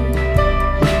be.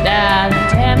 Darling,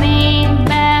 tell me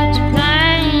about your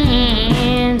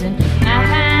plans, and I'll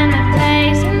find a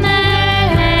place in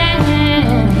there.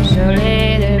 Surely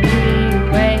there'll be a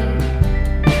way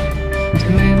to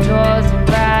move towards the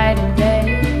brighter day.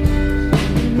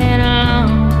 It's been a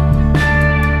long,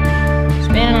 it's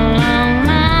been a long,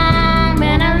 long,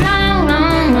 been a long,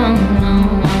 long, long, long,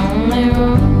 lonely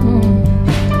road.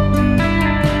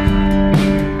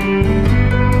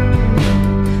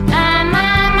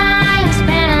 It's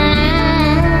been a long,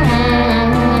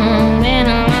 been a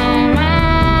long,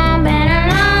 long, been a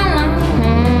long, long,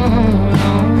 lonely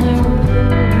road.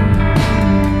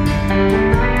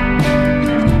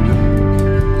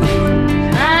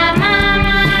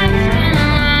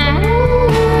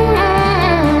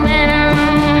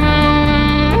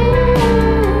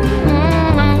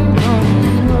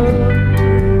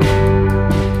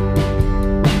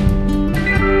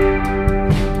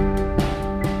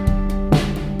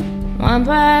 One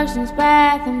person's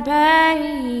path and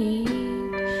paved,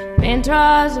 been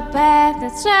towards the path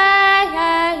that's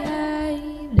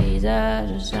saved. These are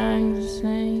the songs the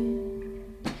same,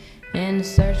 in the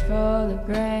search for the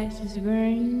grass is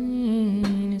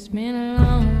green. It's been a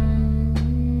long,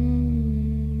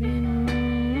 been a long,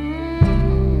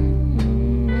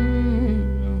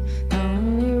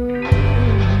 lonely road.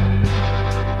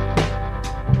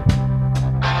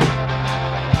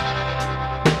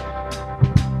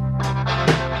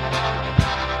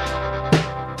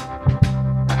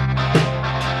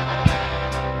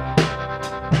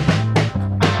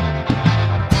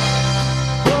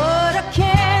 Put a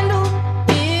candle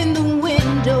in the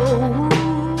window,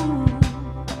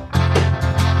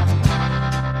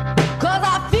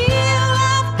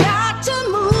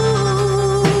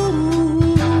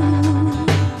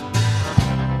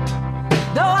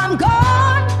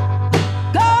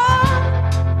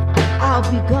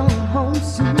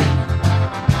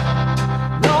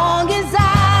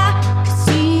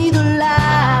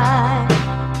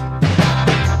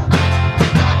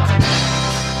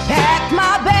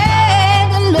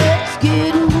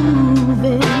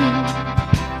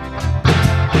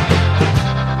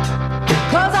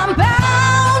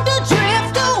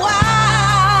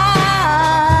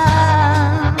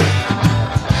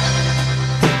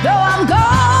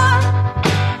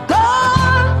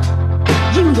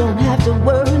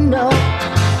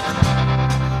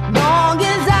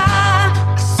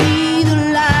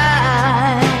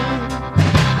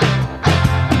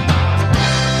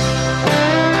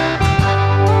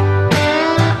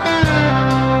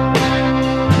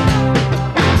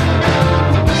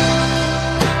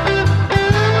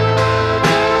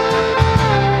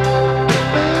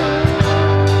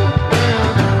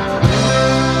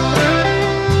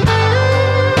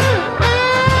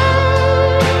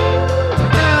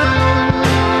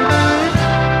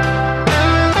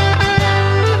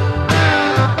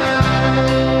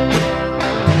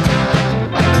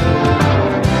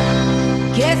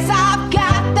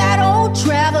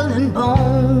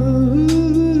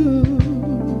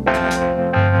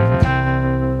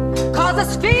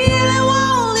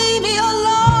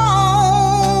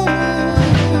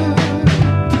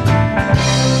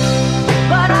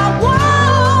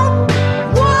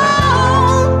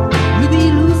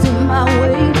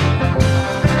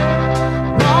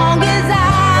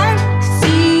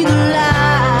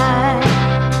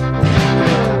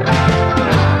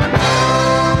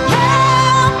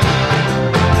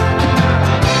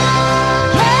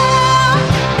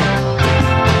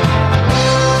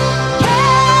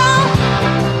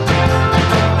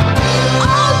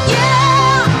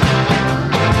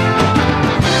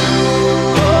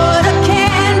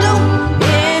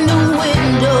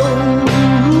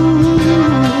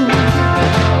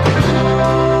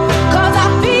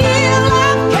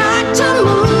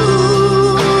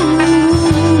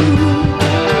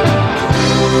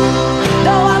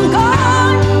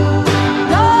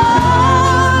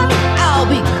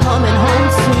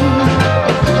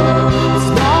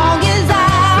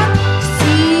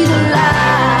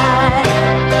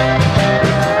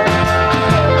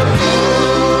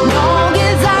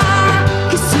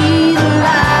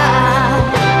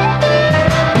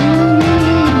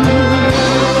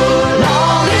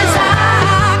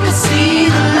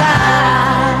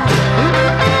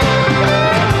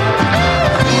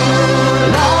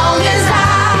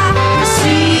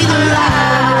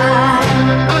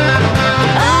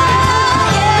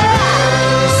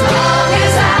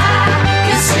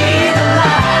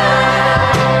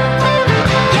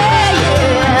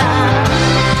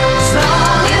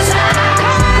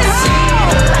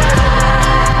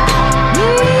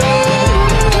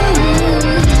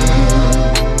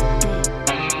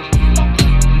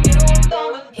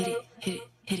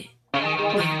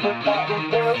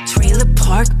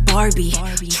 Barbie.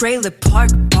 Trailer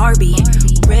park Barbie.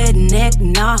 Redneck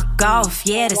knockoff,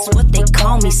 yeah, that's what they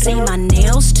call me. Say my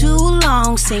nails too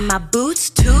long, say my boots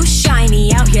too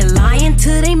shiny. Out here lying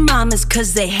to they mamas,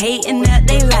 cause they hating that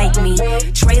they like me.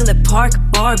 Trailer park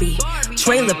Barbie,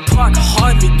 trailer park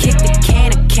hardly. Kicked a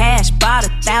can of cash, bought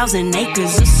 1,000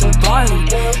 acres of some barley.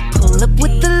 Pull up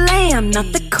with the lamb,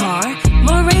 not the car,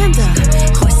 Miranda.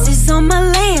 Horses on my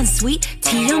land, sweet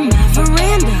tea on my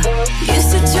veranda. Used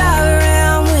to drive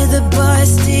around with a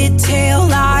busted tail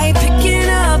light, picking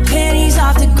up pennies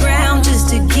off the ground just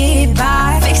to get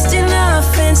by. Fixed enough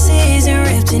fences and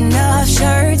ripped enough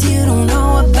shirts. You don't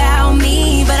know about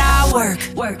me, but I work.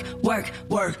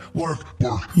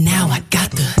 Now I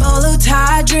got the bolo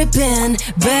tie dripping,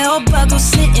 belt buckle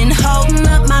sitting, holding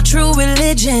up my true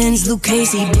religions.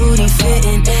 Lucchese booty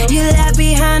fitting. You left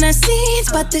behind the scenes,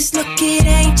 but this look, it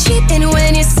ain't cheap. And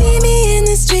when you see me in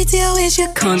the streets, you wish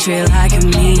your country like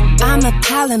me. I'm a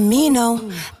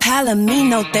Palomino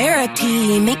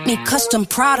therapy. Make me custom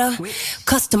Prada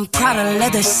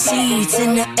leather seats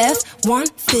in the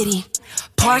F-150.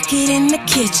 Park it in the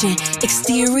kitchen,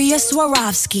 exterior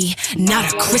Swarovski,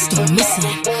 not a crystal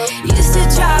missing. Used to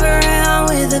drive around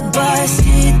with a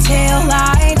busted tail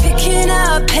light, picking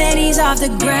up pennies off the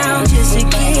ground just to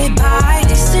get by.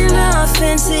 Fixed enough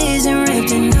fences and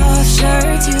ripped enough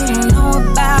shirts. You don't know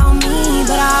about me,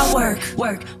 but I work.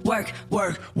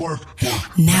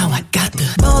 Now I got the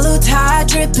bolo tie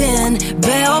dripping,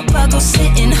 belt buckle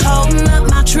sitting, holding up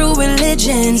my true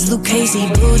religions. Lucchese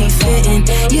booty fitting.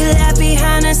 You left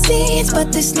behind the scenes,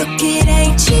 but this look, it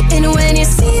ain't cheap. And when you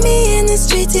see me in the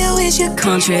streets, you wish your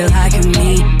country like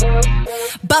me.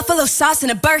 Buffalo sauce in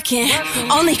a Birkin,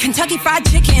 only Kentucky Fried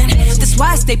Chicken. That's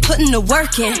why I stay putting the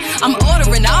work in. I'm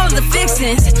ordering all of the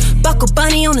fixins. Buckle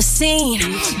bunny on the scene,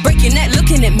 break your neck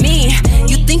looking at me.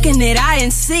 You thinking that I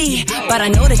didn't see, but I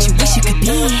know that you wish you could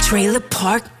be. Trailer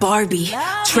park Barbie,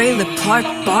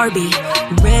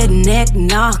 redneck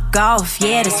knockoff,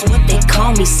 yeah, that's what they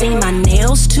call me. Say my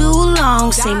nails too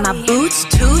long, say my boots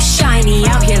too shiny.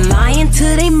 Out here lying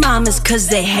to they mamas, cause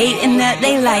they hating that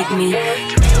they like me.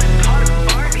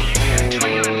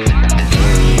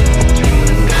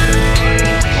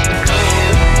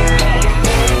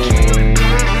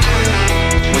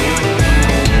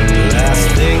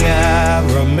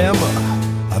 Remember,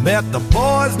 I met the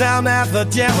boys down at the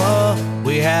Jammer.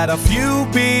 We had a few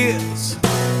beers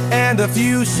and a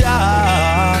few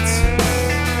shots.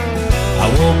 I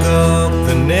woke up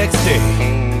the next day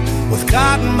with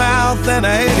cotton mouth and a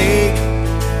headache,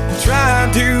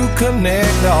 trying to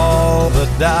connect all the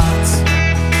dots.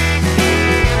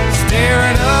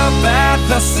 Staring up at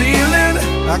the ceiling,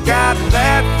 I got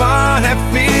that funny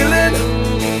feeling.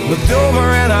 Looked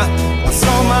over and I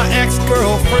saw my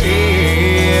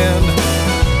ex-girlfriend.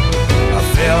 I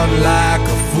felt like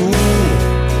a fool,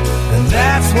 and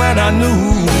that's when I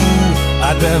knew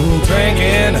I'd been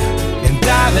drinking and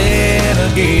diving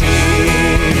again.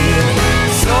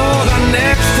 So the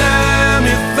next time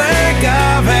you think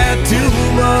I've had too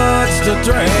much to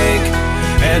drink,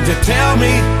 and you tell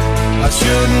me I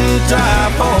shouldn't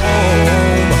drive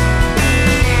home,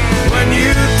 when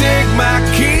you take my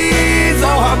keys,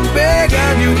 oh, I'm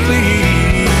begging you,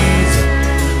 please,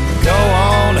 go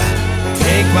on,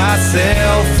 take my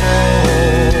cell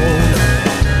phone.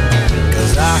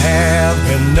 Cause I have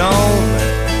been known,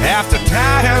 after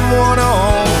tying one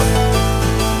on,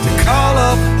 to call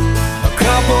up a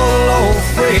couple old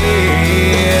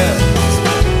friends,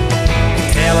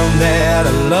 tell them that I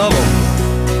love them,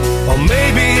 or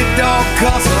maybe don't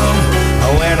cuss them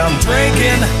when I'm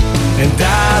drinking and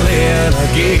dialing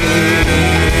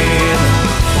again.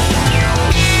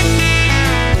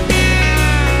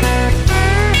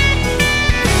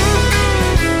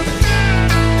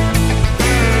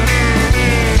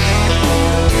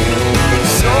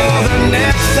 So the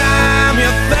next time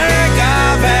you think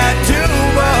I've had too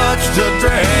much to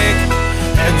drink,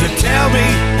 and you tell me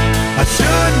I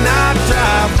should not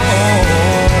drive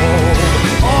home,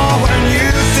 or when you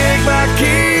take my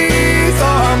keys,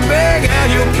 oh, I'm begging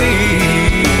you,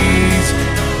 please,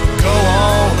 go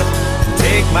on,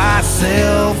 take my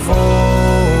cell phone.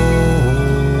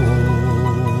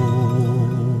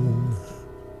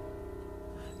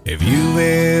 If you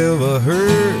ever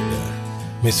heard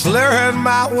me slurring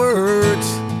my words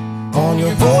on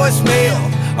your voicemail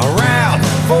around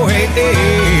 4 a.m.,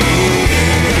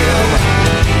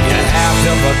 you have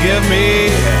to forgive me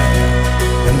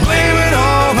and blame it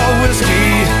on the whiskey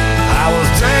I was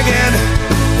drinking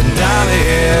and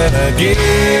dialing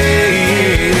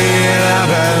again. I've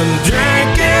been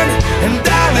drinking and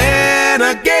dialing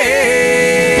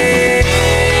again.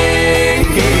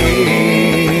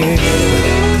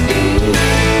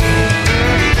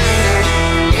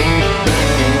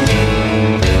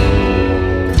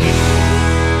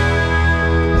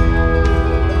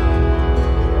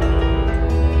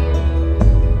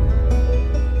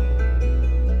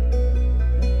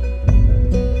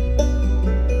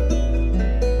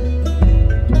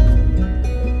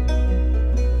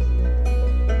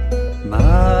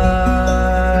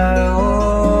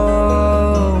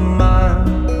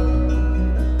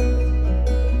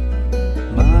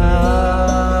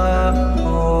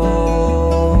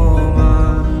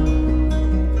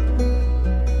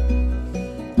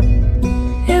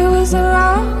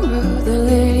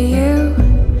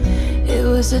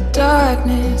 was the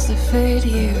darkness that fed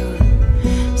you.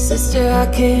 Sister, I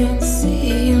can't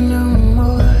see you no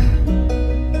more.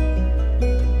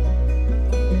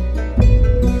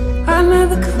 Under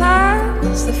the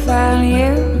clouds that found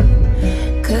you,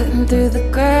 cutting through the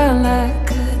ground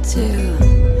like I could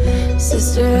too.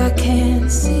 Sister, I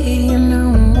can't see you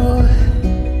no more.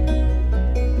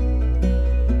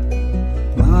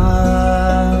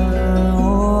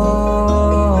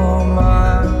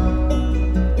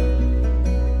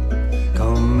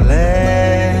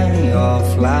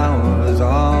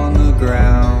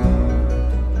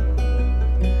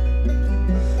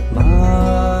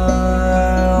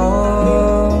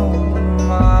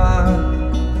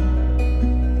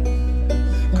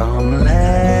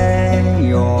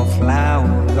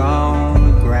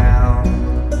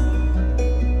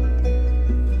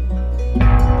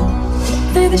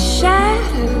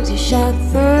 Shot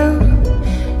through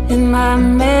in my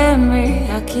memory,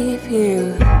 I keep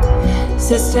you.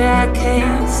 Sister, I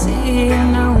can't see you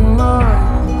no more.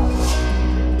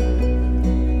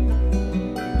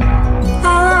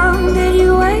 How long did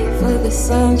you wait for the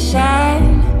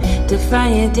sunshine to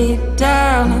find you deep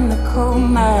down in the coal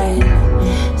mine?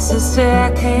 Sister,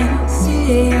 I can't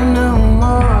see you no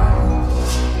more.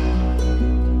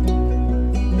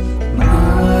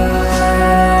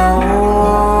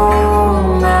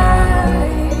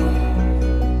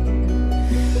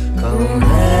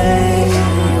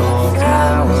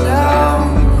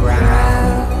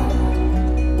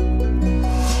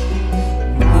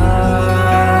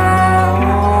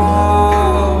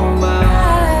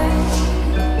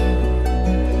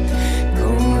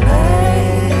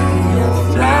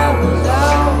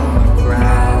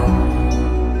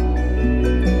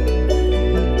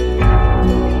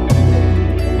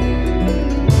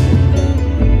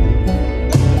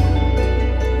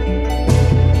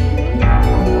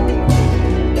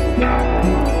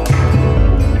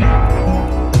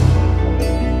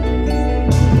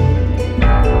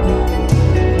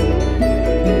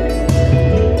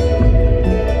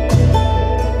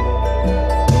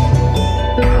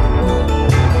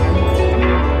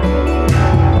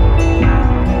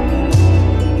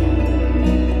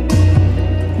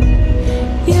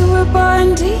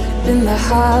 In the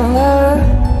hollow,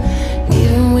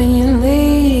 even when you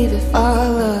leave, it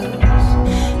follows.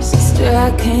 Sister,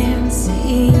 I can't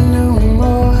see you no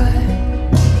more.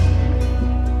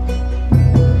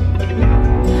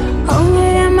 Only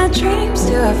in my dreams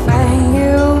do I find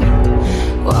you,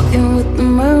 walking with the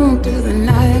moon through the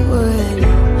night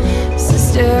wood.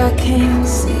 Sister, I can't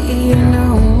see you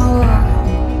no more.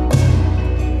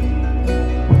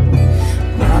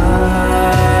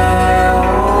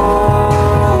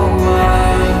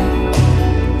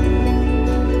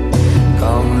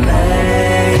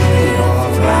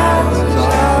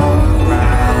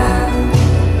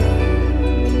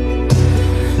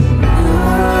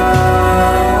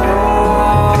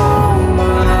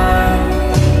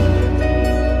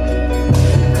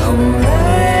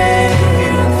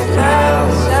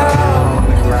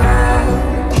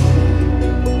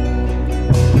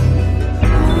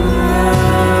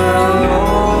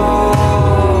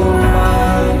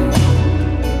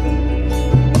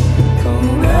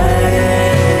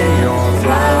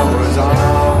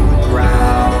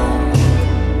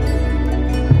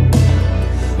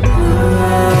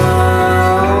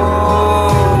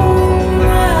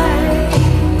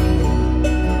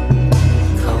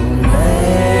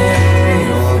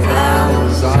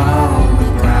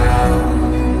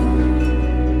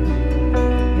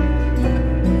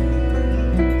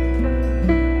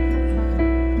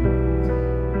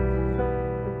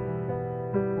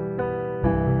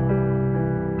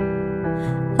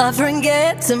 I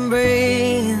forget to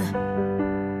breathe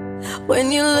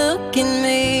when you look at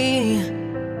me.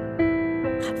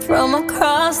 From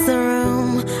across the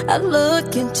room, I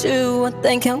look at you, I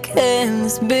think, how can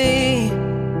this be?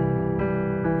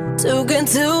 Too good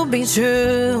to be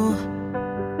true.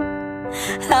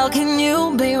 How can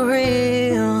you be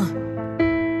real?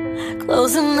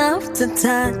 Close enough to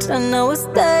touch, I know it's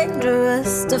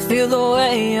dangerous to feel the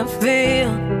way I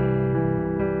feel.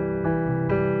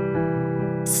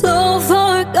 So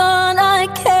far gone, I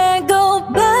can't go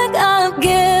back. I've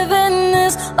given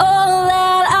this all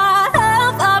that I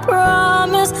have. I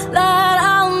promise that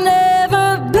I'll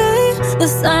never be the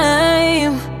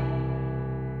same.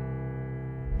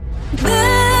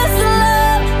 This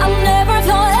love, I've never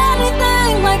felt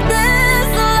anything like this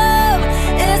love.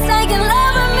 It's taking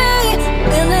love of me,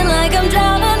 feeling like I'm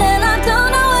drowning and I don't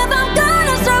know if I'm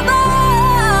gonna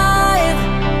survive.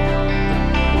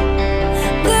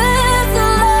 This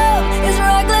love is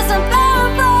reckless and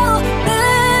powerful.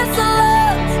 This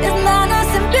love is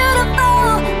madness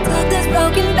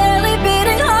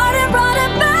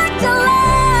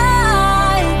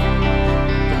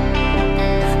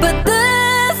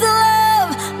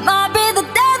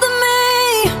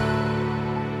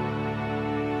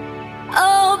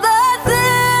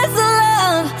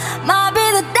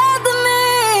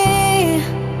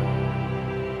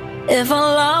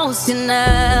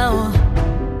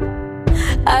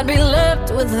I'd be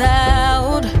left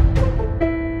without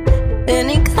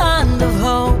any kind of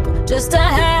hope, just to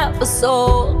have a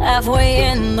soul halfway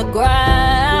in the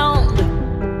ground.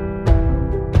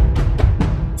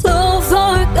 So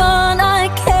far gone, I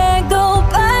can't go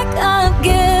back. I've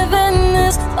given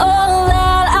this all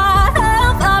that I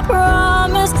have. I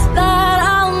promise that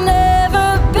I'll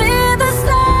never be the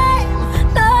same.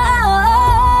 No,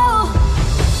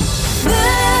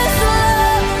 this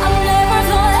love, I've never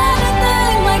felt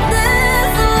anything like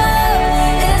this love.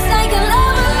 It's taking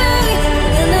love of me,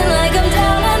 feeling like I'm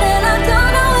drowning and I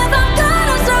don't know if I'm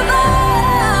gonna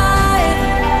survive.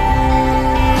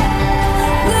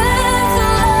 This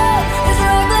love is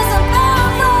reckless and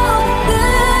powerful.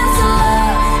 This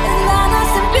love is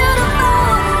madness and beautiful.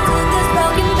 Took this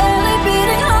broken, barely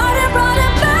beating heart and brought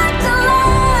it back to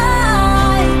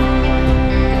life.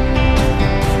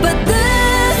 But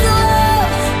this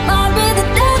love might be the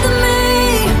death of me.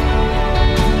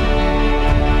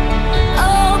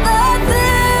 Oh, but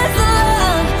this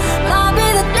love might be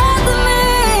the death of me.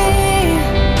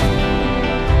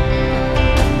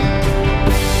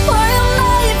 Were you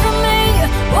made for me?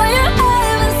 Were you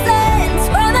heaven sent?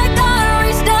 Swear that God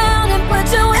reached down and put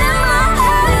you in my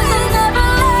hands and never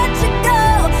let you go,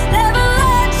 never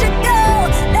let you go,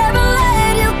 never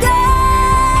let you go.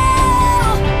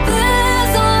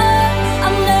 This love,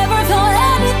 I've never felt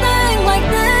anything like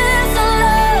this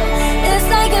love. It's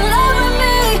taking love of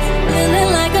me, feeling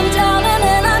like I'm drowning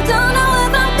and I don't know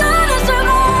if I'm gonna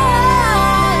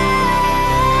survive.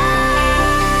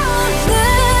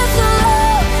 This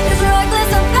love is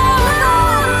reckless and powerful.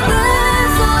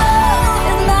 This love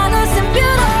is madness and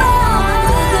beautiful.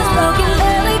 Took this broken,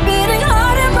 barely beating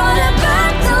heart and brought it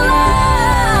back to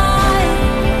life.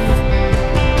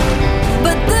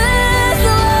 But this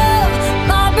love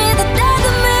might be the death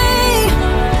of me.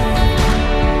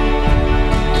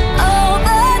 Oh,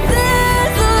 but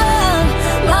this love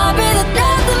might be the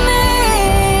death of me.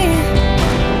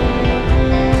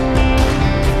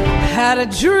 Had a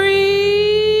dream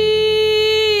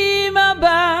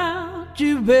about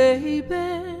you, baby.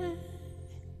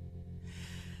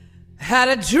 Had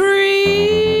a dream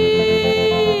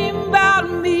about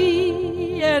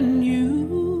me and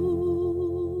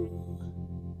you.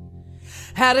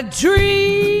 Had a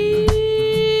dream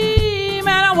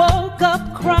and I woke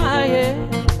up crying.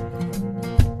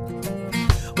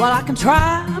 Well, I can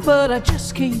try, but I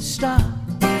just can't stop.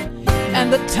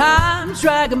 And the time's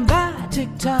dragging by,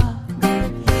 tick-tock.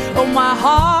 Oh, my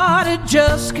heart, it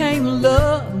just can't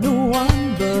love no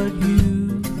one but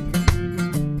you.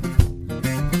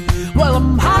 Well,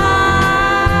 I'm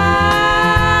high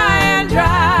and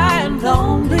dry and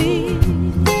lonely.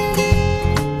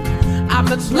 I'm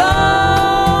as lonesome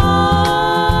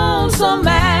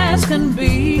as can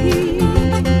be.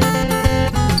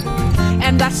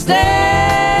 And I stare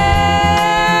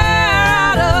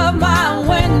out of my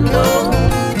window.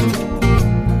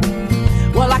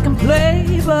 Well, I can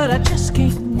play, but I just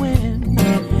can't win.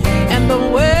 And the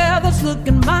weather's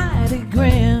looking mighty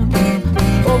grim.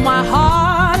 Oh, my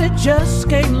heart, it just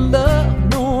can't love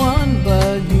no one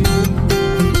but you.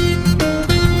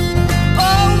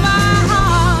 Oh, my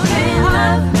heart Can't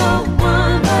love no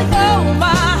one but you. Oh,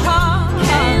 my heart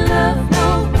Can't love no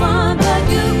one but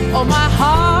you. Oh, my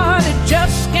heart, it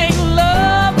just can't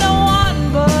love no one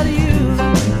but you.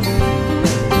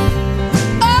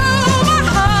 Oh, my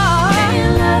heart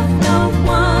Can't love no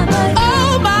one but you.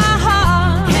 Oh, my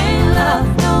heart Can't love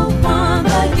no one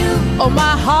but you. Oh,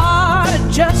 my heart, it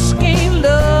just can't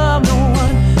love no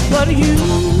one but you.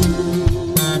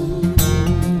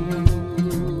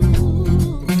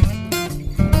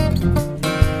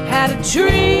 Had a dream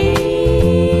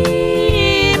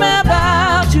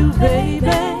about you, baby.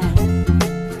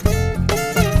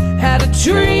 Had a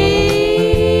dream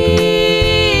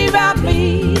about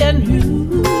me and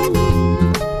you.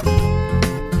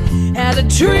 Had a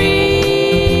dream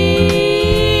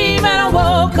and I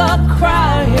woke up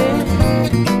crying.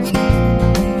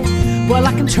 Well,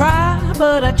 I can try,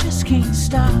 but I just can't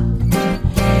stop.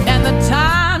 And the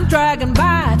time dragging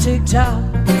by, tick-tock.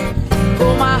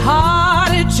 Oh, my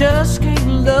heart, it just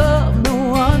can't love no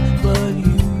one but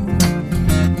you.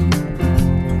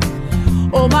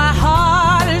 Oh, my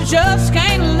heart, it just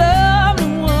can't love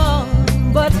no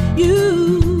one but you.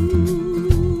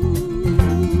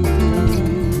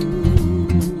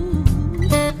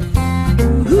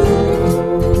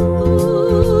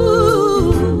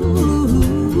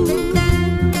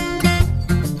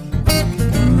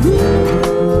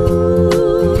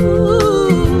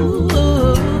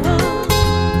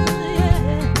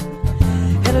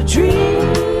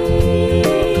 Dream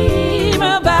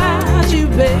about you,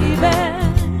 baby.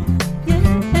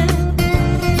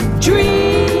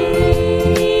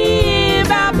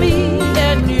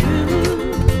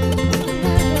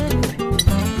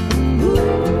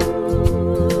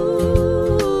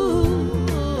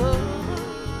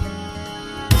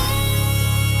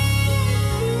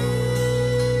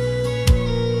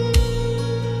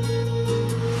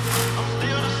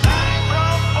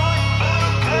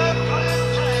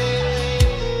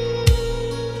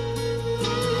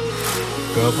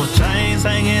 chains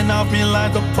hanging off me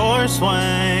like a porch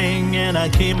swing, and I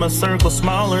keep my circle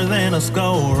smaller than a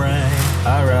skull ring.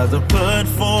 I'd rather put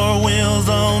 4 wheels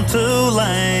on 2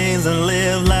 lanes and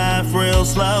live life real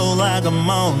slow like I'm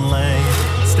on lane.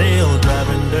 Still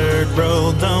driving dirt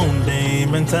roads on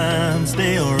demon time.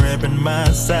 Still ripping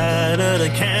my side of the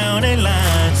county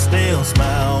line. Still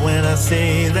smile when I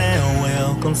see that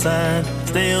welcome sign.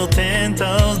 Still 10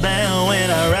 toes down when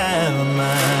I ride with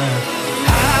mine.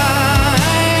 I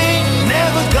ain't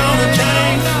never gonna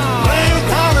change. Blue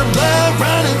collar blood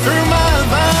running through my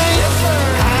veins.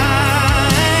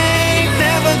 I ain't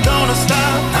never gonna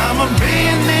stop. I'ma be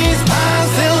in these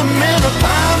pines till I'm in a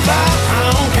pine box.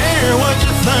 I don't care what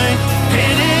you think.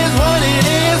 It is what it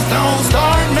is. Don't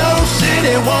start no shit.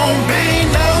 It won't be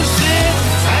no shit.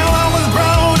 How I was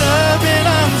brought up and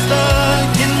I'm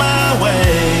stuck in my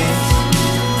ways.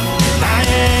 I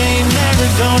ain't never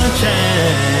gonna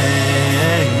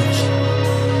change.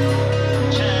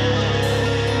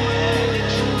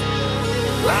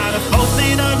 A lot of folks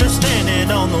ain't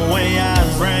understanding on the way I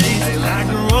was raised. I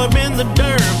grew up in the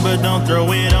dirt, but don't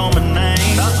throw it on my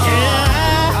name.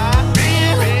 Yeah, I've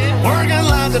been working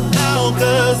like a dog,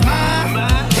 cause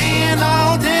my kin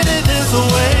all did it this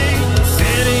way.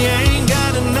 City ain't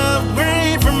got enough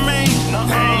green for me.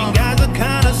 Ain't got the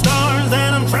kind of stars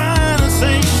that I'm trying to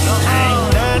see.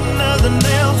 Ain't got nothing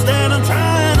else that I'm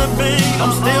trying to be.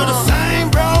 I'm still the same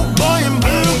broke boy in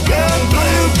blue cut,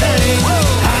 blue jeans.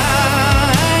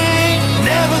 I ain't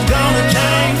never gonna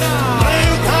change.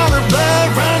 Blue collar blood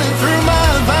running through my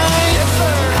veins.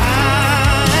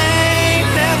 I ain't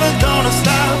never gonna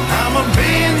stop. I'ma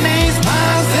be in these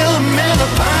pines till I'm in a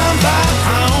pine box.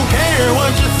 I don't care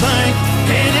what you think.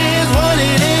 It is what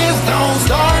it is. Don't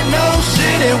start no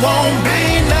shit. It won't be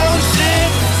no shit.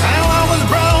 How I was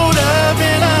brought up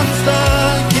and I'm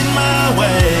stuck in my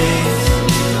ways.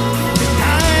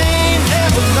 I ain't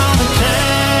never gonna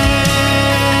change.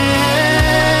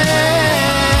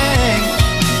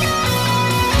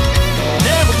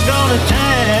 Never gonna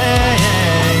change.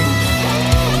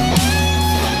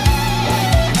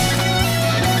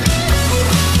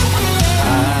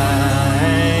 I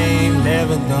ain't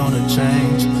never gonna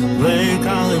change. Blue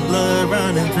collar blood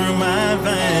running through my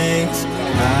veins.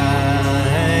 I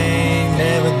ain't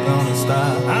never gonna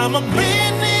stop. I'ma be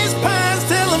in these pines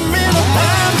till I'm in a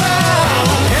pine box. I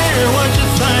don't care what you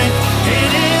think.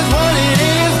 It is what it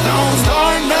is. Don't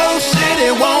start no shit.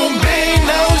 It won't be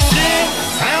no shit.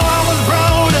 How I was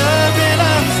brought up and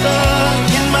I'm stuck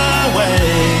in my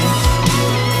ways.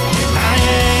 I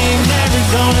ain't never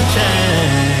gonna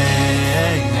change.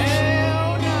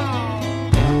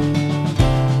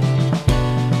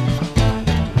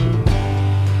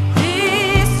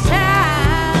 This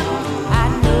time I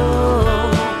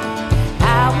know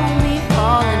I won't be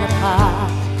falling apart.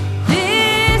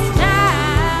 This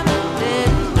time let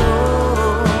me know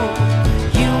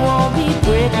you won't be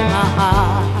breaking my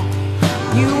heart.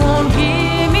 You won't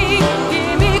hear me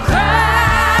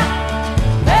cry,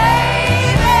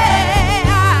 baby.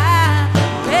 I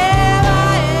ain't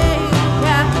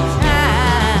got the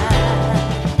time.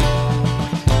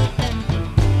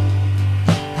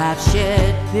 I've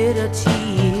shed bitter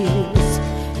tears,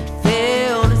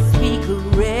 felt a sweet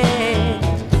caress.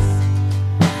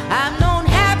 I've known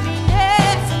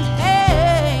happiness and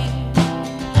pain,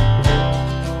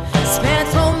 spent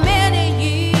so many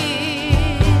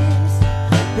years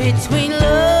between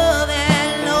love and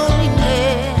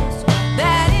loneliness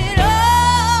that it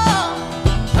all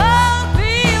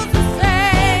feels the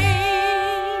same.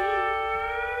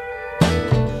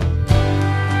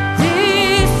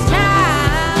 This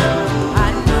time I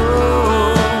know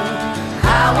I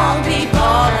won't be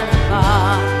falling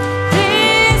apart.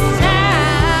 This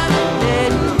time let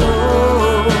me know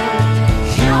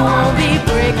you won't be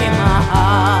breaking my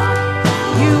heart.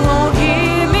 You won't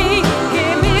hear me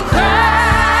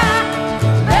cry,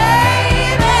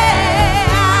 baby.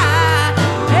 I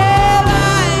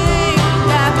ain't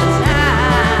got the time.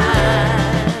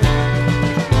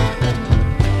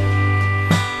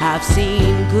 I've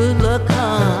seen good luck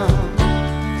come,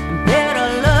 better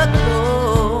luck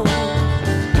go.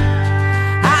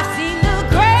 I've seen the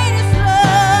greatest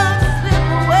love slip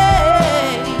away.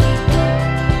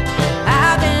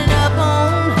 I've been up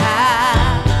on high,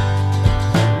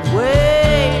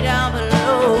 way down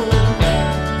below,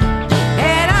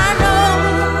 and I know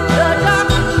the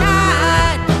darkest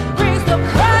night brings the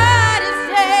brightest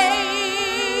day.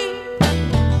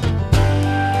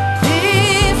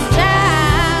 This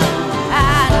time I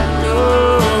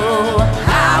know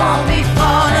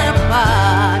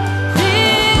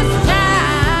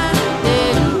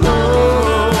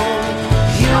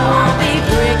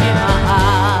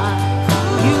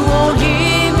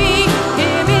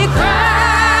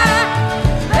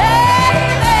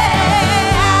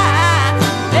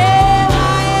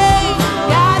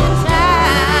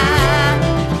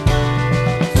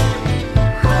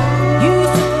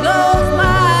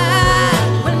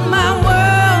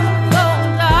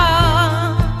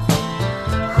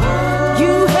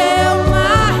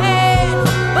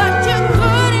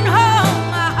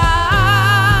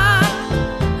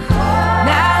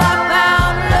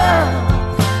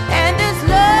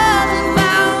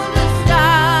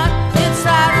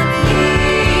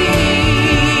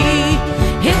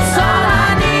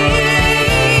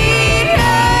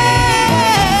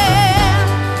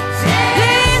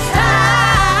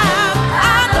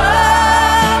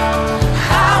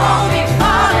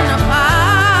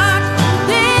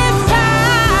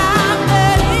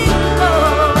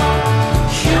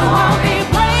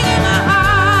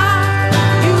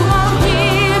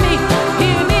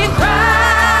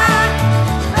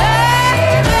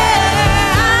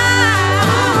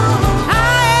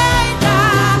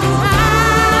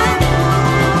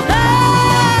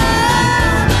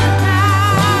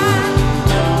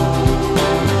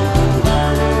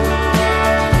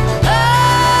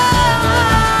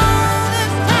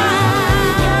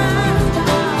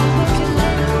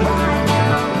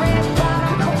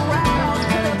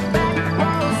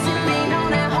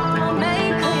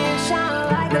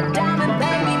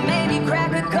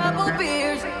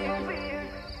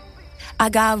I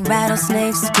got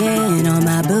rattlesnake skin on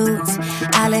my boots,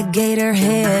 alligator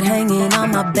head hanging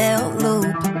on my belt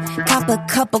loop. Cop a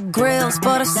couple grills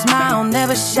for the smile,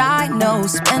 never shy, no.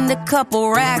 Spend a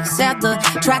couple racks at the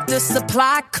Tractor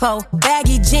Supply Co.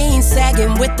 Baggy jeans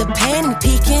sagging with the panty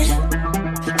peeking.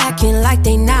 Acting like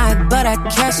they not, but I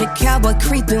catch a cowboy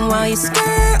creeping while you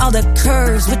skirt all the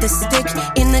curves with the stick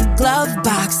in the glove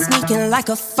box. Sneaking like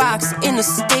a fox in the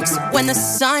sticks when the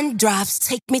sun drops.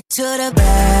 Take me to the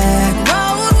back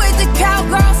road with the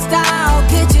cowgirl style.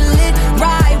 Get you lit,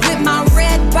 ride with my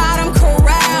red bottom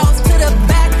corrals. To the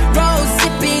back road,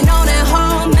 sipping on that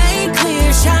homemade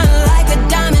clear. Shining like a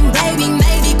diamond, baby,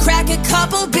 maybe crack a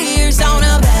couple beers on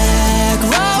a back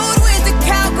road with the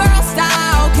cowgirl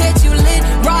style. Get you lit,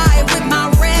 ride with my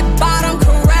red bottom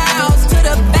corrals. To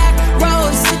the back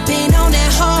road, sipping on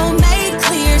that homemade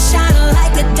clear. Shining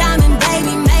like a diamond,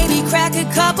 baby, maybe crack a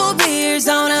couple beers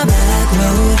on a back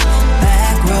road, yeah,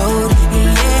 back road,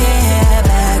 yeah,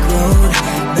 back road,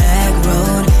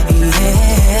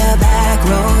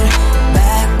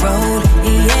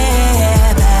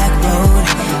 yeah,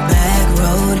 back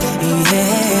road,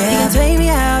 yeah. You can take me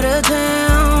out of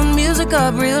town, music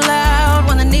up real loud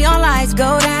when the neon lights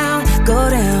go down, go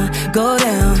down, go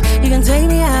down. You can take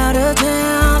me out of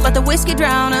town, let the whiskey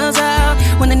drown us out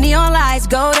when the neon lights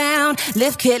go down.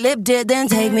 Lift kit, lip dip, then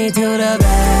take me to the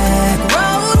back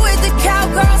road with the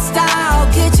cowgirl style.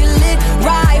 Get you lit,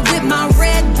 ride with my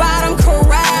red bottom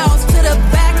corrals. To the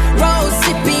back road,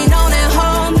 sipping on that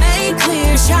homemade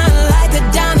clear. Shining like a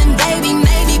diamond, baby,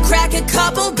 maybe crack a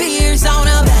couple beers on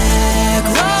a back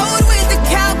road with the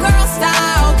cowgirl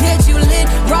style. Get you lit,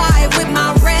 ride with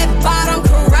my red bottom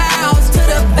corrals. To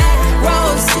the back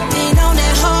road, sipping on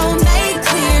that homemade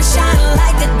clear. Shining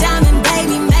like a diamond,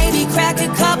 baby, maybe crack a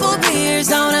couple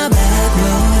beers on a back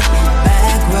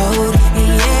road,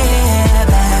 yeah,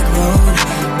 back road,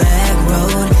 yeah, back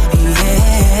road,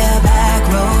 yeah, back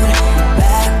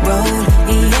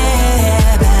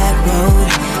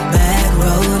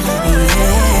road,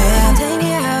 yeah. Take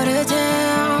me out of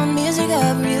town, music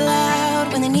up real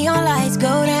loud when the neon lights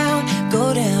go down,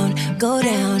 go down, go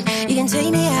down. You can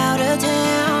take me out of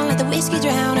town, let the whiskey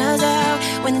drown us out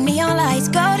when the neon lights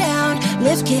go down.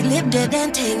 Lift kit, lip dip,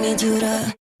 then take me to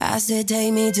the, I said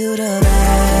take me to the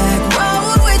back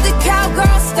road with the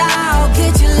cowgirl style.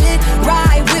 Get you lit,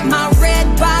 ride with my red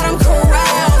bottom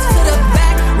corrals. To the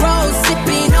back road,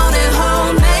 sipping on that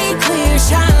homemade clear.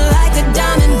 Shining like a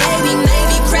diamond, baby,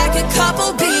 maybe crack a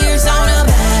couple beers on a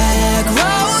back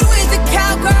road with the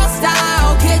cowgirl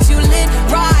style. Get you lit,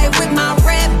 ride with my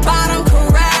red bottom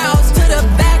corrals. To the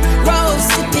back road,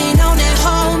 sipping on that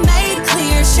homemade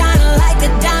clear. Shining like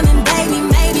a diamond, baby,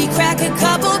 maybe crack a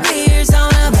couple beers on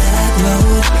a back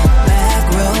road,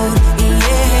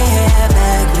 yeah,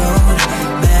 back road,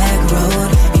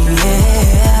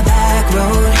 yeah, back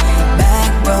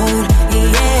road,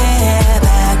 yeah,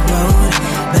 back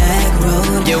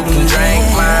road. You can drink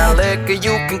my liquor,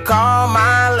 you can call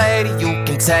my lady, you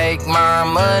can take my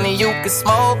money, you can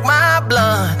smoke my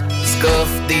blunt. Scuff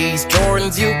these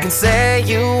Jordans, you can say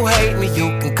you hate me,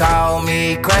 you can call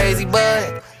me crazy,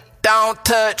 but don't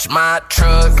touch my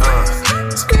truck.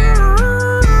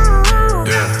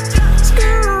 Yeah.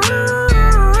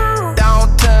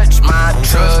 Don't touch my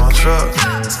truck.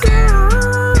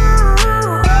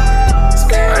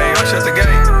 Hey, go shut the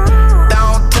gate.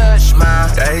 Don't touch my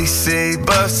AC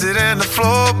busted and the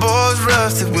floorboards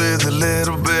rusted. With a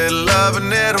little bit of love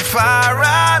and it'll fire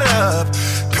right up.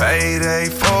 Payday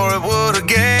for it, would've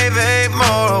gave 8 more.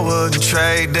 I wouldn't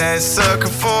trade that sucker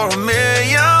for $1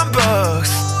 million.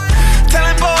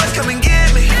 Telling boys come and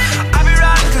get me, I'll be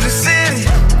riding through the city.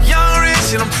 Young,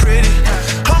 rich, and I'm pretty.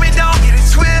 Homie, don't get it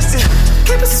twisted.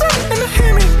 Keep it sweet in the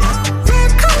Hemi.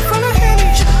 Red coat from the Hemi.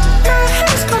 My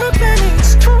hair's gonna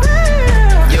pennies.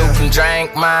 You can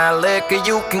drink my liquor,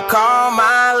 you can call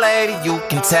my lady, you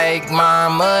can take my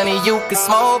money, you can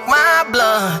smoke my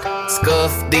blunt.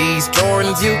 Scuff these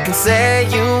Jordans, you can say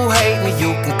you hate me,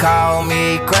 you can call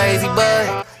me crazy,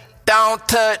 but don't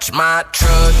touch my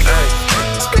truck.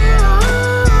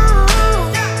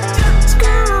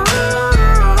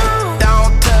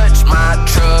 Don't touch my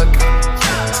truck.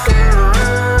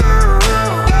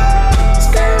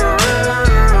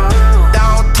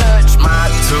 Don't touch my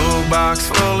toolbox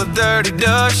full of dirty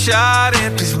dust shot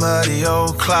empties, muddy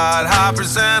old Clyde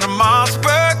hoppers and a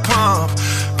Mossberg pump.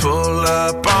 Pull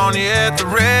up on you at the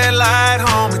red light,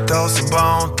 homie. Throw some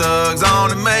Bone Thugs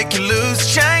on and make you lose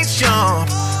change jump.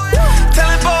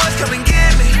 Telling boys come and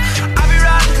get me, I'll be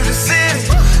riding through the city.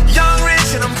 Young,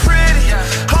 rich, and I'm pretty.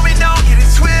 Homie, don't get it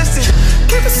twisted.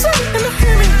 Keep it sweet in the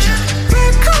Hemi.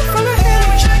 Red coat from the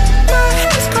Hemi. My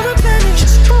hair's gonna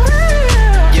pennies.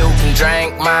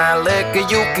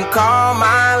 you can call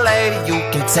my lady. You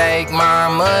can take my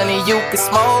money, you can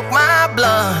smoke my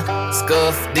blunt.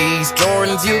 Scuff these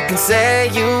Jordans, you can say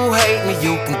you hate me.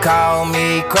 You can call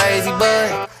me crazy,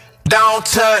 but don't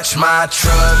touch my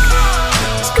truck.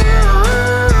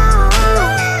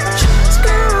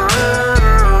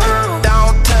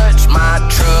 Don't touch my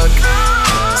truck.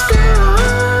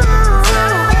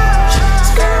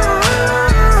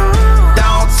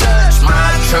 Don't touch my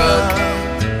truck.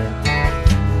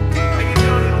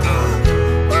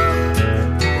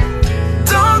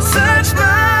 Don't touch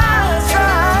my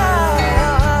truck.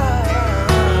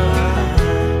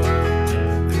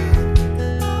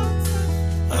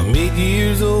 I'm 8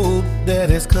 years old,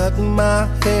 daddy's cutting my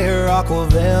hair, aqua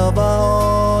velva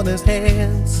on his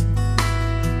hands.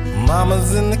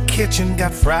 Mama's in the kitchen,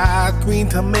 got fried green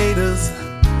tomatoes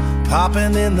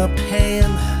popping in the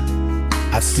pan.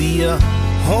 I see a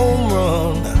home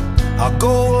run, a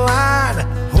goal line,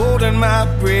 holding my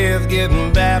breath,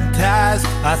 getting baptized.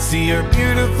 I see her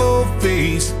beautiful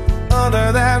face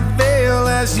under that veil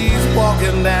as she's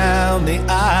walking down the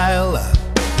aisle.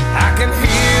 I can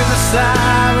hear the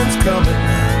sirens coming,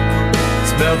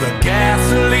 smell the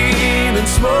gasoline and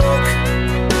smoke.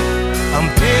 I'm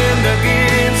pinned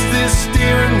against this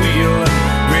steering wheel,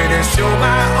 ready to show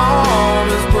my arm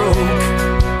is broke.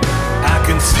 I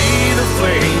can see the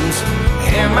flames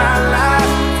and my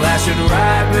life flashing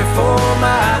right before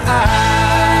my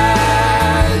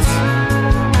eyes.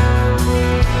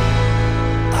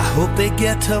 I hope they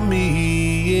get to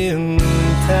me in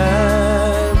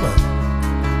time.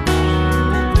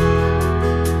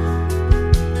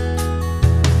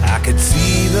 I could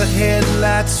see the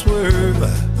headlights swerve,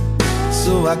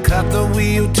 so I cut the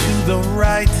wheel to the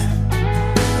right.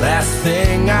 Last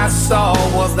thing I saw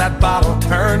was that bottle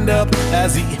turned up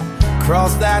as he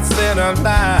crossed that center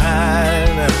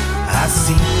line. I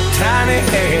see tiny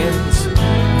hands,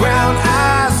 brown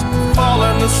eyes,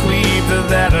 falling asleep to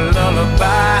that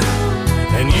lullaby.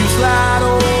 And you slide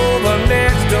over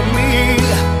next to me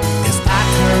as I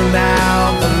turn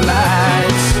out the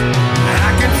lights. I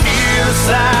can hear the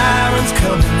sirens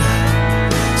coming,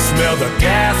 smell the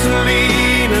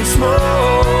gasoline and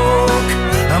smoke.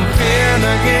 I'm pinned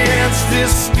against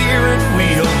this steering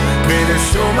wheel, ready to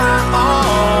show my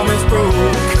arm is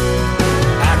broke.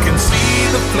 I can see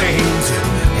the flames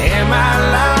and my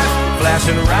life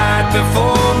flashing right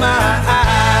before my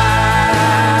eyes.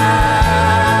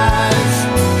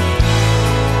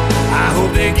 I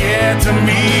hope they get to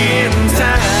me in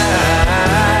time.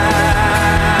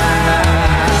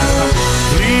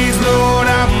 Please, Lord,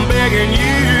 I'm begging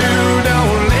you,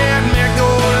 don't let me go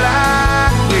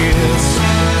like this.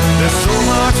 There's so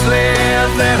much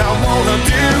left that I wanna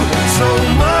do, so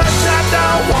much I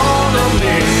don't wanna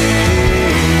miss.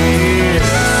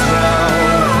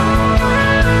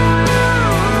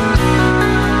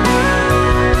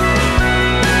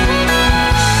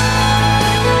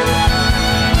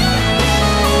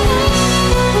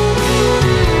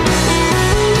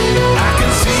 I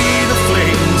can see the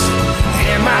flames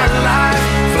and my life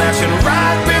flashing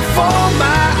right before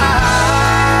my eyes.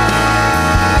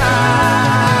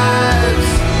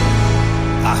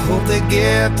 I hope they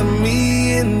get to me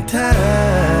in time.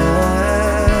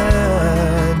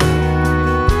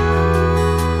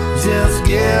 Just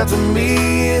get to me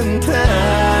in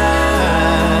time.